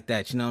leave us like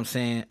that, you know what I'm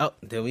saying? Oh,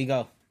 there we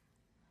go.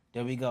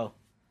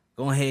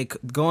 Go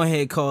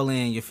ahead, call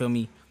in, you feel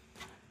me?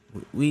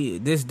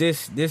 This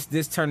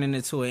turning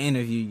into an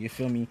interview, you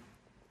feel me?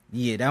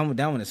 Yeah,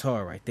 that one is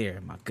hard right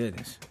there. My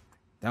goodness,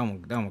 that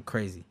one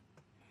crazy.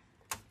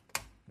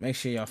 Make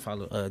sure y'all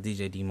follow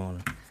DJ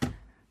D-Money.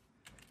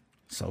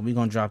 So we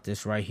gonna drop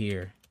this right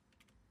here.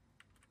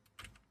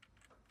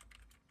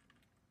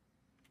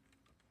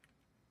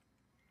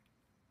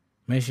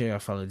 Make sure y'all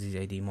follow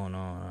DJ D-Mon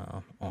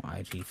on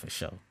IG for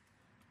sure.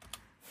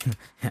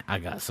 I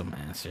got some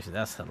answers.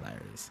 That's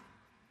hilarious.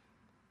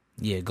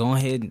 Yeah, go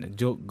ahead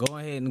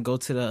and go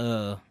to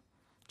the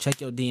check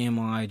your DM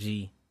on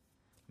IG.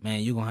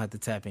 Man, you gonna have to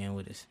tap in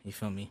with us. You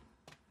feel me?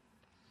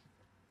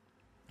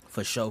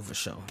 For sure.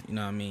 You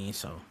know what I mean?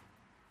 So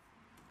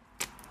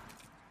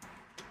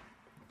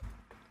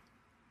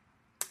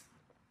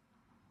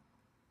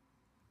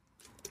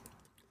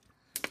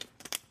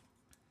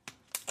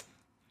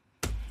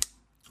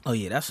oh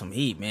yeah, that's some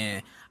heat,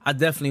 man. I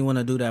definitely want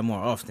to do that more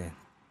often.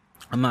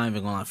 I'm not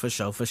even gonna lie, for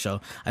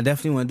sure. I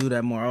definitely want to do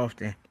that more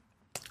often.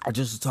 I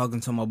just was talking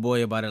to my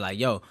boy about it, like,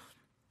 yo,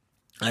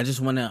 I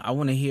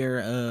want to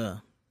hear,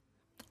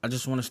 I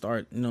just want to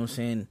start, you know what I'm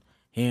saying,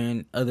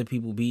 hearing other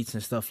people beats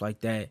and stuff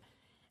like that,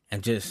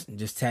 and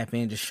just tap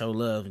in, just show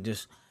love, and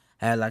just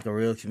have like a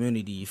real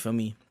community, you feel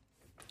me?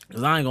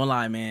 Cause I ain't gonna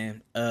lie,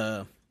 man,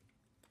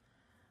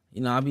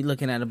 you know, I be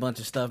looking at a bunch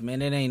of stuff, man,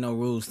 there ain't no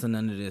rules to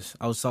none of this.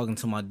 I was talking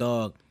to my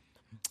dog,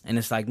 and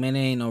it's like, man,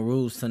 there ain't no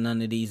rules to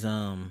none of these,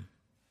 to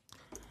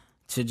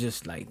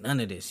just like none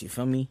of this, you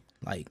feel me?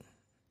 Like,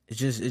 it's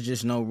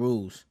just no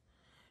rules,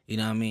 you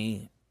know what I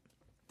mean?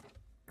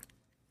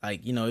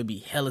 Like, you know, it be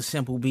hella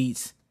simple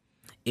beats,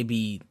 it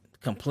be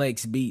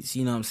complex beats,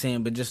 you know what I'm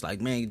saying? But just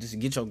like, man, just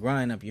get your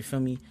grind up, you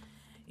feel me?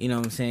 You know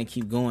what I'm saying?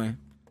 Keep going.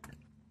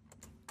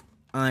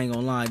 I ain't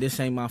gonna lie, this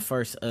ain't my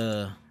first,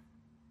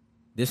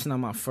 this not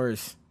my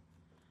first,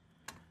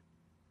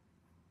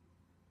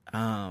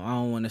 I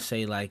don't want to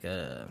say like,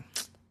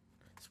 this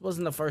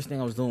wasn't the first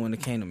thing I was doing when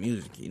it came to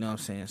music, you know what I'm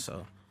saying?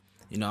 So,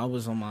 you know, I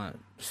was on my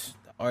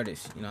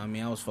artist, you know what I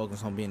mean? I was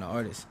focused on being an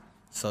artist.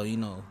 So, you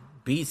know,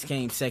 beats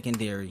came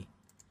secondary,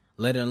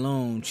 let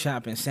alone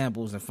chopping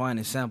samples and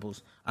finding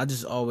samples. I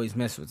just always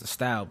mess with the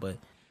style, but,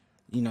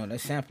 you know,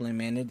 that sampling,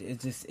 man,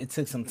 it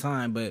took some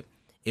time, but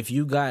if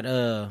you got, you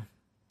know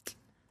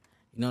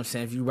what I'm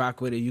saying, if you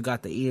rock with it, you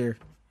got the ear,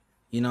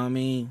 you know what I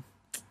mean?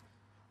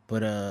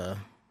 But,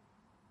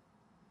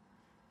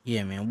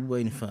 yeah, man, we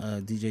waiting for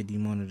DJ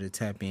D-Mon to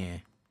tap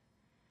in.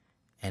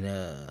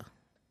 And,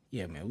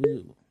 yeah, man,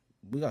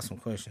 we got some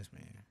questions,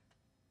 man.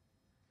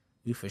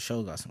 We for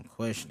sure got some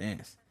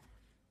questions.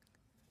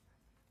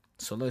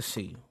 So let's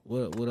see.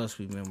 What else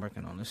we've been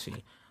working on? Let's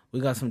see. We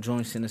got some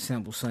joints in the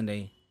Sample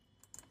Sunday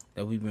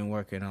that we've been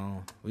working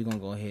on. We're going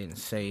to go ahead and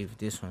save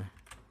this one.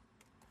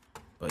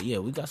 But, yeah,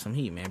 we got some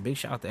heat, man. Big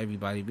shout out to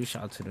everybody. Big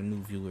shout out to the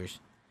new viewers.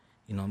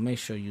 You know, make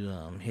sure you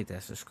hit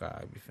that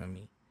subscribe, you feel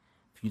me?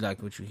 If you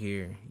like what you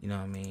hear, you know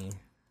what I mean?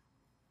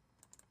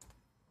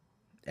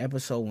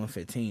 Episode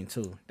 115,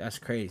 too. That's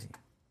crazy.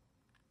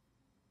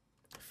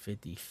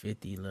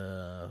 50-50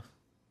 love.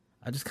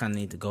 I just kind of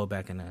need to go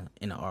back in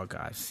the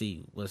archive,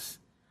 see what's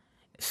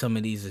some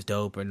of these is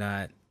dope or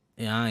not.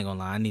 Yeah, I ain't gonna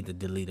lie, I need to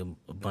delete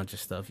a bunch of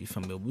stuff, you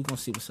feel me? But we gonna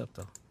see what's up,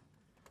 though.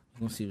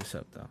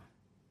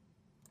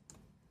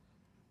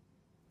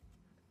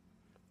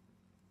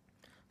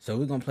 So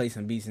we're gonna play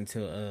some beats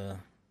until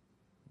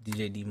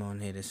DJ D-Mon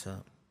hit us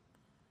up.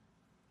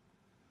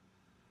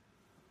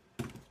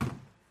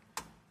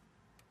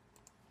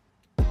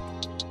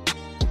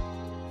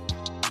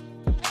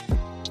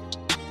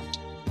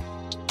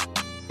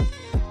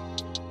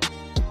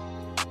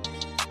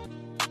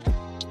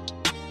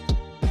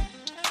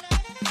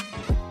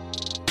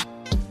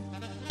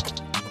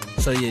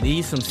 So yeah,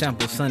 these some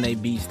Sample Sunday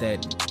beats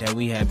that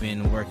we have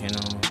been working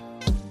on.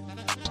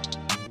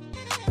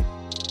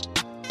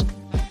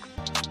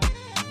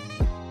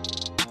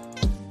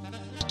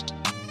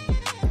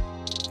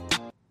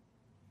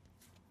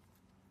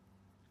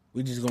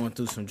 We just going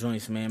through some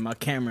joints, man. My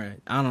camera,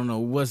 I don't know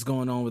what's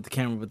going on with the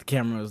camera, but the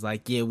camera was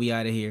like, yeah, we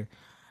out of here.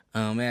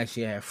 It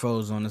actually had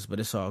froze on us, but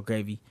it's all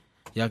gravy.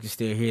 Y'all can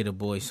still hear the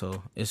boy,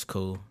 so it's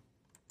cool.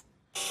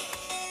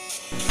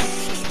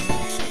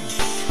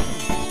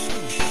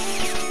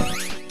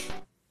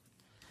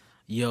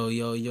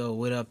 Yo,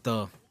 what up,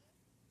 though?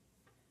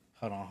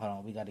 Hold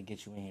on. We got to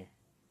get you in here.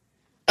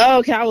 Oh,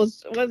 okay,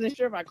 wasn't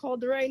sure if I called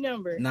the right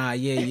number. Nah,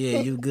 yeah,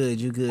 you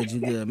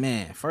good.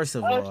 Man, first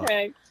of all,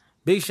 Okay.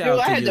 big shout out to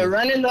you. I had to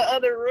run in the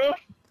other room.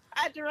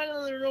 I had to run in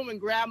the other room and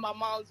grab my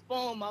mom's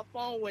phone. My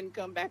phone wouldn't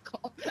come back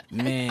on.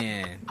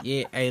 Man,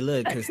 yeah, hey,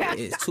 look, because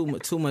it's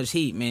too much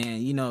heat,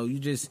 man. You know, you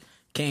just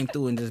came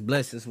through and just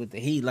blessed us with the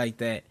heat like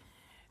that.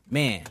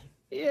 Man.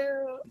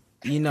 Yeah.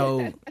 You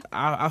know,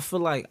 I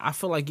feel like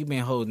you've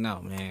been holding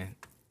out, man.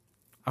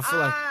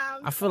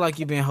 I feel like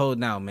you've been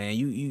holding out, man.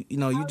 You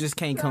know, you just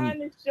can't come. I'm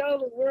trying to show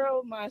the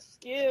world my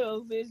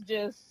skills. It's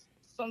just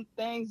some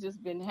things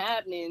just been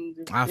happening.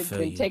 It's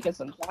been taking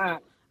some time.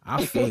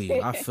 I feel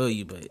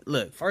you. But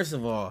look, first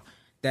of all,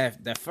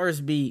 that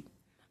first beat,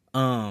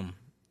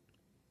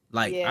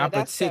 like I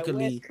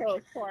particularly,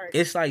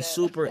 it's like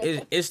super.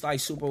 It's like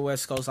super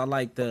West Coast. I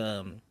like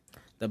the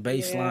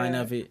bass line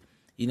of it.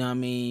 You know what I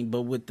mean?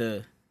 But with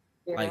the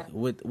like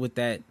with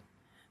that.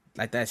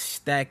 Like that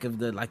stack of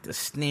the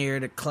snare,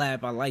 the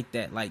clap, I like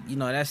that. Like, you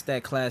know, that's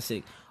that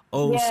classic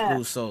old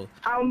school. So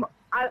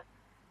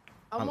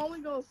I'm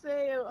only gonna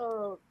say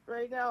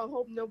right now. I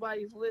hope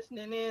nobody's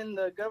listening in,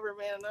 the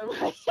government,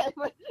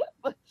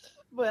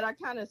 but I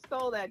kind of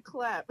stole that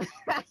clap.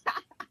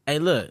 Hey,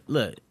 look,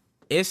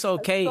 it's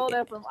okay. I stole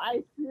that from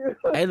Ice Cube.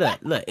 Hey,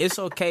 look, it's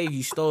okay if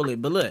you stole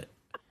it,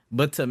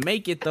 but to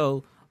make it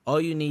though, all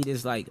you need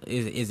is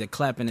is a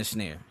clap and a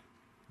snare.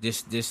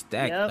 Just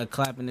stack a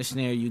clap and a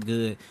snare. You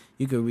good.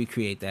 You could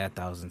recreate that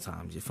 1,000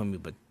 times. You feel me?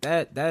 But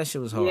that shit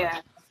was hard.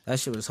 Yeah. That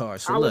shit was hard.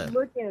 So I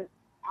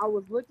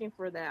was looking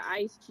for that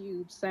Ice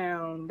Cube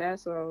sound.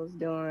 That's what I was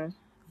doing.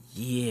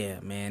 Yeah,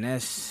 man,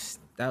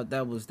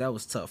 that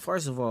was tough.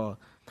 First of all,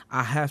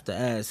 I have to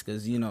ask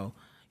because you know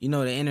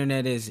the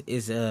internet is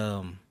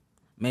man,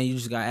 you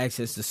just got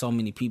access to so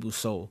many people.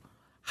 So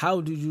how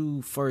did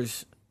you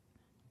first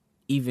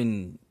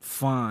even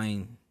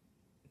find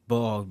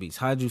Ball Beats?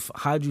 How'd you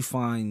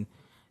find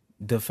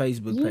the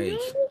Facebook page?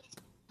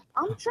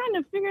 I'm trying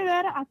to figure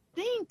that out. I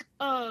think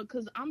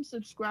because I'm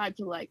subscribed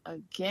to like a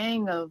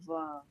gang of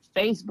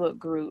Facebook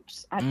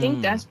groups. I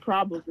think that's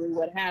probably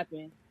what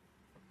happened.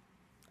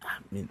 I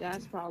mean,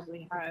 that's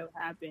probably how it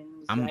happened.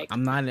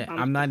 I'm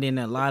not in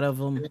a lot of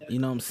them, you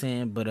know what I'm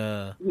saying? But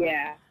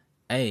yeah.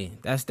 Hey,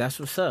 that's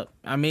what's up.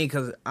 I mean,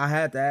 because I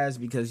had to ask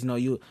because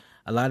you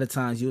a lot of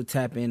times you'll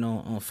tap in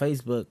on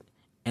Facebook,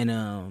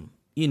 and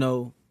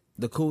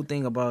the cool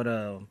thing about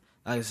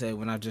like I said,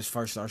 when I just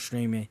first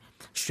started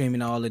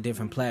streaming all the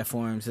different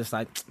platforms, it's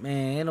like,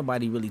 man, ain't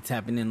nobody really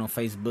tapping in on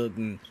Facebook,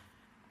 and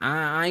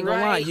I ain't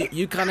gonna lie,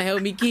 you kind of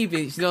helped me keep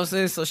it, you know what I'm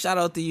saying? So shout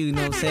out to you, you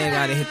know what I'm saying?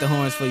 Gotta hit the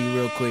horns for you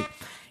real quick,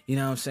 you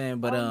know what I'm saying?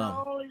 But I'm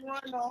the only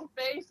one on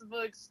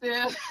Facebook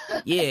still.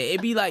 Yeah,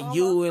 it'd be like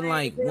you and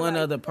like one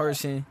other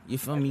person, you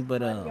feel me?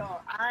 But on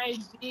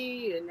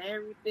IG and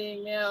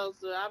everything else,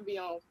 so I'll be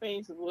on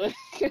Facebook.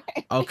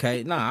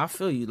 Okay, nah, I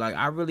feel you. Like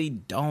I really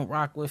don't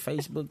rock with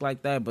Facebook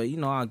like that, but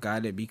I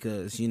got it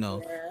because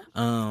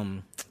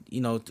when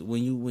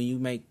you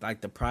make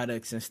like the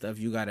products and stuff,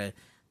 you gotta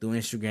do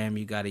Instagram,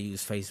 you gotta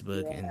use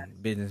Facebook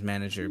and Business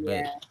Manager.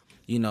 But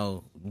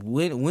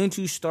when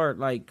you start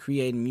like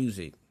creating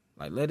music,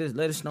 like let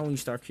us know when you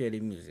start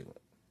creating music.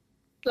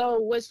 So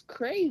what's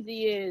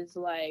crazy is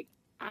like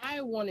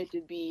I wanted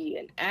to be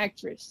an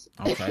actress.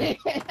 Okay.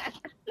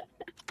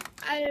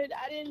 I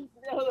didn't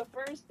know the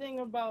first thing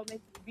about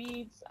making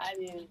beats. I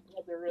didn't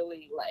never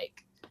really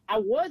like. I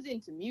was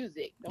into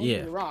music. Don't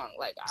get me wrong.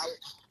 Like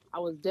I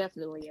was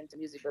definitely into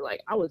music, but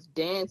like I was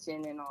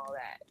dancing and all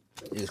that.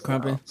 It's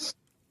crumping.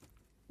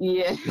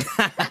 Yeah.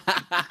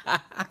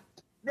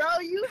 Bro,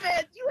 you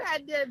had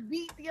that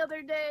beat the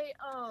other day.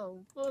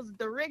 Was it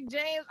the Rick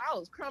James? I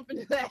was crumping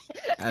to that.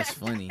 That's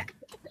funny.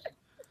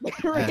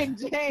 Rick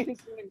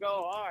James gonna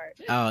go hard.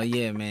 Oh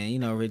yeah,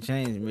 man. Rick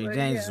James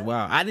is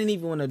wild. I didn't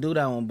even want to do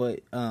that one,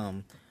 but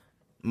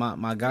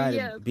my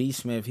guy B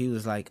Smith, he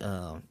was like,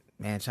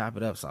 man, chop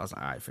it up. So I was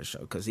like, all right, for sure,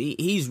 because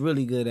he's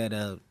really good at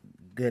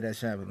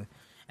chopping.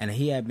 And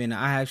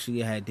I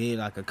actually had did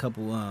like a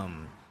couple of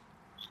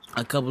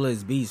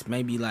his beats,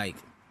 maybe like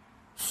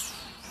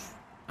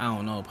I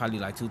don't know, probably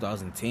like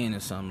 2010 or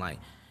something, like.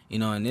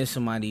 And there's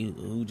somebody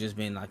who just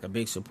been like a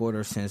big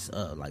supporter since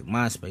like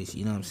MySpace,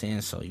 you know what I'm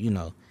saying? So,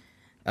 that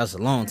was a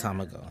long time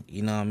ago,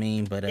 you know what I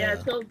mean? But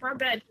so my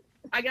bad.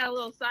 I got a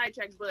little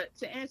sidetracked, but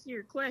to answer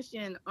your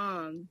question,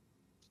 I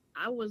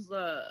was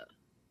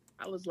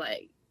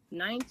like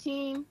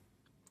 19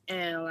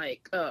 and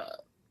like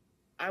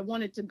I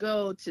wanted to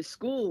go to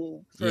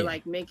school for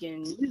like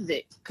making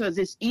music because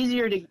it's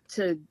easier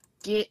to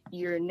get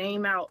your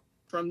name out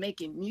from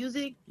making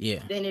music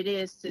than it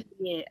is to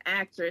be an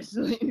actress.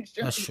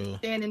 That's true.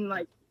 Standing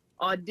like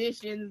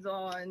auditions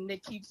on, they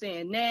keep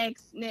saying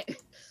next.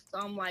 So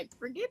I'm like,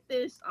 forget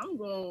this. I'm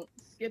gonna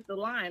skip the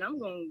line. I'm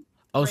gonna.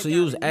 Oh, so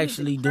you was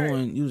actually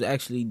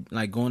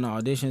like going to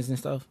auditions and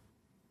stuff?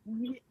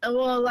 Yeah,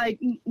 well, like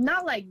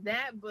not like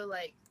that, but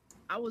like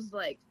I was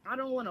like, I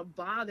don't want to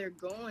bother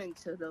going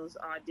to those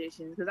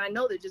auditions because I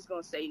know they're just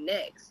gonna say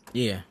next.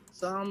 Yeah.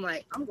 So I'm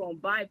like, I'm gonna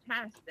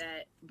bypass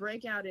that,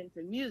 break out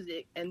into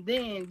music, and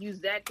then use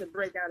that to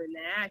break out into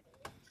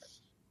acting.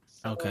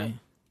 So, okay.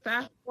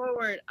 Fast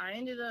forward, I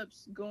ended up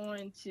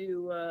going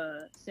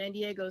to San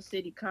Diego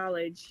City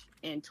College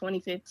in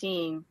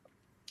 2015,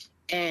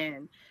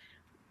 and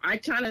I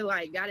kind of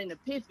like got an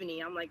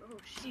epiphany. I'm like, oh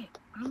shit,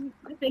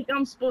 I think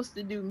I'm supposed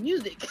to do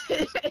music.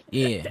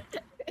 Yeah.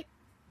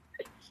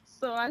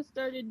 So I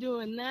started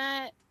doing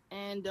that,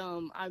 and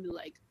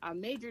I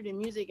majored in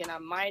music and I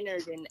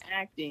minored in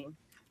acting.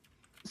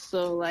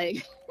 So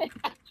like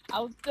I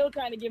was still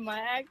trying to get my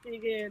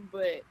acting in,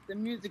 but the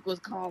music was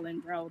calling,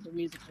 bro. The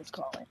music was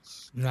calling.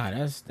 Nah,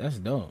 that's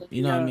dope.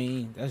 You know what I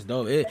mean? That's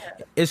dope.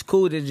 It's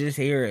cool to just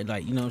hear it,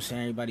 like, you know what I'm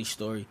saying, everybody's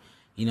story.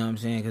 You know what I'm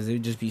saying? Because it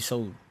would just be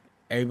so,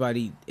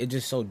 it's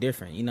just so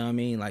different. You know what I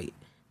mean? Like,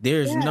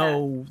 there's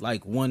no,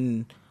 like,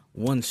 one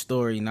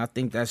story, and I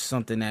think that's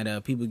something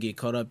that people get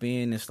caught up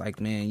in. It's like,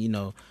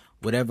 man,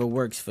 whatever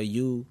works for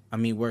you,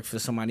 works for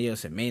somebody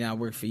else. It may not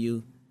work for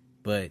you,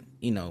 but,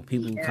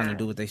 people kind of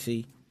do what they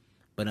see.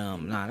 But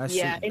nah, that's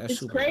it's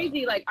super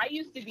crazy. dope. Like I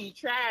used to be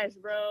trash,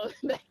 bro.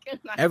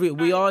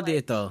 We all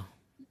did though.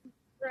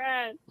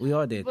 grad. We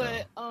all did,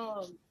 But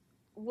though.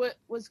 what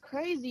was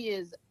crazy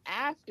is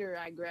after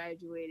I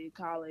graduated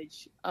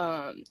college,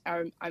 I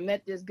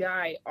met this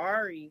guy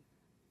Ari.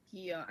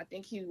 He I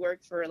think he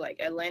worked for like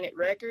Atlantic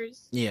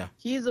Records. Yeah.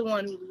 He's the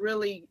one who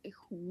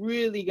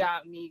really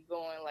got me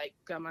going, like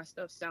got my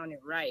stuff sounding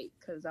right,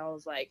 because I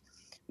was like,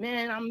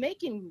 man, I'm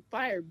making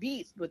fire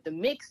beats, but the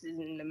mixes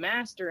and the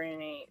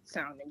mastering ain't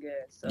sounding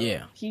good. So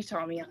Yeah. he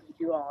taught me how to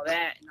do all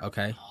that. And I was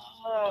Okay. like,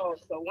 oh,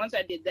 so once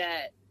I did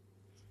that,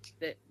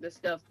 the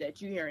stuff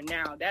that you hearing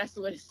now, that's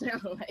what it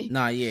sounds like.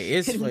 Nah, yeah,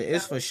 it's It for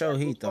sounds for like sure that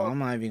heat though. before. I'm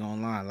not even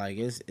gonna lie. Like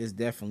it's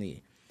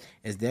definitely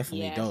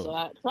Yeah,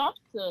 dope.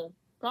 so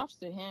props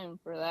to him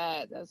for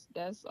that.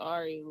 That's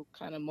Ari who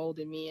kind of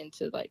molded me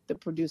into like the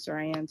producer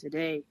I am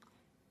today.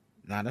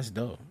 Nah, that's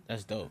dope.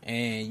 That's dope.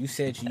 And you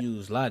said you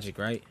use Logic,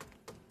 right?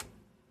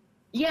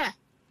 Yeah,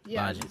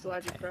 Logic, it's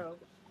Logic okay. Pro.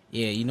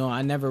 Yeah, you know,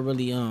 I never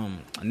really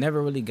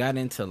got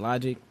into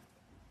Logic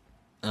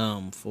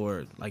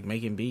for like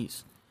making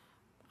beats.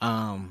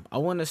 I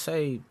want to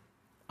say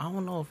I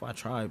don't know if I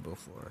tried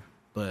before,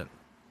 but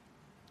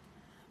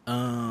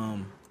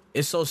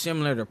it's so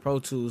similar to Pro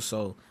Tools,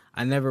 so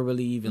I never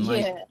really even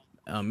like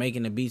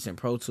making the beats in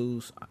Pro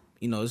Tools.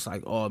 You know, it's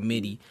like all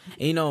MIDI.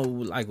 And, you know,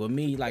 like with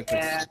me, like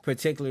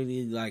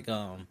particularly like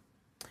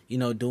you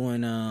know,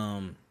 doing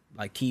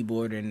like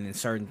keyboarding and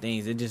certain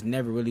things, it just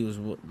never really was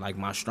like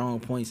my strong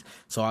points.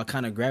 So I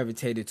kind of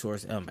gravitated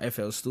towards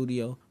FL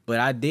Studio, but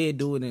I did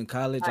do it in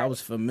college. I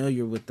was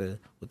familiar with the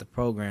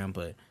program,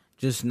 but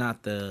just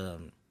not the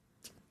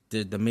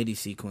MIDI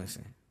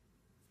sequencing.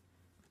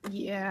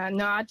 Yeah,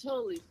 no, I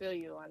totally feel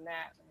you on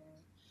that, man.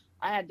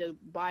 I had to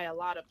buy a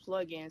lot of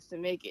plugins to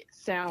make it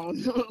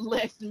sound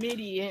less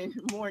MIDI and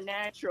more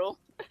natural.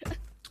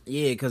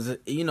 Yeah, cause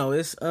you know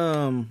it's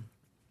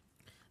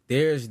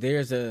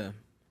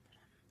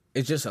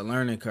it's just a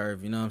learning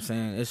curve. You know what I'm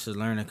saying? It's a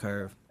learning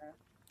curve,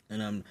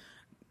 and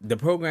the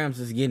programs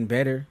is getting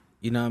better.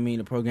 You know what I mean?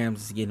 The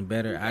programs is getting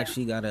better. I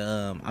actually got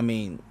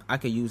I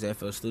could use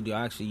FL Studio.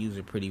 I actually use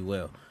it pretty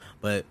well,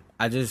 but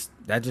that's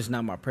just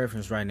not my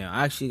preference right now.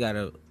 I actually got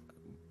a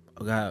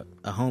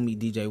homie,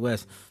 DJ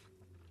West.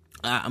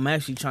 I'm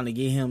actually trying to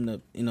get him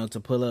to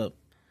pull up,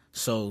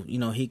 so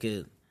he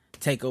could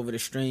take over the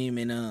stream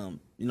and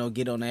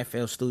get on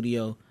FL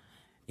Studio.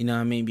 You know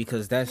what I mean?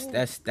 Because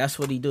that's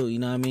what he do. You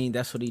know what I mean?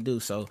 That's what he do.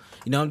 So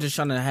I'm just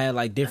trying to have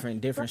like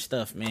different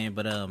stuff, man.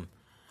 But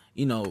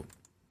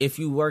if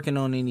you working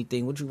on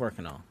anything, what you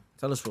working on?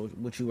 Tell us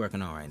what you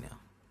working on right now.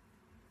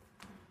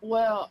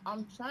 Well,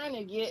 I'm trying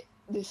to get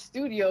the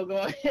studio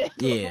going.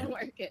 Yeah. I'm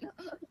working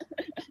on.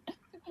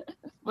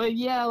 But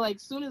yeah, like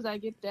soon as I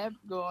get that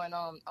going,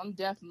 I'm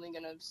definitely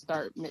gonna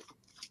start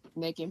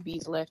making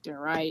beats left and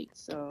right.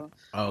 So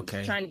Okay.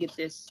 I'm trying to get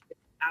this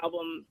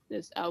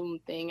album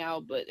thing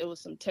out, but it was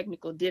some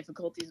technical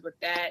difficulties with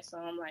that. So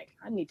I'm like,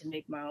 I need to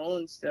make my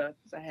own stuff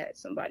because I had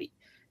somebody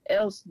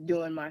else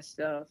doing my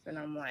stuff, and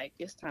I'm like,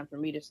 it's time for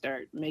me to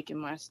start making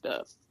my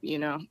stuff.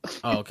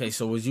 Oh, okay.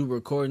 So was you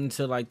recording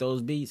to like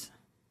those beats,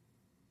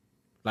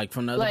 like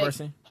from the other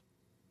person?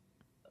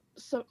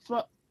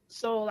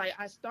 So like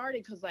I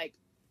started because like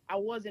I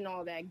wasn't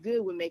all that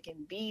good with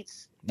making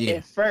beats Yeah.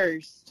 at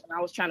first.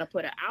 I was trying to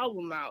put an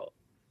album out,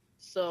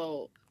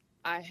 so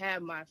I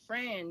had my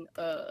friend.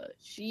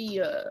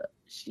 She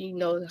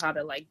knows how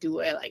to like do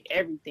it, like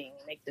everything,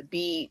 make the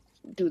beat,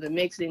 do the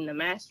mixing, the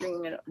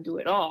mastering, and do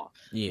it all.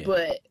 Yeah.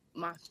 But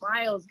my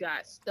files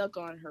got stuck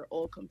on her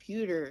old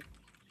computer,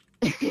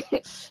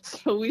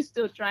 so we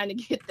still trying to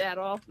get that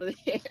off of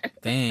there.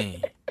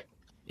 Dang.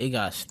 It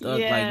got stuck.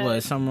 Yeah. Like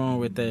what? Something wrong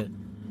with the?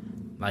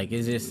 Like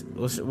is this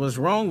what's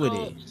wrong with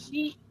it?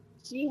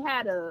 She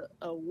had a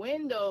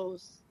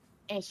Windows,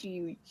 and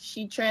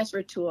she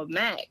transferred to a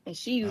Mac, and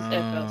she used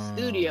FL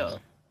Studio.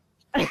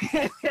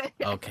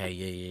 Okay.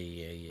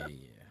 Yeah.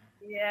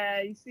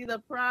 Yeah, you see the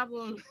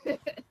problem.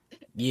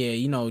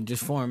 Yeah,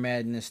 just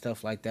formatting and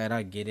stuff like that.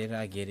 I get it.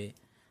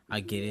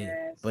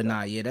 Yeah, But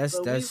nah, yeah, that's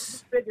we're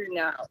figuring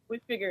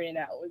it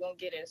out. We're gonna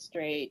get it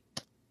straight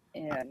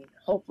and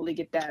hopefully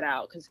get that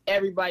out, because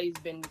everybody's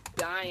been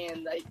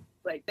dying.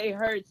 Like they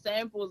heard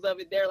samples of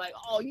it. They're like,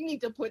 oh, you need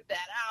to put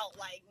that out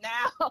like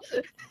now.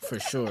 for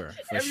sure.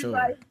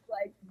 Everybody's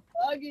like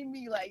bugging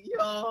me like,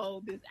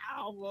 yo, this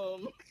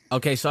album.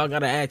 Okay, so I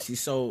gotta ask you.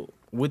 So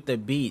with the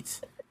beats,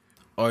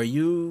 are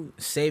you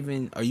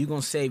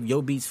gonna save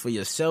your beats for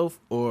yourself,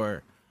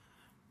 or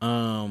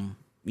are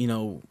you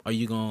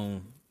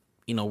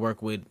gonna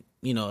work with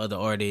other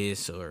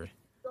artists, or?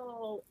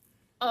 So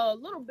a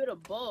little bit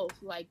of both.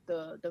 Like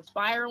the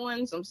fire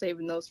ones, I'm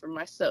saving those for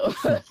myself.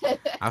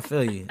 I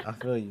feel you.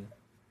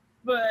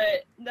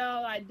 But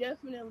no, I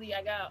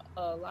got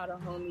a lot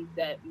of homies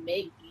that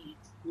make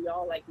beats. We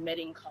all like met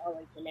in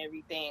college and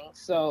everything.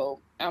 So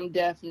I'm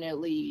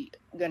definitely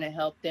gonna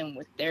help them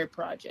with their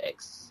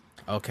projects.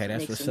 Okay,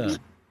 that's Make what's some up. beats.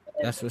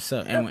 That's what's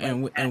up.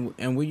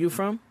 And where you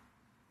from?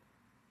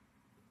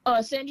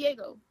 San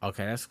Diego.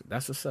 Okay, that's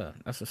what's up.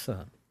 That's what's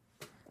up.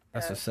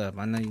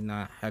 I know you're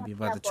not happy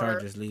about the That part.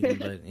 Chargers leaving,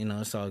 but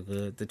it's all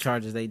good. The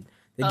Chargers they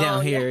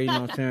down here, you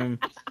know what I'm saying?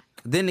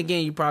 Then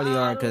again, you probably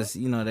are because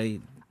you know I,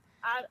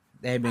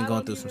 they've been I going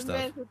don't through some even stuff.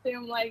 mess with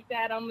them like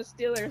that. I'm a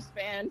Steelers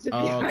fan, to be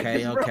Oh,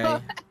 okay, honest,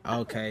 bro.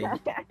 okay.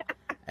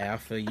 Hey, I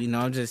feel you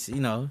know, just you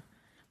know,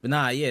 but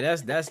nah, yeah,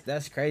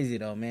 that's crazy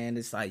though, man.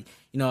 It's like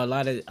you know, a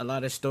lot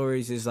of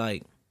stories is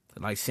like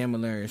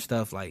similar and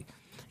stuff. Like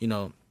you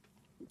know,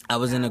 I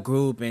was in a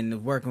group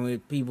and working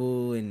with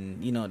people,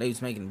 and you know, they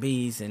was making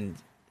beats, and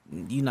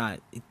you not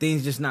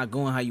things just not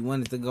going how you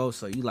want it to go.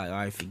 So you like, all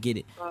right, forget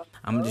it.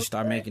 I'm gonna just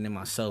start making it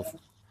myself.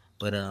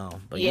 But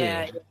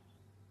yeah, Yeah.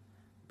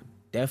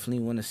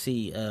 definitely want to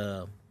see.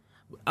 I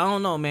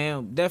don't know,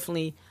 man.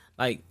 Definitely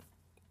like.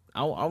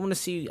 I want to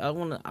see. I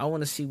want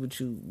to see what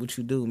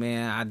you do,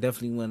 man. I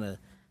definitely want to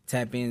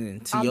tap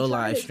into I'm your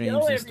trying live to streams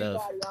show and everybody.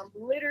 stuff. I'm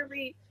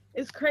literally.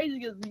 It's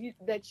crazy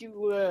that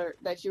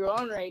you're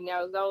on right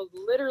now. 'Cause I was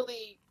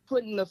literally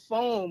putting the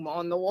foam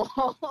on the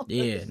wall. of the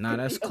Yeah, nah,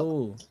 that's studio.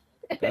 cool.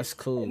 That's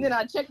cool. And then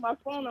I check my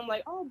phone. I'm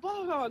like, oh,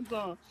 ball hog's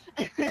on.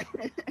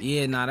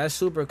 Yeah, nah, that's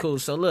super cool.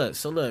 So look,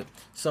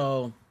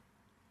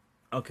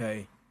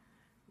 okay.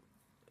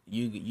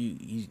 You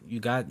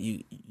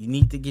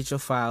need to get your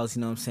files,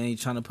 you know what I'm saying? You're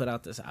trying to put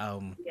out this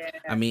album. Yeah.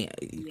 I mean,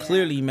 Yeah.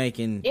 clearly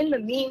making In the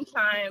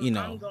meantime, you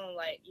know. I'm gonna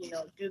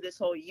do this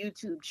whole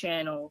YouTube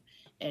channel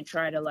and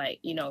try to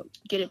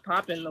get it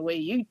popping the way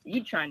you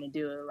trying to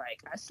do it.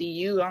 Like I see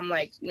you, I'm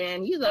like,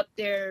 man, he's up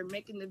there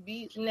making the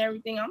beats and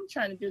everything. I'm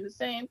trying to do the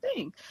same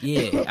thing.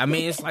 Yeah, I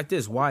mean, it's like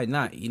this. Why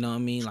not? You know what I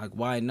mean? Like,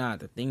 why not?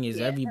 The thing is,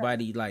 Yeah.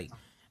 everybody like,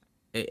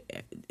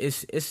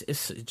 it's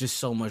just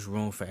so much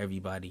room for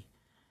everybody.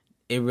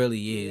 It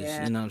really is.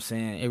 Yeah. You know what I'm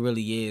saying? It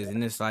really is,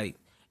 and it's like,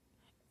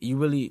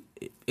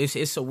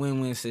 it's a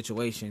win-win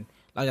situation.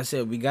 Like I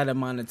said, we gotta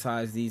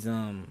monetize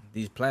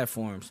these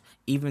platforms,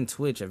 even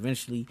Twitch.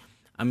 Eventually,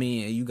 I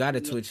mean, you got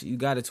a Twitch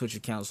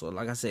account. So,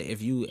 like I said,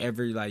 if you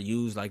ever like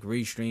use like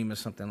Restream or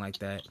something like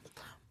that,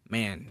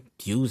 man,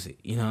 use it.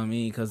 You know what I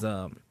mean? Because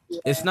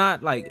it's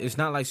not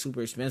like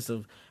super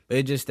expensive, but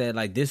it's just that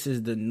like this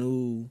is the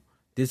new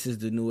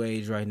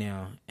age right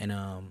now, and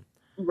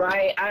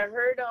Right. I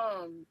heard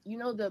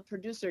the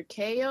producer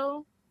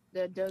Ko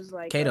that does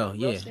like Kato,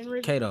 yeah, roasting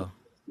reviews? Kato.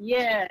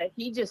 Yeah,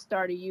 he just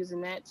started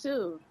using that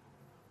too.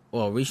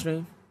 Or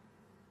Restream.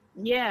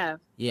 Yeah.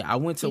 Yeah, I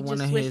went to He one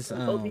just of switched his. to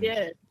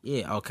OBS.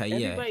 Yeah, okay,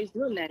 yeah. Everybody's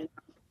doing that.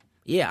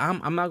 Yeah,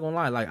 I'm not gonna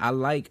lie.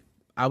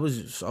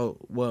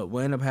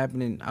 What ended up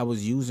happening, I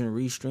was using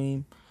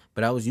Restream,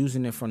 but I was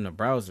using it from the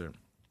browser.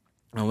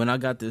 And when I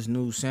got this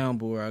new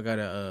soundboard, I got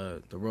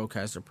the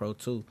Rodecaster Pro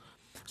 2.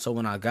 So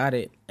when I got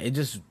it, it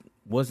just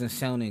wasn't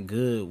sounding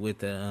good with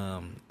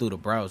the through the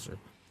browser.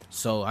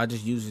 So I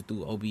just used it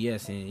through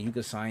OBS, and you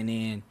could sign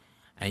in,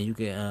 and you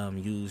can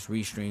use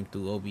Restream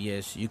through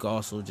OBS. You could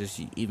also just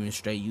even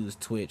straight use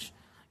Twitch.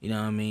 You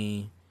know what I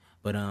mean?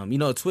 But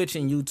Twitch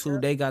and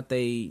YouTube, they got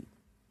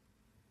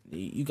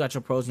you got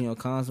your pros and your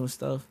cons and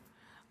stuff.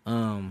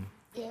 Yeah.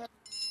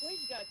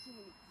 Twitch got too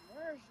many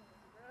commercials,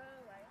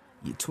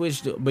 bro. Like,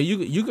 Twitch, but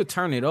you could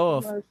turn it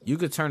off. You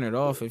could turn it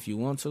off if you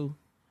want to.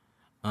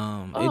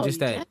 It's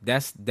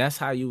just that's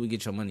how you would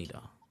get your money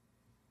though.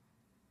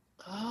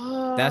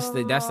 oh, That's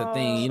the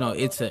thing. You know,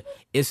 it's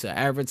an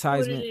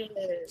advertisement. What it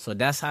is. So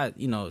that's how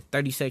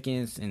 30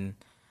 seconds, and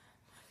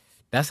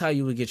that's how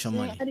you would get your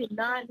money. I did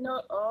not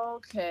know.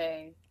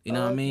 Okay. You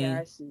know what I mean?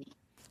 I see.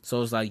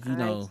 So it's like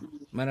I see.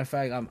 matter of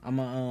fact,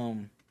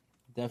 I'm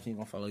definitely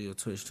gonna follow your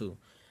Twitch too.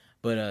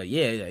 But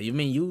yeah, you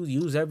mean you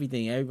use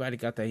everything. Everybody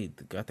got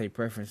their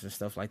preference and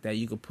stuff like that.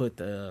 You could put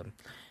the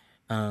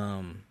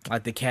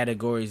like the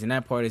categories, and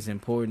that part is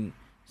important.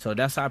 So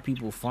that's how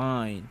people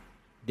find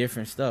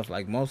different stuff.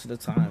 Like most of the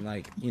time,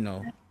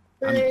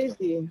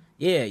 Crazy.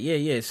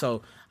 yeah.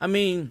 So I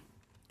mean,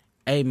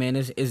 hey man,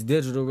 it's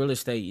digital real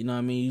estate. You know what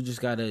I mean? You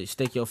just gotta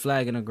stick your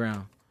flag in the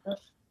ground.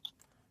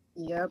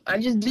 Yep.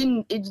 It just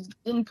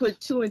didn't put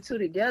two and two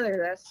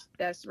together.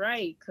 That's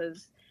right,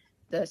 because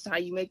that's how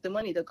you make the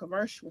money, the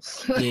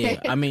commercials. Yeah,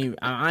 I mean,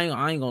 I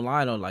ain't gonna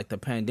lie though. Like the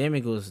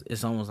pandemic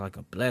it's almost like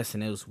a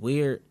blessing. It was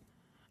weird.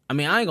 I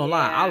mean, I ain't gonna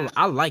lie.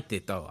 I liked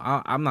it though.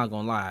 I'm not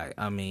gonna lie.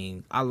 I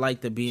mean, I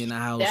like to be in the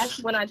house.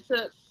 That's when I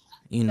took.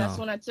 That's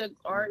when I took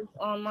art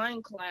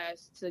online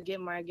class to get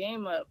my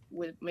game up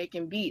with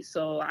making beats.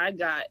 So I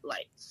got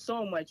like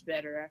so much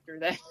better after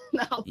that.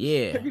 Now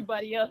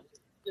everybody else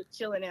just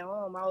chilling at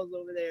home. I was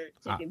over there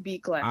taking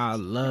beat class. I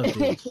loved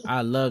it.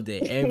 I loved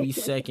it every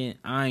second.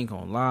 I ain't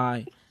gonna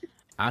lie.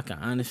 I can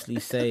honestly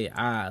say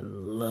I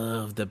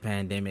love the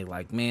pandemic.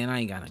 Like, man, I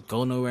ain't gotta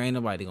go nowhere. Ain't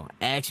nobody gonna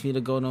ask me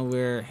to go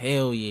nowhere.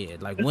 Hell yeah.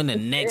 Like, when the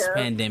next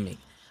pandemic?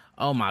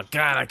 Oh my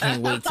God, I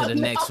can't wait till the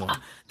next one.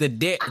 The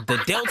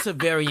Delta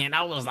variant,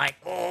 I was like,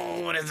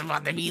 oh, it's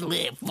about to be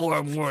lit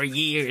 4 more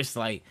years.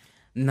 Like,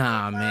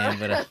 nah, man,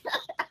 but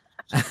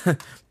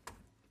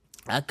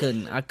I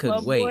couldn't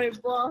wait. Boy,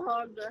 Ball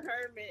Hog the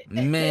Hermit.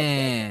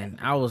 Man,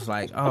 I was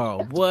like,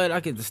 oh, what? I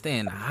get to stay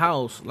in the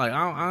house. Like,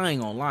 I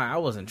ain't gonna lie, I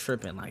wasn't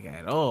tripping like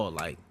at all.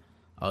 Like,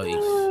 oh,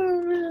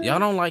 y'all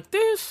don't like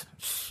this,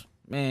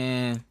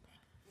 man.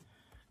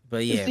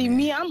 But yeah, See, man,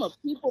 me, I'm a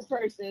people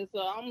person, so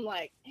I'm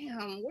like,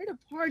 damn, where the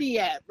party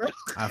at, bro?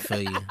 I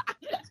feel you.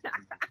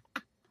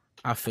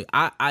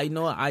 I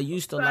know I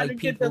used to Trying to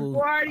like get the people a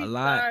party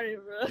lot. started,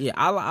 bro. Yeah,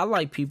 I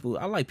like people.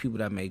 I like people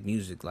that make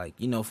music. Like,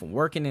 you know, from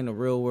working in the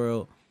real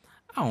world,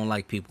 I don't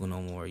like people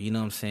no more. You know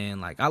what I'm saying?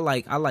 Like, I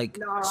like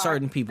No,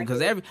 certain people I because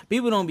get every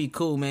people don't be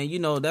cool, man. You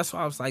know, that's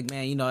why I was like,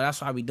 man, you know, that's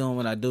why I be doing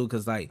what I do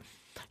because, like,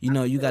 you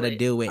know, you got to it.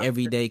 deal with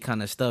everyday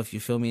kind of stuff. You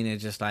feel me? And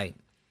it's just like,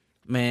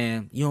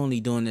 man, you only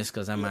doing this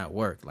because I'm at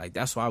work. Like,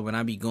 that's why when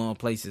I be going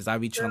places, I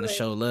be trying to Really?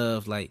 show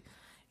love. Like,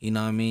 you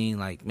know what I mean?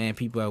 Like, man,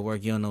 people at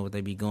work, you don't know what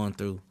they be going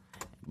through.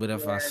 But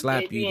if I Yeah, slap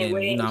they you, being then,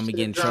 you way know, I'm going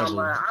to into get the in trouble.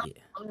 drama. Yeah.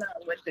 I'm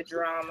not with the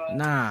drama.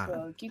 Nah.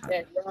 So keep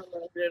that drama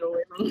a bit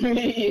away from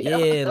me.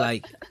 Yeah,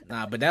 like,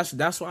 nah, but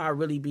that's why I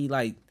really be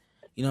like,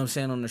 you know what I'm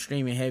saying, on the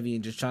streaming heavy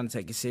and just trying to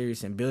take it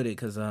serious and build it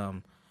because,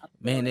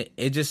 man,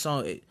 it just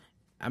so,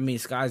 I mean,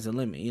 sky's the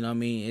limit, you know what I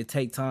mean? It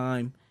take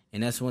time,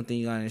 and that's one thing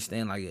you gotta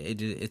understand, like,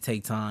 it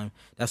take time.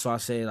 That's why I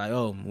say, like,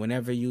 oh,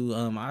 whenever you,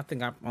 I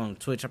think I on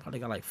Twitch, I probably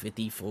got like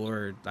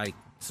 54, like,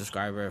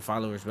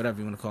 followers, whatever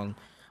you want to call them.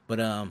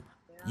 But,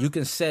 you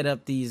can set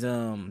up these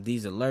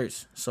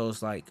alerts, so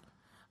it's like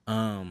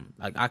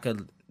I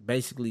could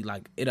basically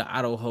like it'll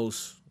auto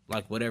host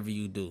like whatever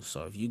you do.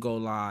 So if you go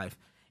live,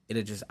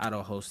 it'll just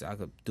auto host it. I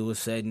could do a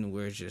setting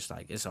where it's just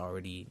like it's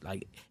already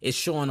like it's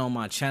showing on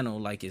my channel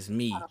like it's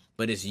me,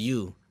 but it's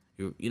you.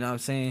 You know what I'm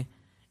saying?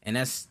 And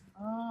that's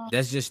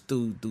just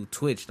through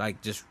Twitch,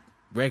 like just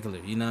regular.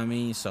 You know what I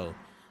mean? So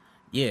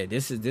yeah,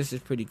 this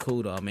is pretty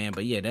cool though, man.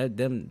 But yeah,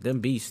 them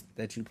beasts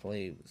that you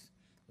played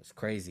was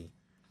crazy.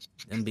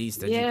 Them beats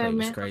that you played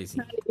was crazy.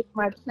 I'm trying to get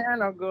my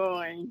channel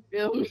going. You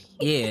feel me?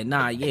 Yeah,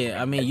 nah,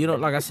 yeah. I mean, you don't,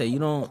 like I said, you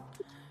don't,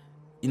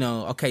 you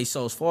know, okay,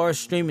 so as far as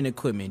streaming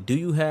equipment, do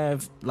you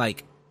have,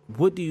 like,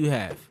 what do you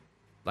have?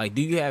 Like,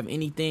 do you have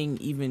anything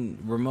even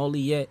remotely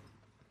yet?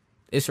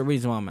 It's the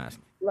reason why I'm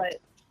asking. Like,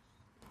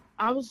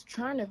 I was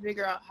trying to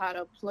figure out how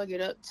to plug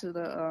it up to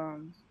the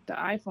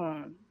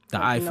iPhone. The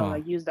like, iPhone. You know,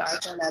 like use the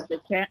iPhone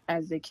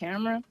as the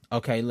camera.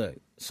 Okay, look,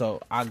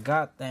 so I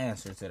got the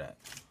answer to that.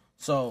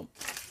 So,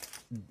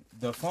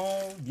 the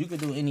phone, you could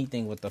do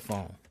anything with the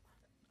phone.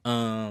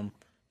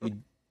 You're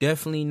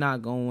definitely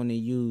not going to want to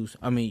use,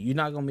 I mean, you're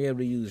not going to be able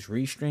to use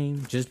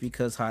Restream just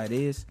because how it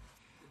is.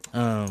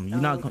 You're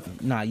not going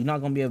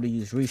to be able to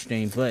use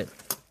Restream, but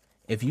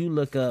if you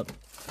look up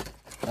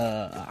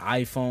an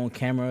iPhone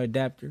camera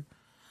adapter,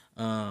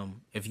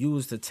 if you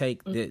was to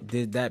take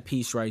that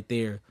piece right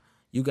there,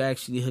 you can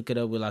actually hook it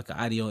up with like an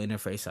audio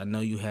interface. I know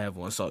you have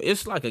one. So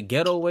it's like a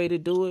ghetto way to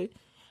do it,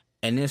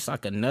 and it's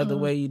like another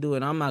way you do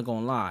it. I'm not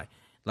going to lie.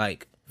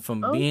 Like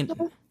from being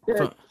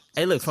from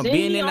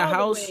being in the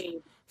house,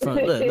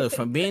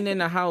 from being in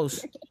the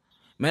house.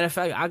 Matter of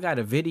fact, I got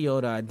a video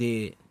that I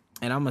did,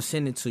 and I'm gonna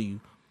send it to you.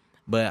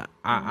 But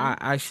I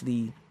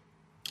actually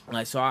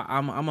like, so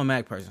I'm a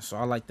Mac person, so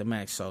I like the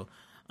Mac. So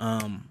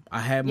I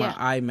had my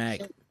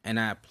iMac and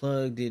I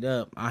plugged it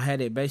up. I had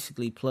it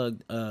basically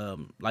plugged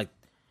like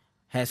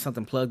had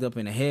something plugged up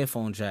in a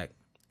headphone jack,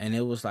 and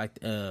it was like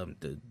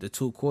the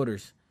 2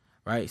 quarters,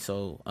 right?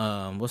 So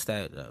what's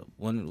that?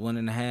 One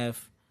and a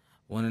half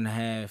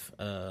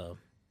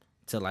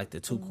to like the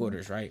 2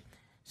 quarters, right?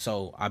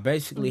 So I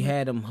basically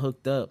had them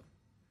hooked up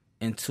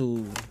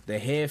into the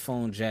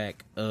headphone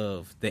jack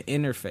of the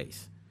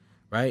interface,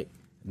 right?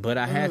 But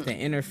I had the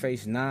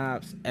interface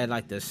knobs at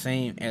like the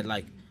same, at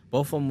like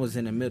both of them was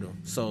in the middle,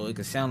 so it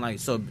could sound like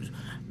so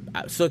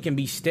it can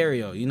be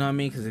stereo. You know what I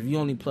mean? Because if you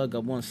only plug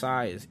up one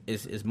side,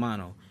 it's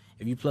mono.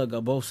 If you plug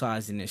up both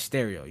sides, then it's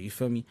stereo. You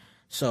feel me?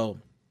 So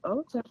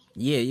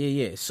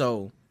yeah.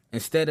 So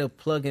instead of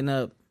plugging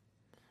up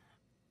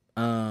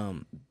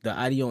the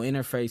audio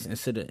interface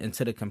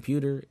into the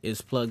computer,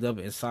 is plugged up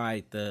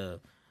inside the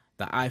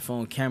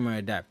iPhone camera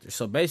adapter.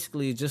 So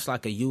basically it's just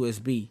like a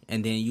USB,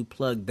 and then you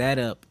plug that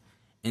up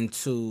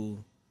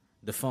into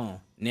the phone.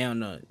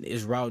 Now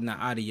it's routing the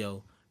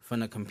audio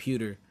from the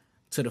computer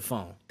to the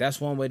phone.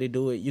 That's one way to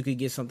do it. You could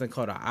get something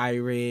called an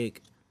iRig.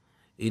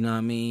 You know what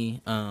I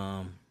mean?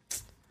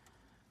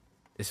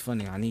 It's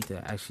funny, I need to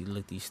actually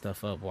look these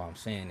stuff up while I'm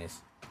saying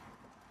this.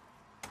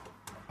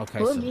 Okay,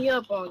 Put me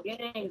up on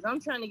games. I'm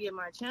trying to get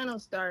my channel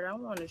started. I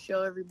want to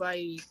show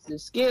everybody the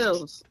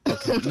skills.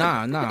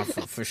 Nah,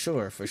 for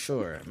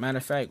sure. Matter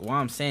of fact,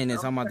 while I'm saying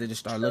this, I'm about to just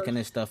start looking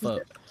this stuff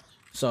up.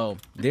 So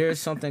there's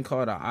something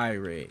called an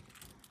iRig,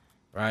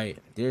 right?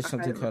 There's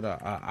something called a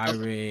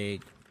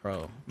iRig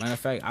Pro. Matter of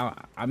fact,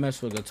 I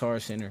mess with Guitar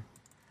Center.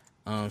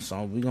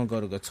 So we're gonna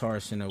go to Guitar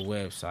Center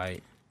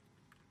website.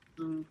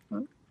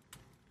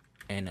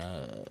 And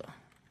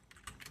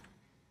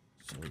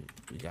so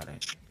we gotta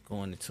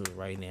go into it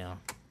right now.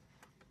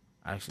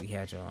 I actually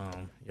had your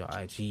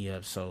IG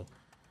up, so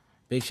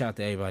big shout out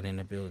to everybody in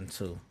the building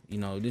too. You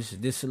know, this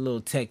is a little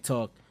tech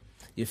talk.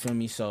 You feel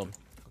me? So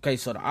okay,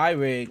 so the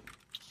iRig,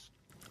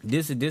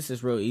 this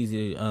is real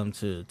easy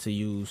to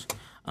use.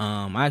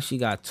 I actually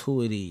got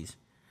 2 of these.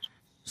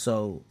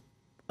 So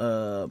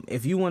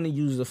if you want to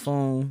use the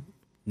phone,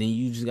 then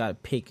you just gotta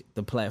pick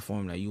the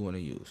platform that you want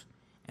to use,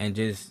 and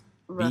just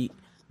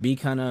be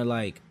kind of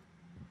like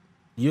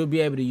you'll be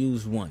able to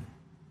use one.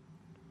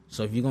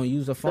 So if you're gonna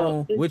use a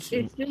phone, So which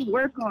it should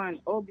work on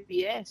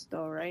OBS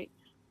though, right?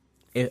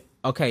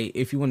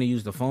 if you want to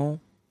use the phone,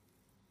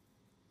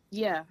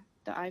 Yeah,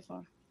 the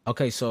iPhone.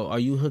 okay. So are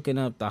you hooking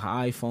up the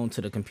iPhone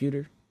to the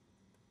computer?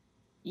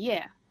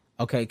 Yeah.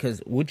 Okay, because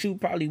what you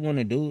probably want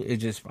to do is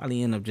just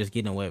probably end up just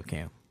getting a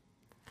webcam,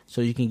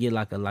 so you can get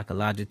like a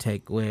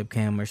Logitech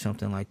webcam or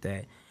something like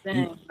that.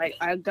 Dang, like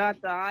I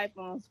got the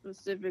iPhone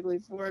specifically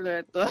for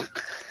that though.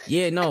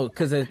 Yeah, no,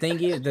 because the thing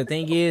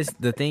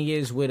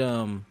is with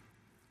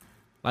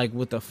like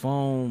with the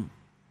phone,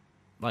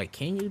 like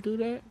can you do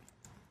that?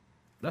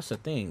 That's the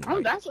thing.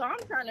 Like, That's what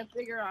I'm trying to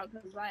figure out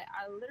because I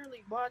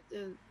literally bought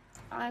the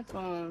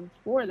iPhone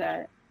for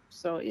that.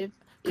 So if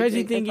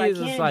crazy thing I is,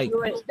 it's can't like,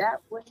 do it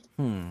that way,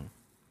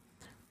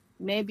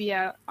 maybe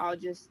I'll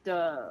just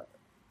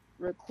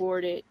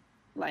record it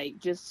like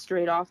just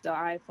straight off the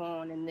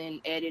iPhone and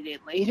then edit it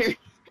later.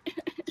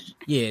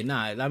 yeah,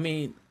 nah. I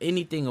mean,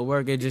 anything will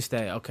work. It's just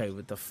that okay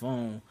with the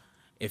phone,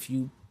 if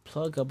you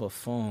plug up a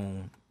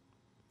phone,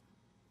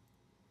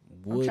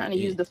 I'm trying to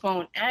use the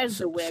phone as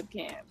the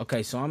webcam.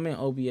 Okay, so I'm in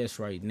OBS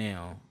right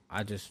now.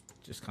 I just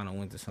kind of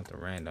went to something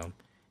random,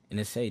 and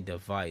it say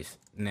device.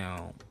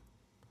 Now,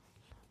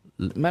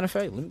 matter of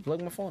fact, let me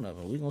plug my phone up,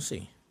 and we're gonna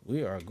see.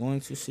 We are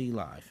going to see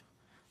live.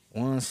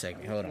 1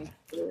 second, hold on.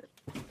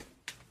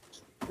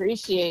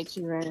 Appreciate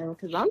you, man,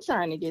 because I'm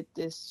trying to get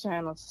this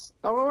channel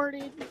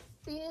started.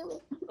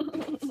 Feel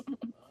me?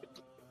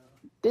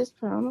 This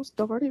channel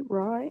started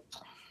right.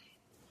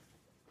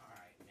 All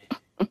right,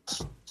 man.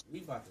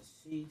 We about to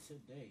see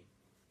today.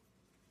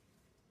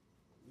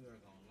 We are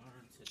gonna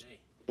learn today.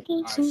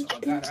 All right, so I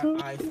got an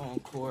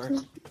iPhone cord.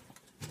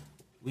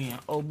 We in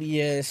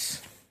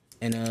OBS,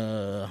 and I'm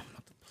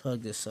about to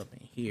plug this up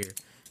in here,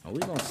 and we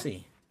gonna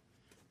see.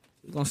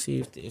 We're gonna see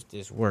if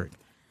this work.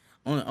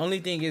 Only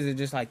thing is, it's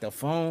just like the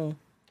phone,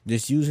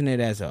 just using it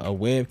as a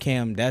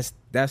webcam. That's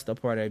the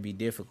part that'd be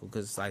difficult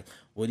because it's like,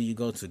 what do you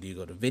go to? Do you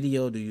go to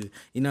video? Do you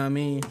know what I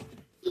mean?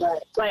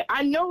 Like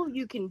I know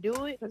you can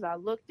do it because I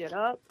looked it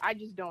up. I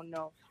just don't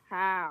know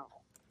how.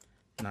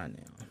 Not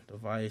now.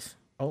 Device.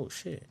 Oh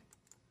shit.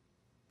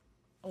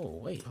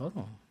 Oh wait, hold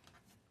on.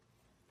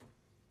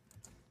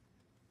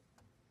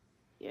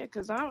 Yeah,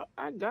 because I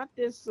got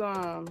this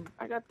I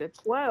got the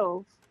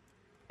 12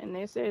 and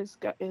they say it's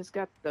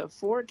got the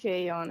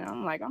 4K on it.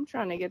 I'm like, I'm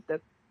trying to get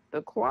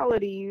the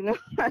quality, you know.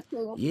 I want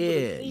people to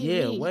see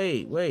Yeah.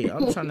 me. Wait.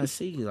 I'm trying to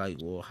see like,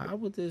 well, how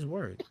would this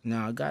work?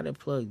 Now I got it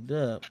plugged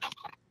up,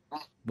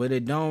 but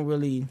it don't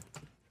really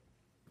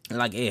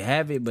like it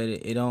have it, but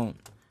it don't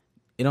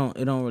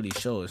really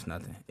show us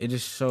nothing. It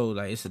just shows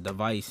like it's a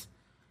device.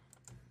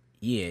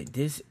 Yeah,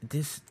 this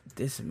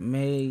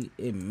may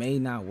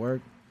not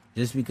work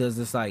just because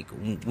it's like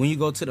when you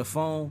go to the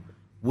phone,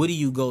 what do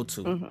you go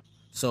to? Mm-hmm.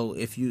 So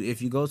if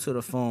you go to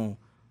the phone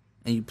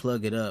and you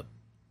plug it up,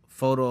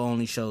 photo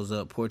only shows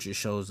up, portrait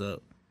shows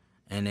up,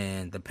 and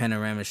then the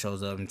panorama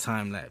shows up and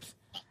time lapse.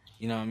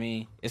 You know what I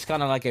mean? It's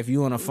kind of like if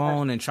you on a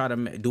phone and try to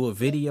do a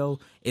video,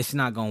 it's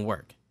not gonna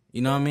work.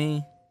 You know what I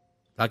mean?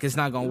 Like it's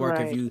not gonna work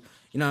if you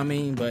know what I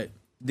mean? But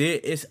there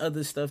is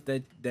other stuff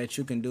that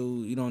you can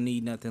do. You don't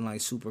need nothing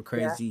like super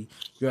crazy.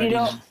 Yeah. You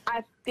know,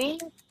 I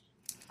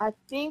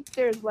think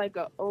there's like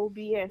a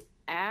OBS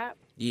app.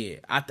 Yeah,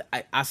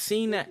 I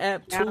seen the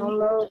app too.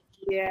 Download.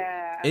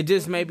 Yeah. It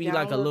just may be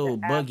like a little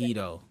buggy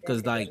though,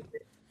 cause like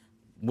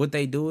what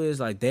they do is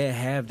like they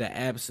have the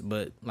apps,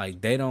 but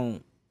like they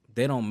don't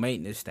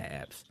maintenance the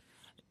apps,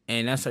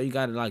 and that's why you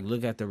gotta like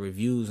look at the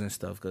reviews and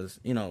stuff, cause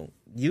you know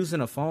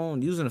using a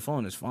phone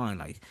is fine.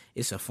 Like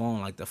it's a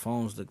phone, like the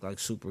phones look like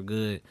super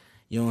good.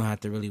 You don't have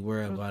to really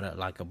worry about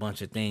like a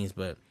bunch of things,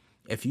 but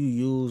if you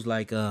use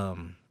like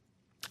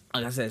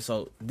I said,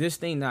 so this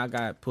thing that I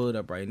got pulled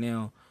up right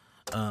now,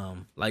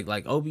 like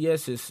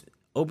OBS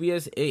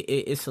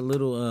it's a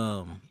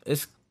little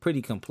it's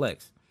pretty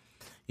complex.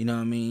 You know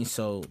what I mean?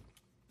 So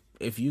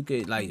if you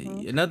could like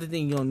another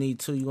thing you're gonna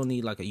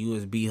need like a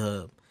USB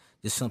hub.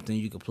 Just something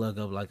you could plug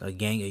up like a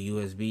gang of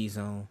USBs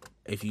on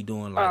if you're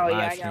doing like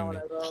live streaming.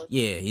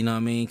 Yeah, you know what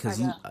I mean?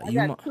 Cause I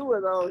got 2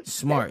 of those.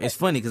 Smart. It's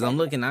funny because I'm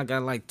looking. I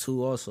got like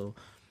 2 also.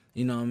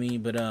 You know what I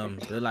mean? But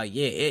they're like,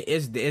 yeah,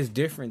 it's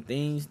different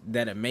things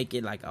that make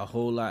it like a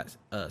whole lot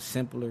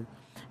simpler.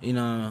 You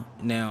know.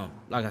 Now,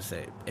 like I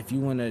said, if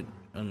you want to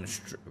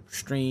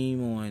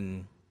stream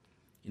on,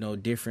 you know,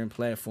 different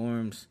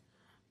platforms,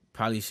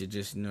 probably should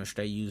just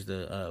straight use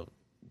the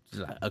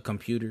a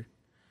computer.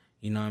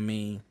 You know what I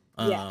mean?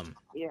 Yeah.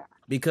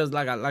 Because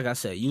like I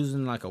said,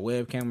 using like a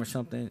webcam or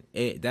something,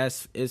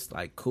 it's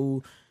like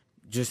cool.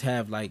 Just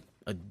have like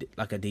a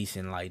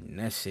decent lighting.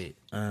 That's it.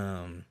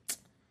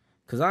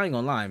 Cause I ain't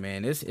gonna lie,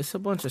 man. It's a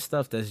bunch of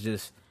stuff that's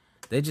just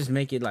they just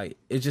make it like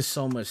it's just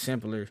so much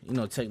simpler. You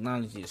know,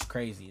 technology is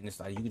crazy, and it's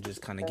like you can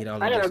just kind of get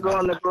all. I gotta go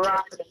in the garage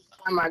and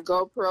find my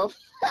GoPro.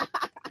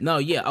 No,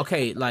 yeah,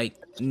 okay. Like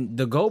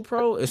the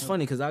GoPro is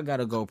funny because I got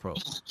a GoPro,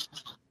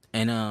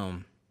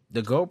 and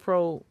the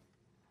GoPro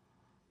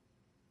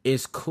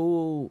is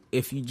cool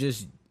if you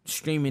just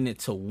streaming it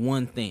to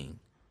one thing.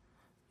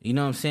 You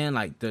know what I'm saying?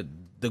 Like the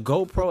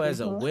GoPro as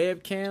a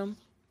webcam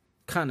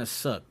kind of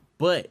suck.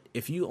 But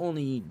if you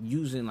only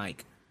using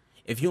like,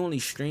 if you only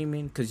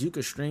streaming, because you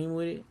could stream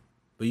with it,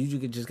 but you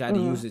could just got to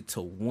use it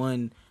to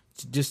one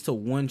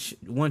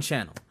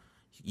channel.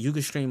 You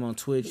could stream on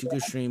Twitch, you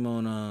could stream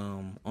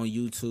on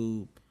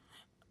YouTube,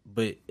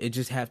 but it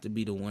just have to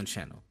be the one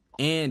channel.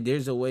 And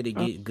there's a way to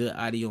get good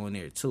audio in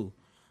there too.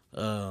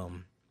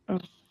 So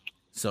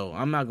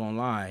I'm not gonna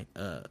lie,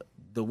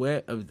 the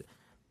web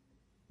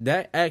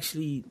that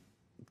actually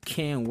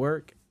can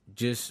work.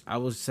 Just I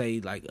would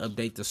say like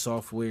update the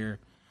software,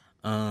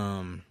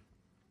 and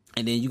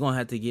then you're gonna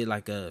have to get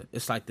like the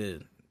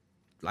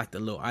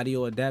little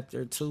audio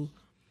adapter too,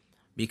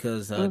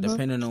 because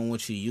depending on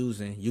what you're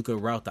using, you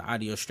could route the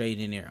audio straight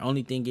in there.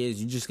 Only thing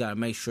is you just gotta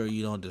make sure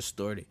you don't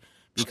distort it,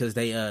 because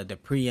the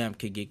preamp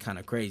could get kind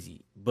of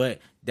crazy. But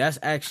that's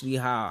actually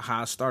how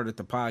I started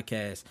the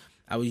podcast.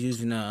 I was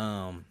using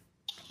a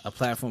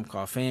platform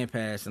called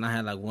FanPass, and I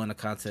had like won a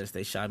contest.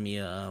 They shot me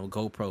a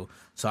GoPro,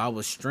 so I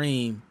would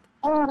stream.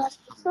 Oh, that's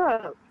what's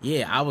up.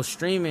 Yeah, I was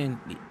streaming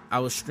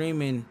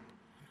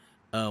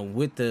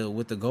with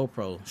the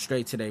GoPro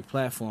straight to their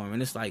platform,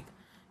 and it's like,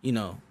 you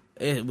know,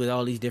 with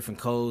all these different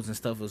codes and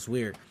stuff, was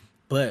weird.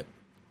 But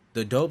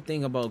the dope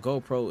thing about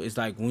GoPro is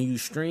like when you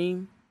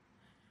stream,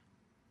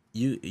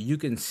 you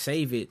can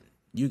save it.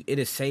 It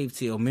is saved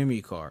to your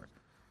memory card.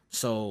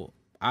 So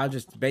I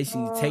just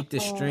basically take the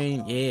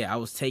stream. Yeah, I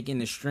was taking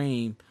the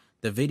stream,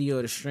 the video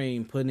of the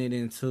stream, putting it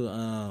into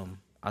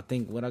I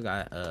think what I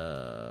got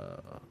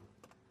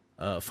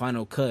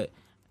Final Cut,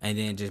 and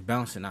then just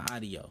bouncing the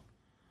audio.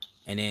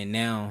 And then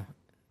now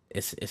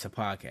it's a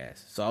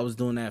podcast. So I was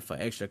doing that for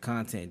extra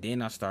content.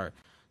 Then I start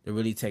to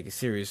really take it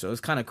serious. So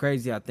it's kind of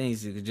crazy how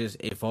things could just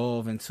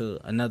evolve into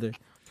another.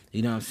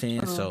 You know what I'm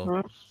saying?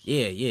 So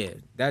yeah,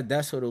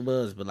 that's what it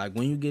was. But like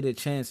when you get a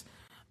chance,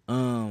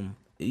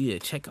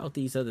 check out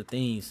these other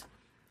things.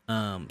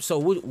 So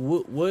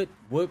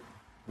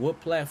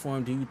what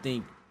platform do you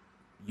think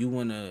you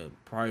want to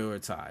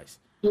prioritize?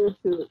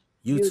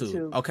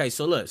 YouTube. Okay,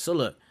 so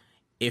look,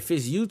 if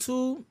it's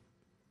YouTube,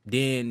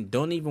 then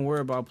don't even worry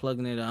about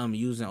plugging it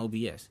using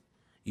OBS.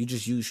 You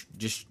just use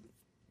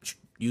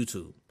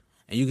YouTube,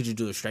 and you can just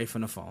do it straight from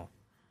the phone.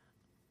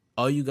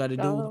 All you got to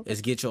do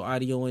is get your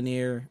audio in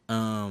there.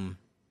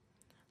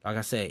 Like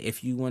I said,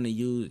 if you want to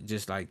use,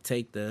 just like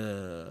take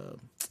the.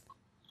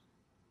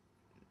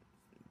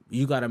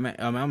 You got a Mac.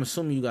 I'm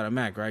assuming you got a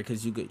Mac, right?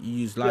 Because you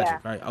use Logic,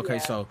 right? Okay,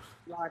 so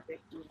Logic.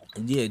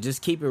 Yeah,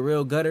 just keep it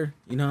real gutter.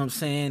 You know what I'm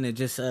saying? And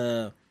just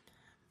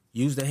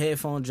use the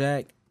headphone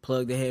jack.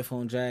 Plug the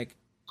headphone jack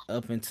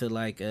up into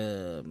like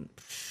I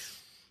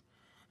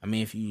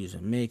mean, if you use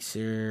a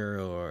mixer,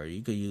 or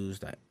you could use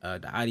the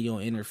audio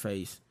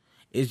interface.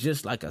 It's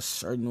just like a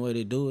certain way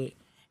to do it,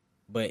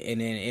 and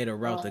then it'll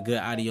route the good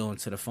audio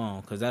into the phone.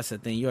 Because that's the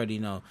thing, you already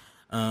know.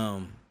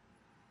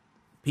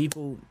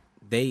 People,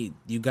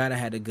 you gotta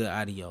have the good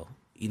audio.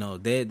 You know,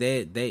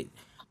 they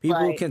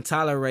people can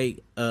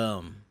tolerate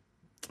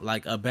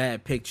like a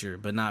bad picture,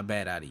 but not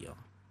bad audio.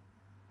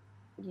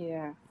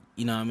 Yeah.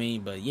 You know what I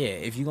mean? But yeah,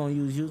 if you're gonna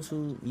use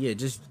YouTube, yeah,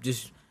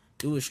 just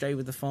do it straight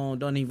with the phone.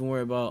 Don't even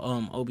worry about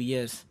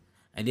OBS.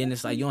 And then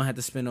it's like you don't have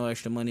to spend no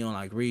extra money on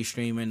like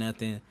restream or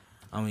nothing.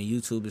 I mean,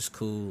 YouTube is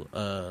cool.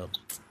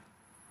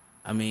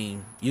 I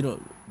mean,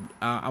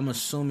 I'm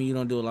assuming you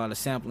don't do a lot of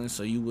sampling,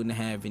 so you wouldn't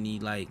have any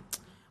like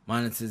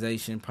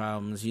monetization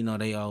problems. You know,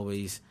 they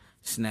always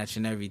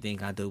snatching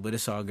everything I do, but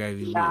it's all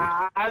gravy.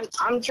 Nah,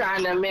 I'm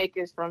trying to make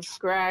it from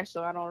scratch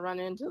so I don't run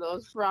into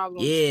those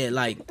problems. Yeah,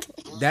 like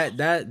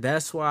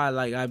that's why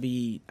like I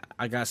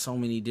got so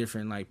many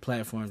different like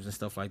platforms and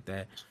stuff like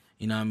that.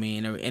 You know what I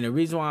mean? And the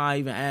reason why I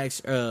even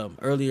asked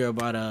earlier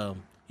about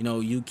you know,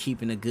 you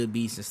keeping the good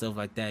beats and stuff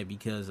like that,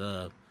 because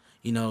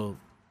you know,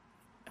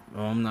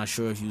 I'm not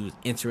sure if you was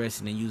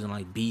interested in using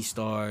like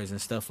BeatStars and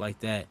stuff like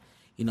that.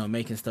 You know,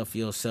 making stuff for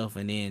yourself,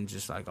 and then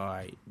just like, all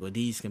right, well,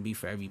 these can be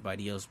for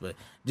everybody else, but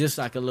just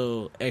like a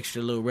little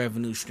extra little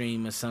revenue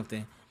stream or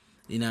something.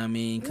 You know what I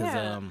mean?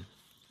 Because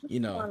you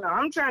know,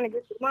 I'm trying to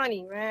get the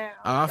money, man.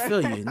 I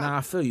feel you.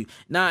 I feel you.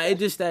 It's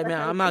just that,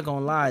 man. I'm not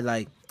gonna lie.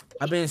 Like,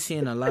 I've been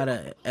seeing a lot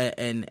of,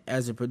 and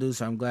as a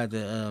producer, I'm glad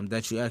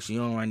that you actually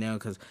on right now,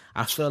 because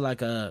I feel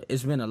like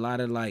it's been a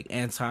lot of like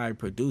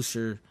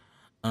anti-producer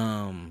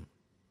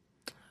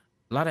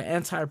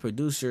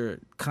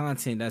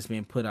content that's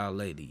been put out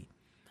lately.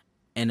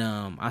 And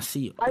I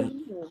see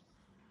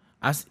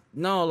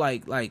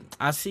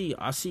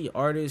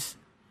artists,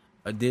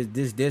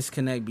 this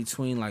disconnect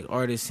between like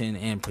artists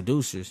and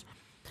producers,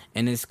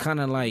 and it's kind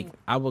of like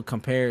I would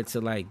compare it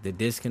to like the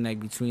disconnect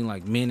between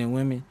like men and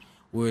women,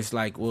 where it's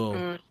like,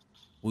 well,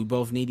 we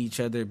both need each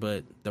other,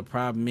 but the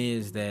problem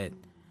is that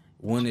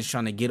one is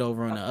trying to get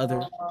over on the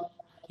other.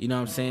 You know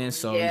what I'm saying?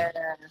 So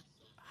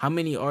how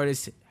many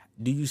artists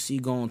do you see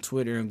go on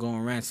Twitter and go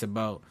on rants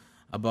about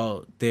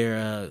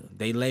their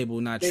they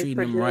label not treating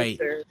them right?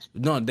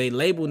 No, they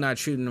label not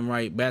treating them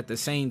right, but at the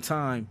same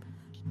time,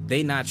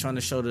 they not trying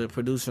to show the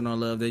producer no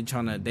love. They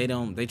trying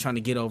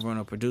to get over on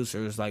a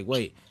producer. It's like,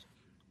 wait,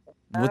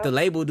 what the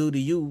label do to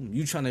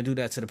you trying to do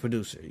that to the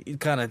producer,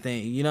 kind of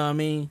thing. You know what I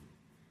mean?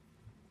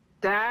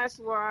 That's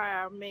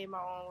why I made my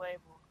own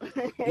label.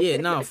 Yeah,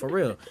 no, for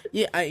real.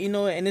 Yeah,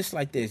 and it's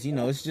like this.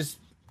 It's just.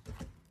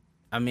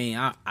 I mean,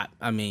 I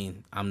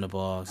mean, I'm the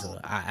boss, so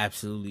I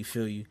absolutely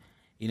feel you.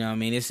 You know what I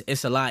mean?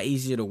 It's a lot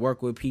easier to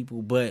work with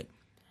people, but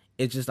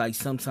it's just like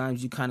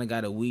sometimes you kind of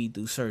got to weed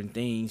through certain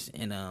things,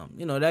 and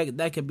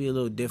that could be a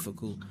little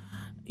difficult.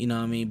 You know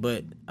what I mean?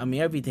 But I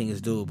mean, everything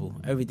is doable.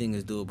 Everything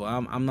is doable.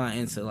 I'm not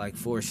into like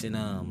forcing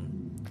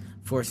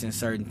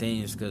certain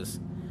things, because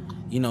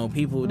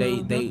people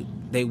they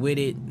with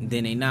it,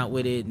 then they not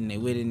with it, and they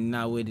with it and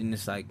not with it, and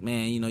it's like,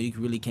 man, you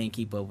really can't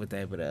keep up with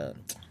that. But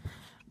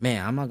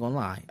man, I'm not gonna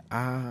lie.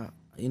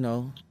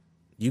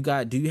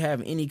 Do you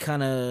have any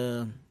kind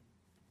of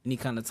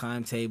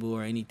timetable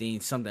or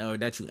anything, something or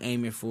that you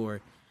aiming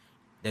for,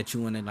 that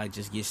you want to like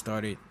just get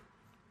started,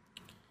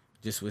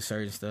 just with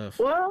certain stuff?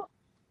 Well,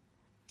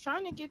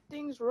 trying to get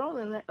things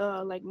rolling,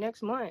 like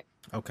next month.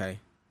 Okay.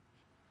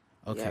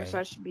 Yeah, so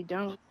I should be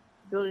done with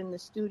building the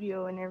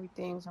studio and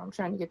everything. So I'm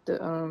trying to get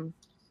the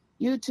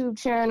YouTube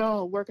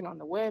channel, working on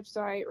the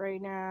website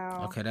right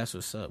now. Okay, that's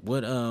what's up.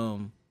 What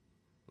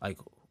like,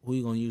 who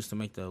you gonna use to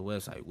make the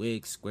website?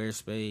 Wix,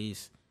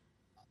 Squarespace?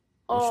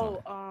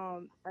 I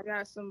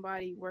got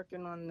somebody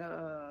working on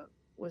the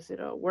was it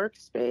a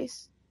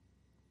Workspace?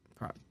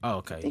 Oh,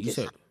 okay. You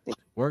said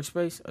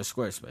Workspace or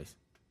Squarespace?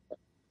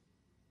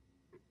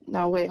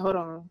 No, wait, hold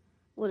on.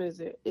 What is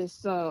it?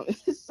 It's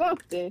it's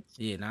something.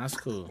 Yeah, nah, that's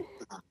cool.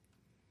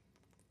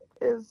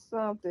 It's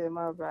something.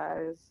 My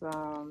bad. It's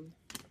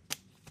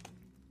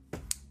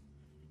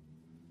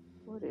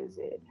what is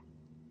it?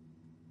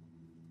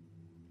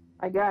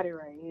 I got it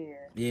right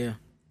here. Yeah.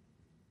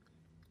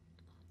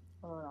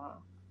 Hold on.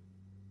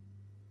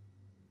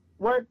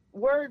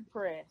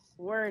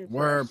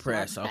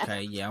 WordPress.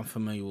 Okay, yeah, I'm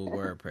familiar with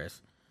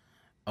WordPress.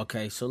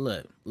 Okay, so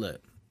look.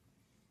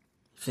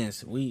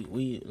 Since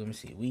we let me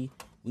see,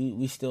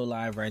 we still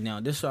live right now.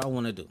 This is what I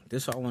want to do.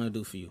 This is what I want to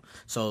do for you.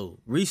 So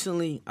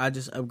recently, I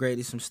just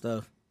upgraded some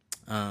stuff.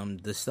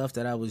 The stuff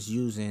that I was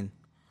using,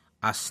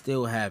 I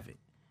still have it,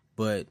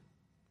 but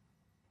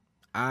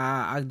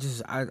I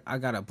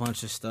got a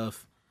bunch of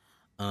stuff.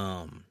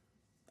 I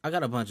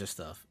got a bunch of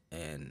stuff,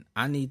 and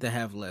I need to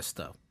have less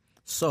stuff.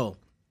 So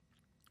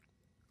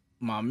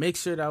my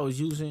mixer that I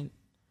was using,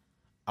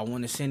 I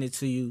want to send it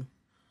to you.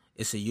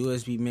 It's a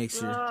USB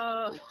mixer.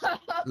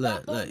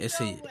 Look, it's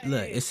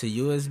a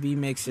USB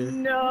mixer.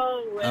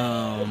 No way.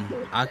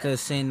 I could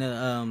send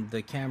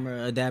the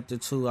camera adapter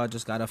too. I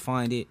just gotta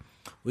find it.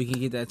 We can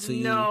get that to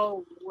you.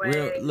 No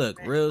way.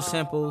 Real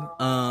simple.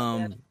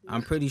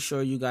 I'm pretty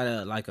sure you got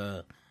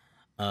a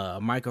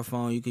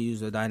microphone. You could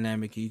use a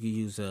dynamic. You could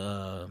use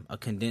a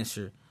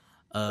condenser.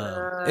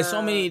 It's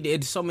so many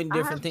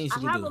different things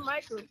you can do. I have a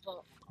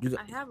microphone.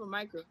 I have a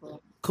microphone.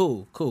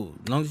 Cool.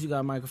 As long as you got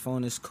a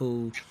microphone, it's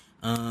cool.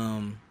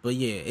 But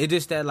yeah, it's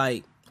just that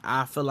like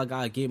I feel like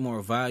I get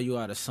more value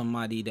out of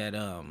somebody that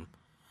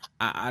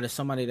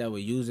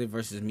would use it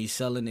versus me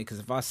selling it. Because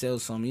if I sell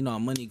something,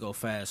 money go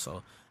fast,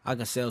 so I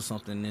can sell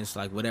something and it's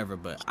like whatever.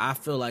 But I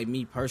feel like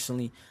me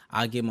personally,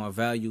 I get more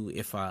value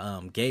if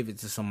I gave it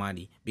to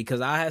somebody,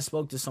 because I had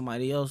spoke to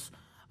somebody else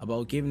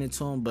about giving it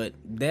to them, but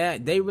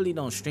they really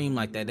don't stream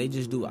like that. They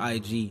just do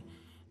IG.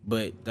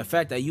 But the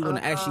fact that you want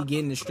to actually get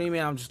into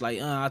streaming, I'm just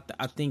like, I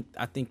think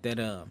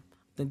that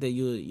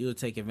you'll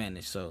take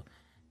advantage. So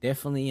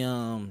definitely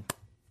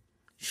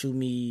shoot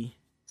me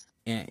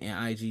and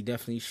IG.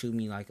 Definitely shoot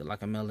me like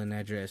a mailing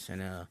address,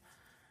 and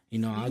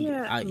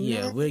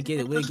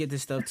we'll get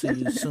this stuff to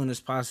you as soon as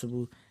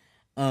possible.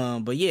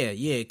 But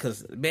yeah,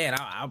 cause man,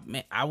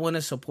 I want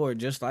to support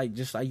just like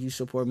you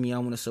support me. I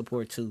want to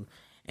support too.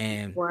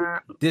 And wow.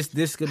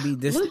 this could be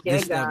this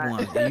step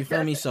one. You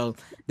feel me? So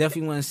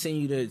definitely want to send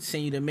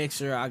you the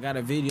mixer. I got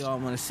a video I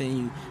want to send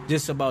you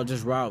just about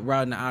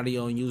routing the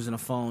audio and using the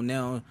phone.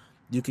 Now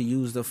you can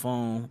use the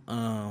phone.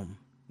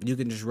 You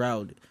can just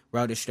route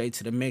it straight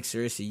to the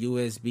mixer. It's a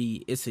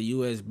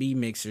USB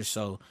mixer.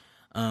 So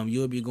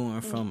you'll be going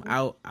from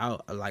out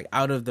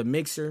of the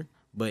mixer,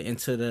 but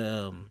into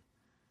the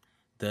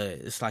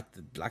it's like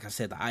I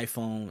said, the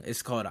iPhone.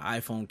 It's called an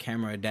iPhone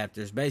camera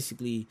adapter. It's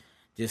basically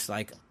just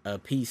like a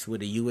piece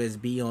with a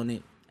USB on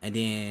it, and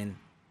then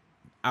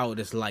out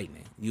is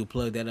lightning. You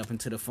plug that up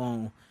into the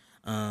phone.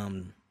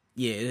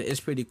 It's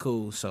pretty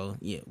cool. So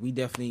yeah, we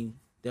definitely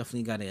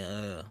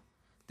gotta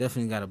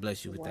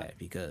bless you with that,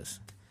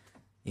 because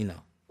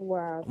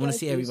wow, I want to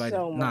see everybody.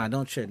 So nah,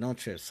 don't trip.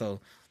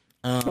 So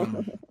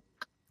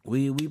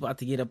we about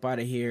to get up out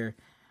of here.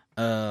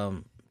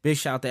 Big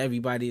shout out to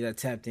everybody that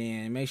tapped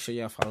in. Make sure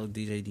y'all follow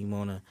DJ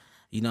D-Mona.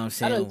 You know what I'm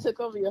saying? I done took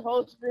over your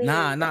whole screen.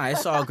 Nah,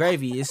 it's all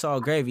gravy. It's all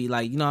gravy.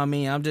 Like, you know what I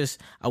mean? I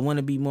want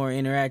to be more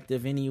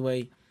interactive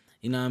anyway.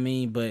 You know what I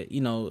mean? But,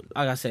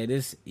 like I said,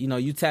 this,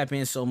 you tap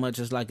in so much,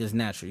 it's like it's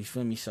natural. You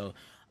feel me? So,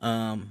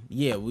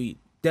 we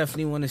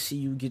definitely want to see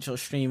you get your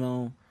stream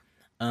on.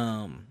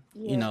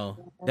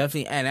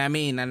 Definitely.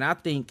 And I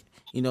think,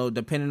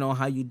 depending on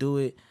how you do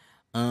it,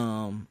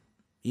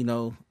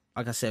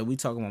 like I said, we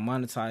talking about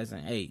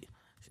monetizing. Hey,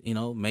 you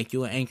know, make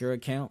you an Anchor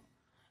account,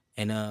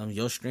 and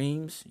your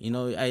streams, you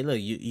know, hey, look,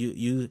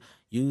 you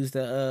use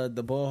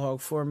the Ball Hog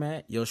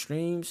format. Your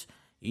streams,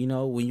 you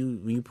know, when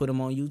you put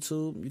them on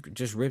YouTube, you could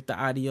just rip the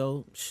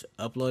audio,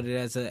 upload it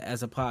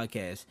as a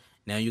podcast.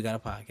 Now you got a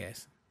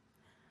podcast.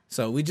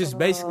 So we just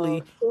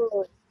basically,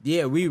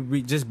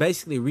 we just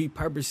basically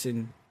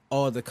repurposing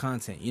all the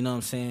content. You know what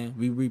I'm saying?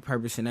 We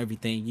repurposing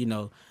everything. You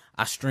know,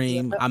 I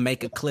stream, I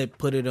make a clip,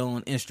 put it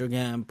on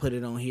Instagram, put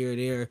it on here,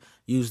 there,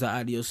 use the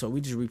audio. So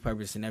we just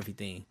repurposing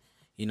everything.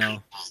 You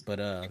know, but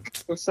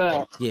What's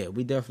up? yeah,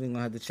 we definitely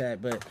gonna have to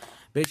chat. But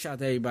big shout out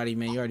to everybody,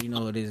 man. You already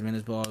know what it is, man.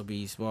 It's Ball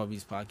Beats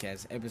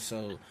Podcast,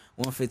 episode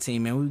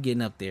 115, man. We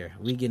getting up there.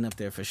 We getting up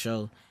there for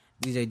sure.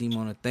 DJ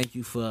D-Mona, thank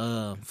you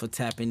for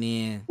tapping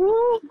in.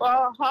 Woo,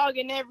 ball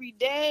hogging every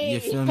day. You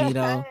feel me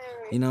though?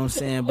 You know what I'm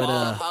saying?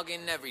 But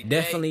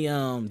definitely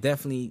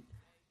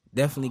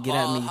get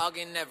at me.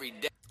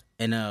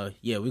 And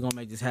yeah, we're gonna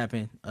make this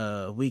happen.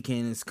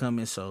 Weekend is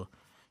coming, so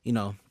you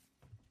know,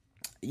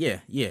 yeah.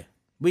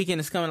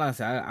 Weekend is coming. Like I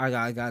said,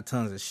 I got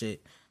tons of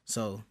shit,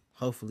 so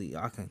hopefully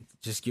I can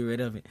just get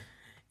rid of it.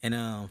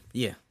 And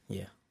yeah,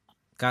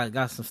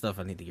 got some stuff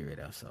I need to get rid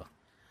of. So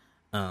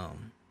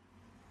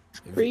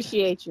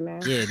Appreciate you,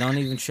 man. yeah, don't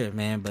even trip,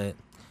 man. But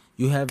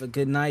you have a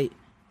good night.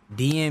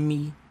 DM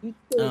me, You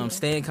too.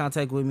 stay in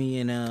contact with me,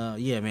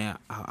 and yeah, man.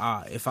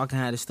 If I can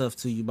have this stuff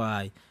to you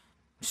by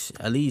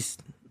at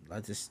least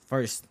like this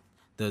first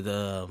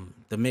the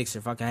mixer,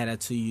 if I can have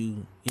that to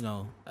you, you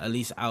know, at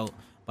least out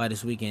by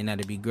this weekend,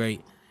 that'd be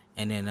great.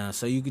 And then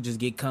so you could just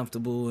get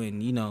comfortable,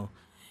 and you know,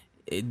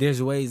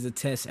 there's ways to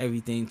test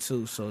everything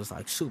too, so it's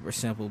like super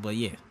simple. But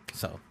yeah,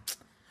 so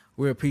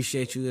we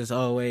appreciate you as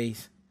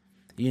always,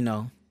 you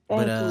know.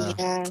 Thank But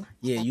you, man.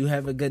 yeah, you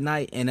have a good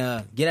night, and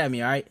get at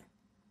me, all right?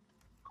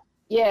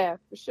 Yeah,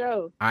 for sure.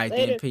 All right,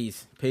 Later. then,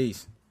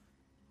 peace.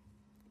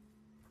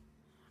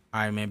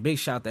 All right, man, big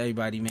shout out to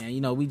everybody, man.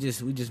 You know, we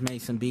just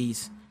made some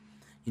beats.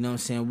 You know what I'm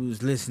saying? We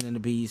was listening to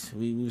beats.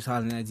 We was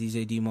hollering at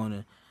DJ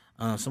D-Mona.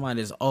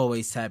 Somebody that's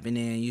always tapping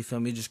in. You feel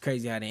me? It's just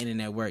crazy how the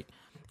internet work.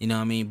 You know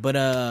what I mean?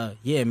 But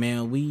yeah,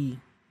 man, we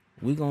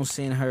gonna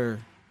send her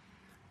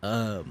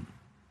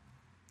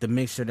the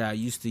mixer that I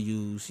used to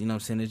use. You know what I'm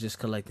saying? It's just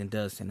collecting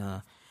dust,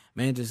 and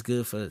man, just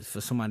good for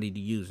somebody to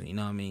use it. You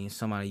know what I mean?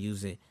 Somebody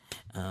use it.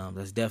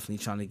 That's definitely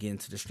trying to get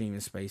into the streaming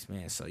space,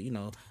 man. So you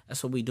know,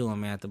 that's what we doing,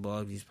 man. At the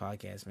Ball Beats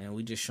Podcast, man.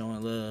 We just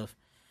showing love.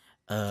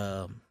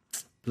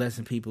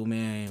 Blessing people,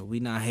 man. We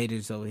not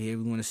haters over here.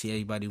 We want to see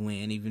everybody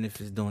win, even if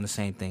it's doing the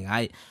same thing.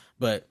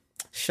 But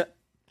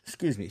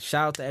excuse me.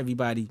 Shout out to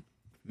everybody,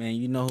 man.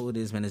 You know who it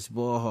is, man. It's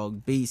Ball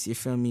Hog Beats. You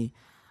feel me?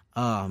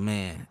 Oh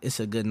man, it's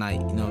a good night.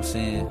 You know what I'm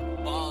saying?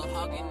 Ball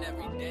hogging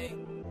every day.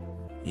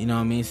 You know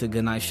what I mean? It's a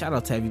good night. Shout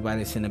out to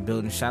everybody that's in the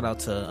building. Shout out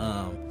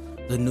to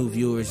the new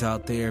viewers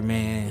out there,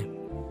 man.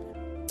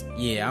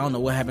 Yeah, I don't know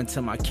what happened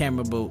to my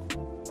camera, but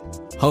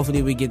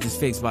hopefully we get this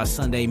fixed by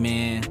Sunday,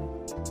 man.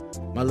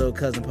 My little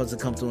cousin supposed to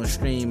come through and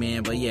stream,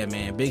 man. But yeah,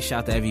 man, big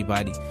shout out to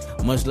everybody.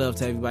 Much love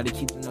to everybody.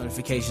 Keep the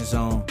notifications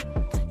on.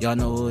 Y'all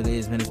know who it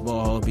is, man. It's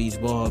Ball Hog Beats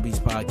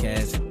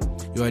Podcast.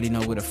 You already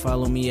know where to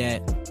follow me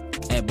at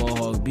Ball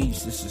Hog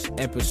Beats. This is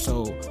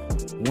episode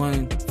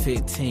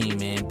 115,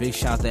 man. Big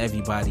shout out to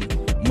everybody.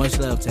 Much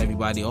love to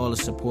everybody, all the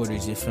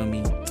supporters, you feel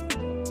me?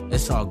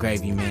 It's all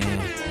gravy,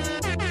 man.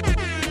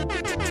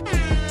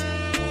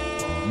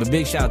 But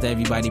big shout out to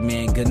everybody,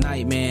 man. Good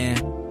night, man.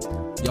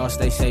 Y'all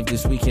stay safe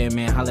this weekend,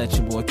 man. Holla at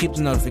your boy. Keep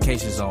the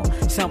notifications on.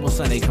 Sample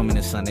Sunday coming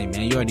this Sunday,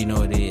 man. You already know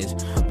what it is.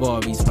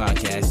 Ball Beats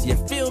Podcast. You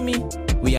feel me?